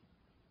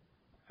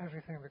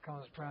 Everything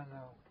becomes brand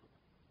new.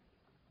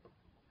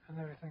 And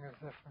everything is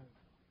different.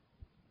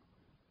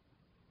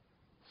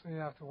 So you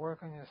have to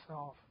work on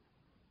yourself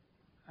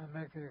and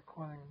make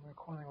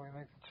accordingly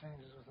make the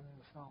changes within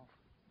yourself.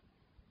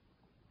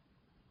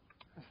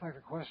 It's like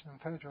the question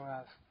Pedro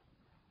asked.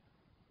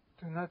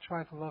 Do not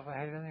try to love or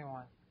hate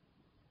anyone.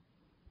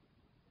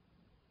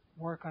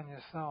 Work on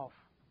yourself.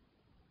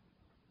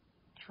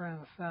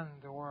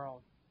 Transcend the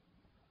world.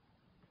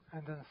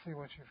 And then see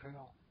what you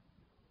feel.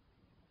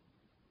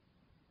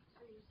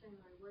 So you're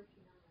saying we're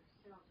working on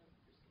ourselves and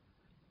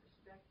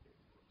perspective.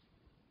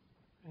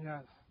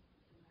 Yes.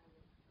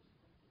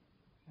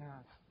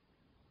 Yes.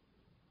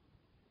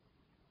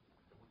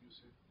 And when you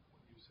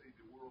say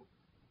the world,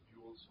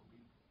 you also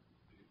mean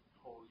the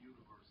whole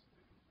universe,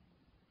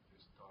 the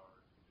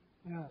star.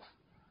 Yes.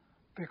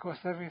 Because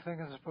everything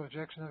is a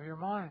projection of your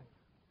mind.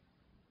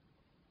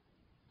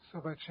 So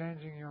by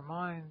changing your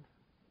mind,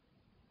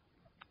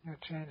 You're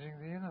changing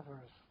the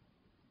universe.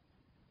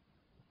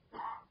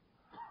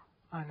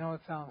 I know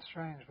it sounds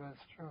strange, but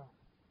it's true.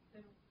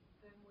 Then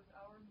with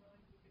our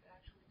mind, we could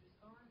actually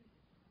disarm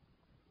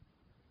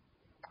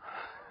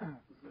it.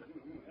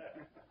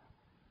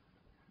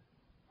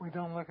 We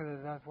don't look at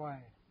it that way.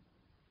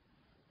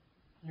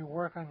 You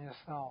work on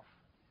yourself,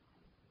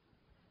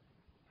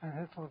 and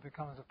Hitler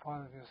becomes a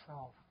part of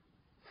yourself.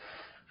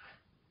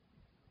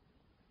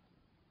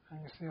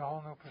 And you see a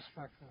whole new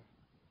perspective.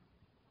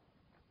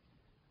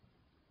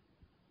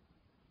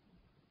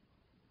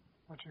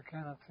 What you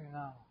cannot see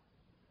now.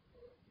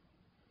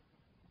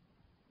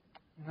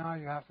 Now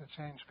you have to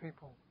change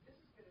people. This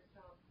is going to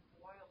sound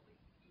wildly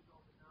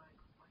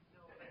ego-maniacal, I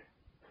know.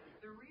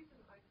 The reason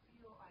I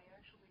feel I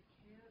actually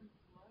can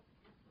love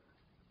Hitler,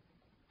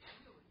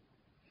 really,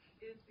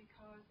 is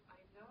because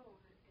I know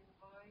that in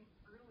my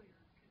earlier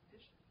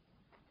conditions,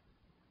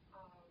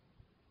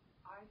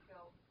 I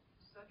felt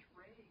such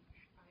rage,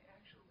 I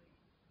actually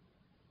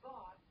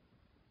thought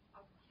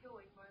of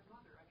killing my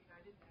mother. I mean,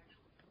 I didn't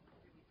actually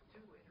really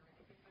do it or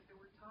anything, but there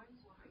were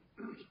times when I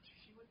wished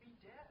she would be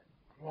dead.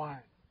 Why?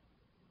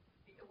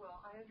 Well,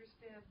 I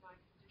understand my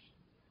condition,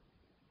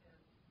 and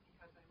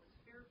because I was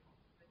fearful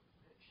that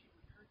she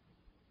would hurt me.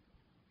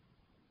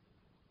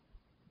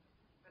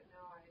 But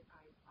now I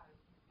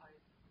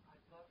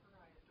love her,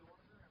 I adore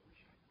her, I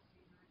wish I could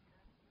see her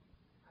again.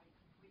 I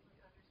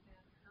completely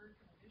understand her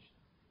condition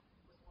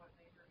was what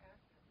made her act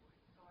that way.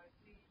 So I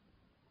see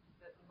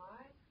that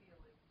my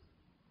feelings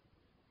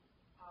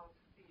of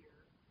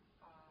fear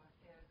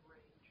and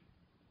rage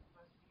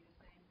must be the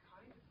same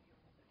kind of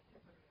feelings that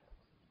Hitler has.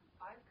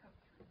 I've come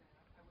through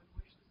that. I would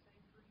wish the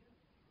same for him.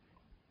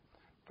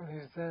 But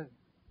he's dead.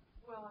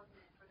 Well, I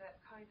mean, for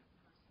that kind of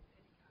person,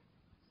 any kind of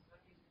person.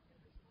 I'm using him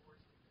as the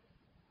worst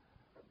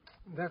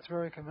example. That's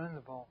very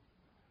commendable.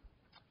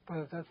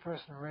 But if that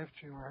person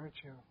raped you or hurt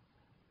you,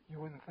 you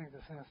wouldn't think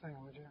the same thing,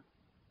 would you?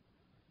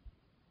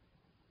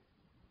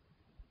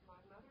 My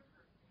mother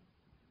hurt me,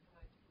 and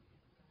I do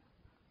feel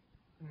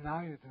that.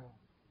 Now you do.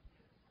 Yes.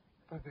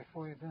 But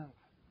before you didn't.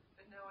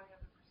 But now I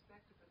have the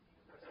perspective of the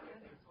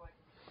understanding, so I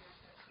can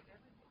compare that to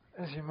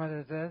everyone. Is your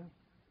mother dead?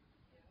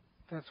 Yes.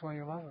 That's why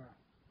you love her.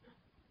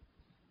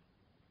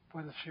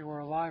 But if she were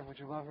alive, would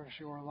you love her if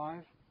she were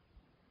alive?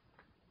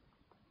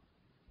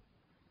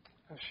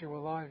 If she were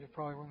alive, you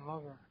probably wouldn't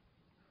love her.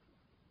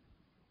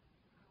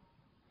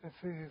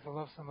 It's easy to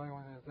love somebody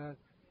when they're dead.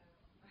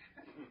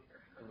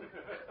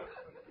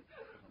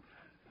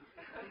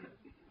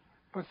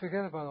 But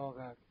forget about all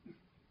that.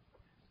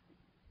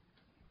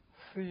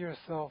 See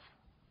yourself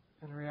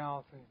in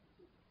reality.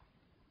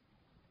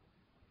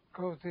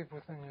 Go deep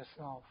within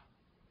yourself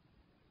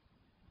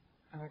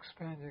and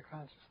expand your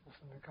consciousness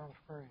and become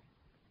free.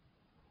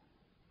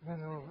 Then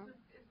it'll...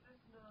 Is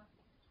this not,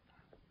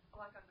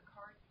 like on the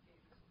card you gave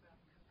us about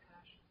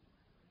compassion,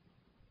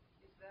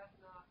 is that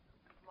not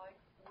like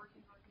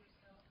working on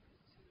yourself,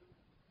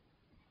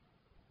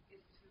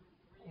 is to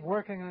really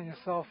Working on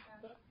yourself,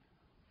 compassion?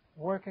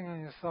 working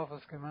on yourself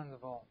is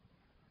commendable,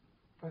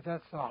 but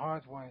that's the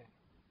hard way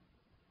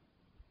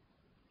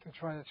to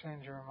try to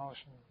change your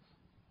emotions.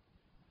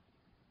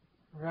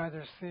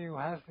 Rather see who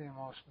has the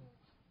emotions.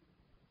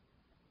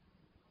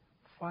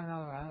 Find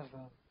out who has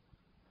them.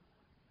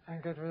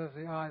 And get rid of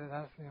the I that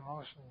has the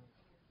emotions.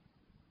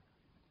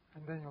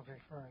 And then you'll be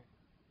free.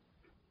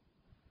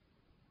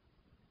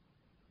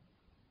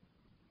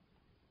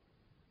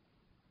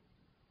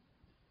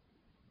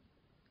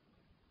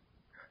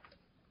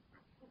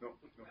 No.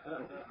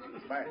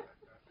 It's mine.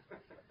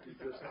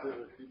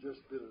 He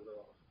just did it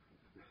all.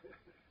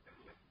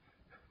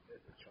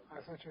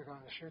 I thought you were going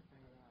to shoot me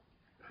with that.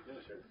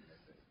 Yes, sir.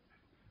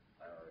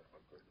 I don't know if I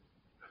could.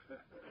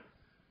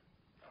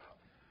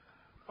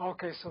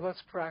 Okay, so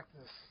let's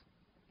practice.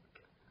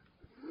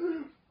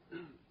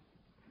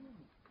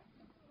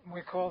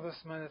 We call this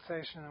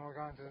meditation, and we're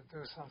going to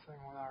do something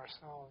with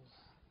ourselves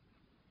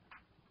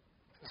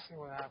to see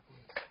what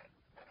happens.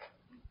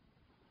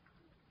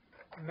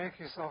 Make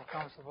yourself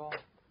comfortable.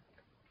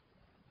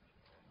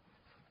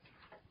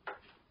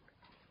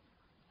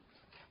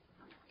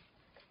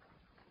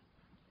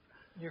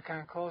 You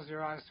can close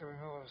your eyes to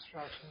remove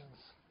obstructions.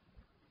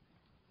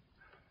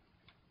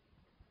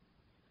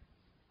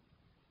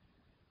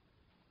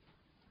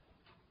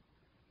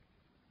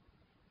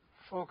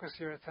 Focus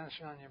your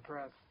attention on your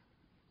breath.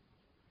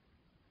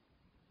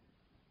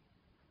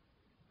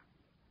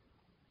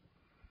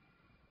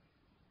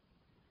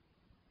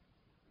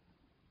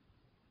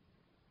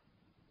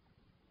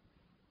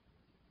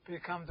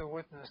 Become the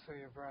witness to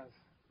your breath.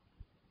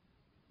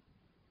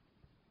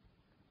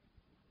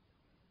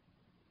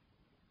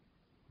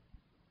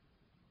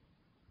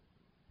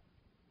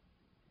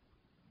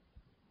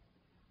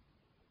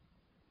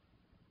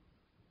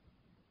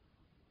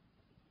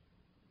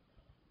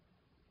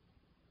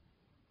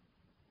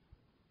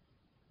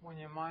 When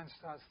your mind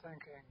starts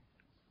thinking,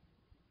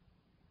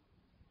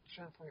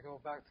 gently go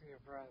back to your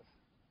breath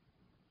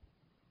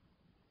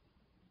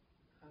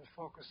and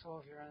focus all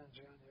of your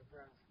energy on your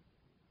breath,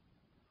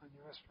 on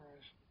your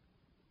respiration.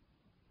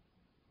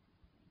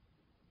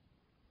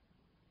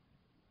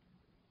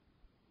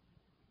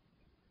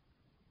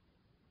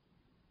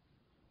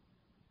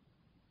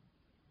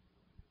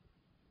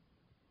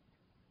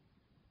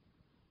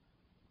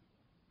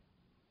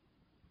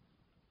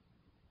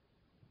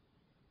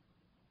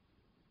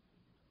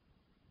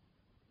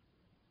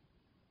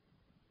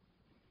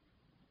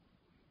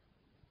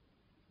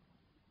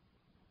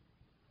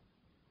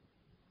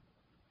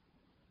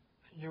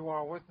 You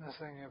are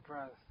witnessing your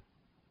breath.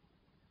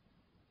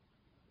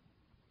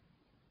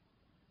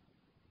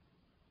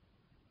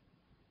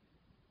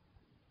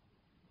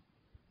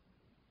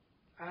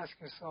 Ask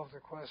yourself the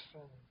question,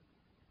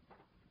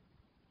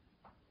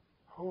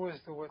 who is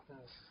the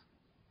witness?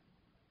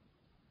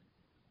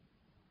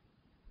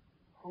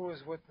 Who is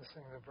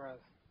witnessing the breath?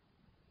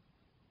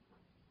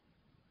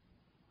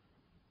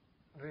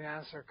 The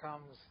answer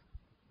comes,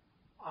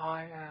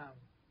 I am.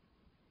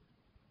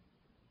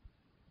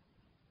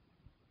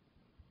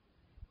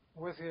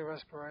 With your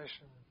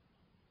respiration,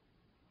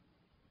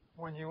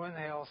 when you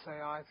inhale, say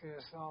I to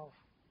yourself.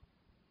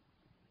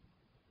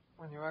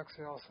 When you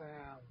exhale, say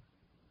am.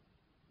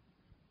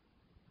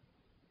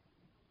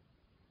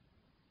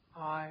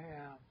 I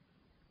am.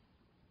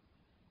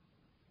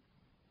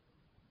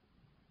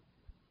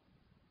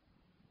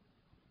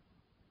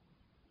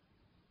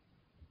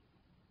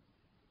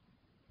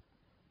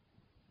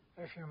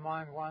 If your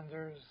mind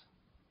wanders,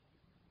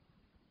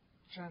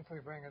 gently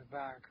bring it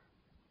back.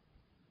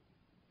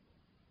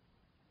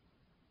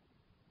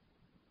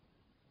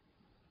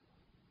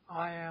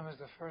 I am is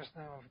the first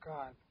name of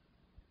God.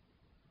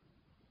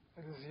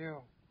 It is you.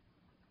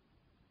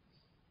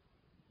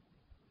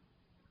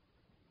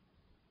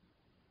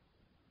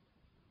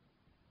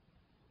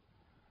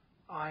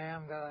 I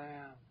am that I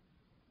am.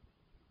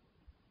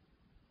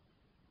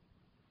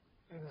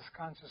 It is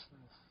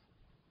consciousness.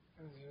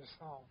 It is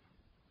yourself.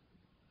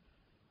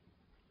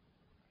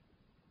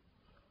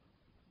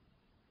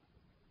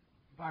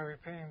 By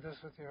repeating this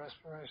with your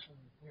respiration,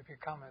 you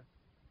become it.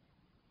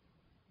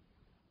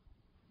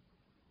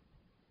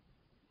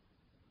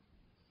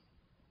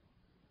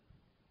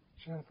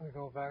 Gently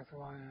go back to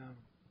I am.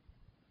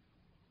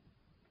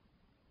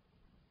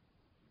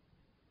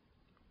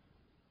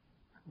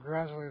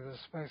 Gradually the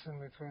space in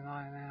between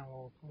I and am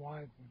will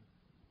widen.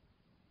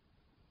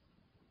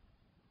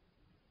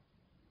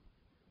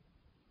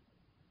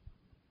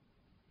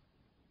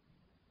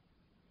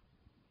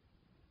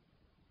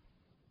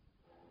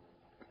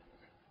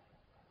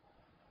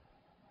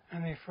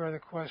 Any further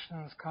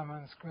questions,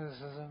 comments,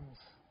 criticisms,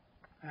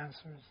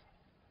 answers?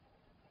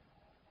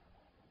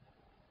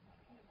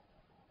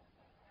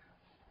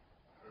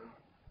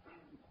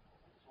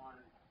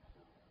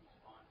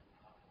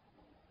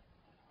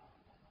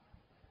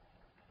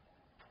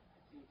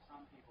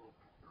 Some people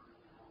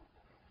really don't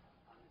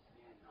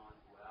understand non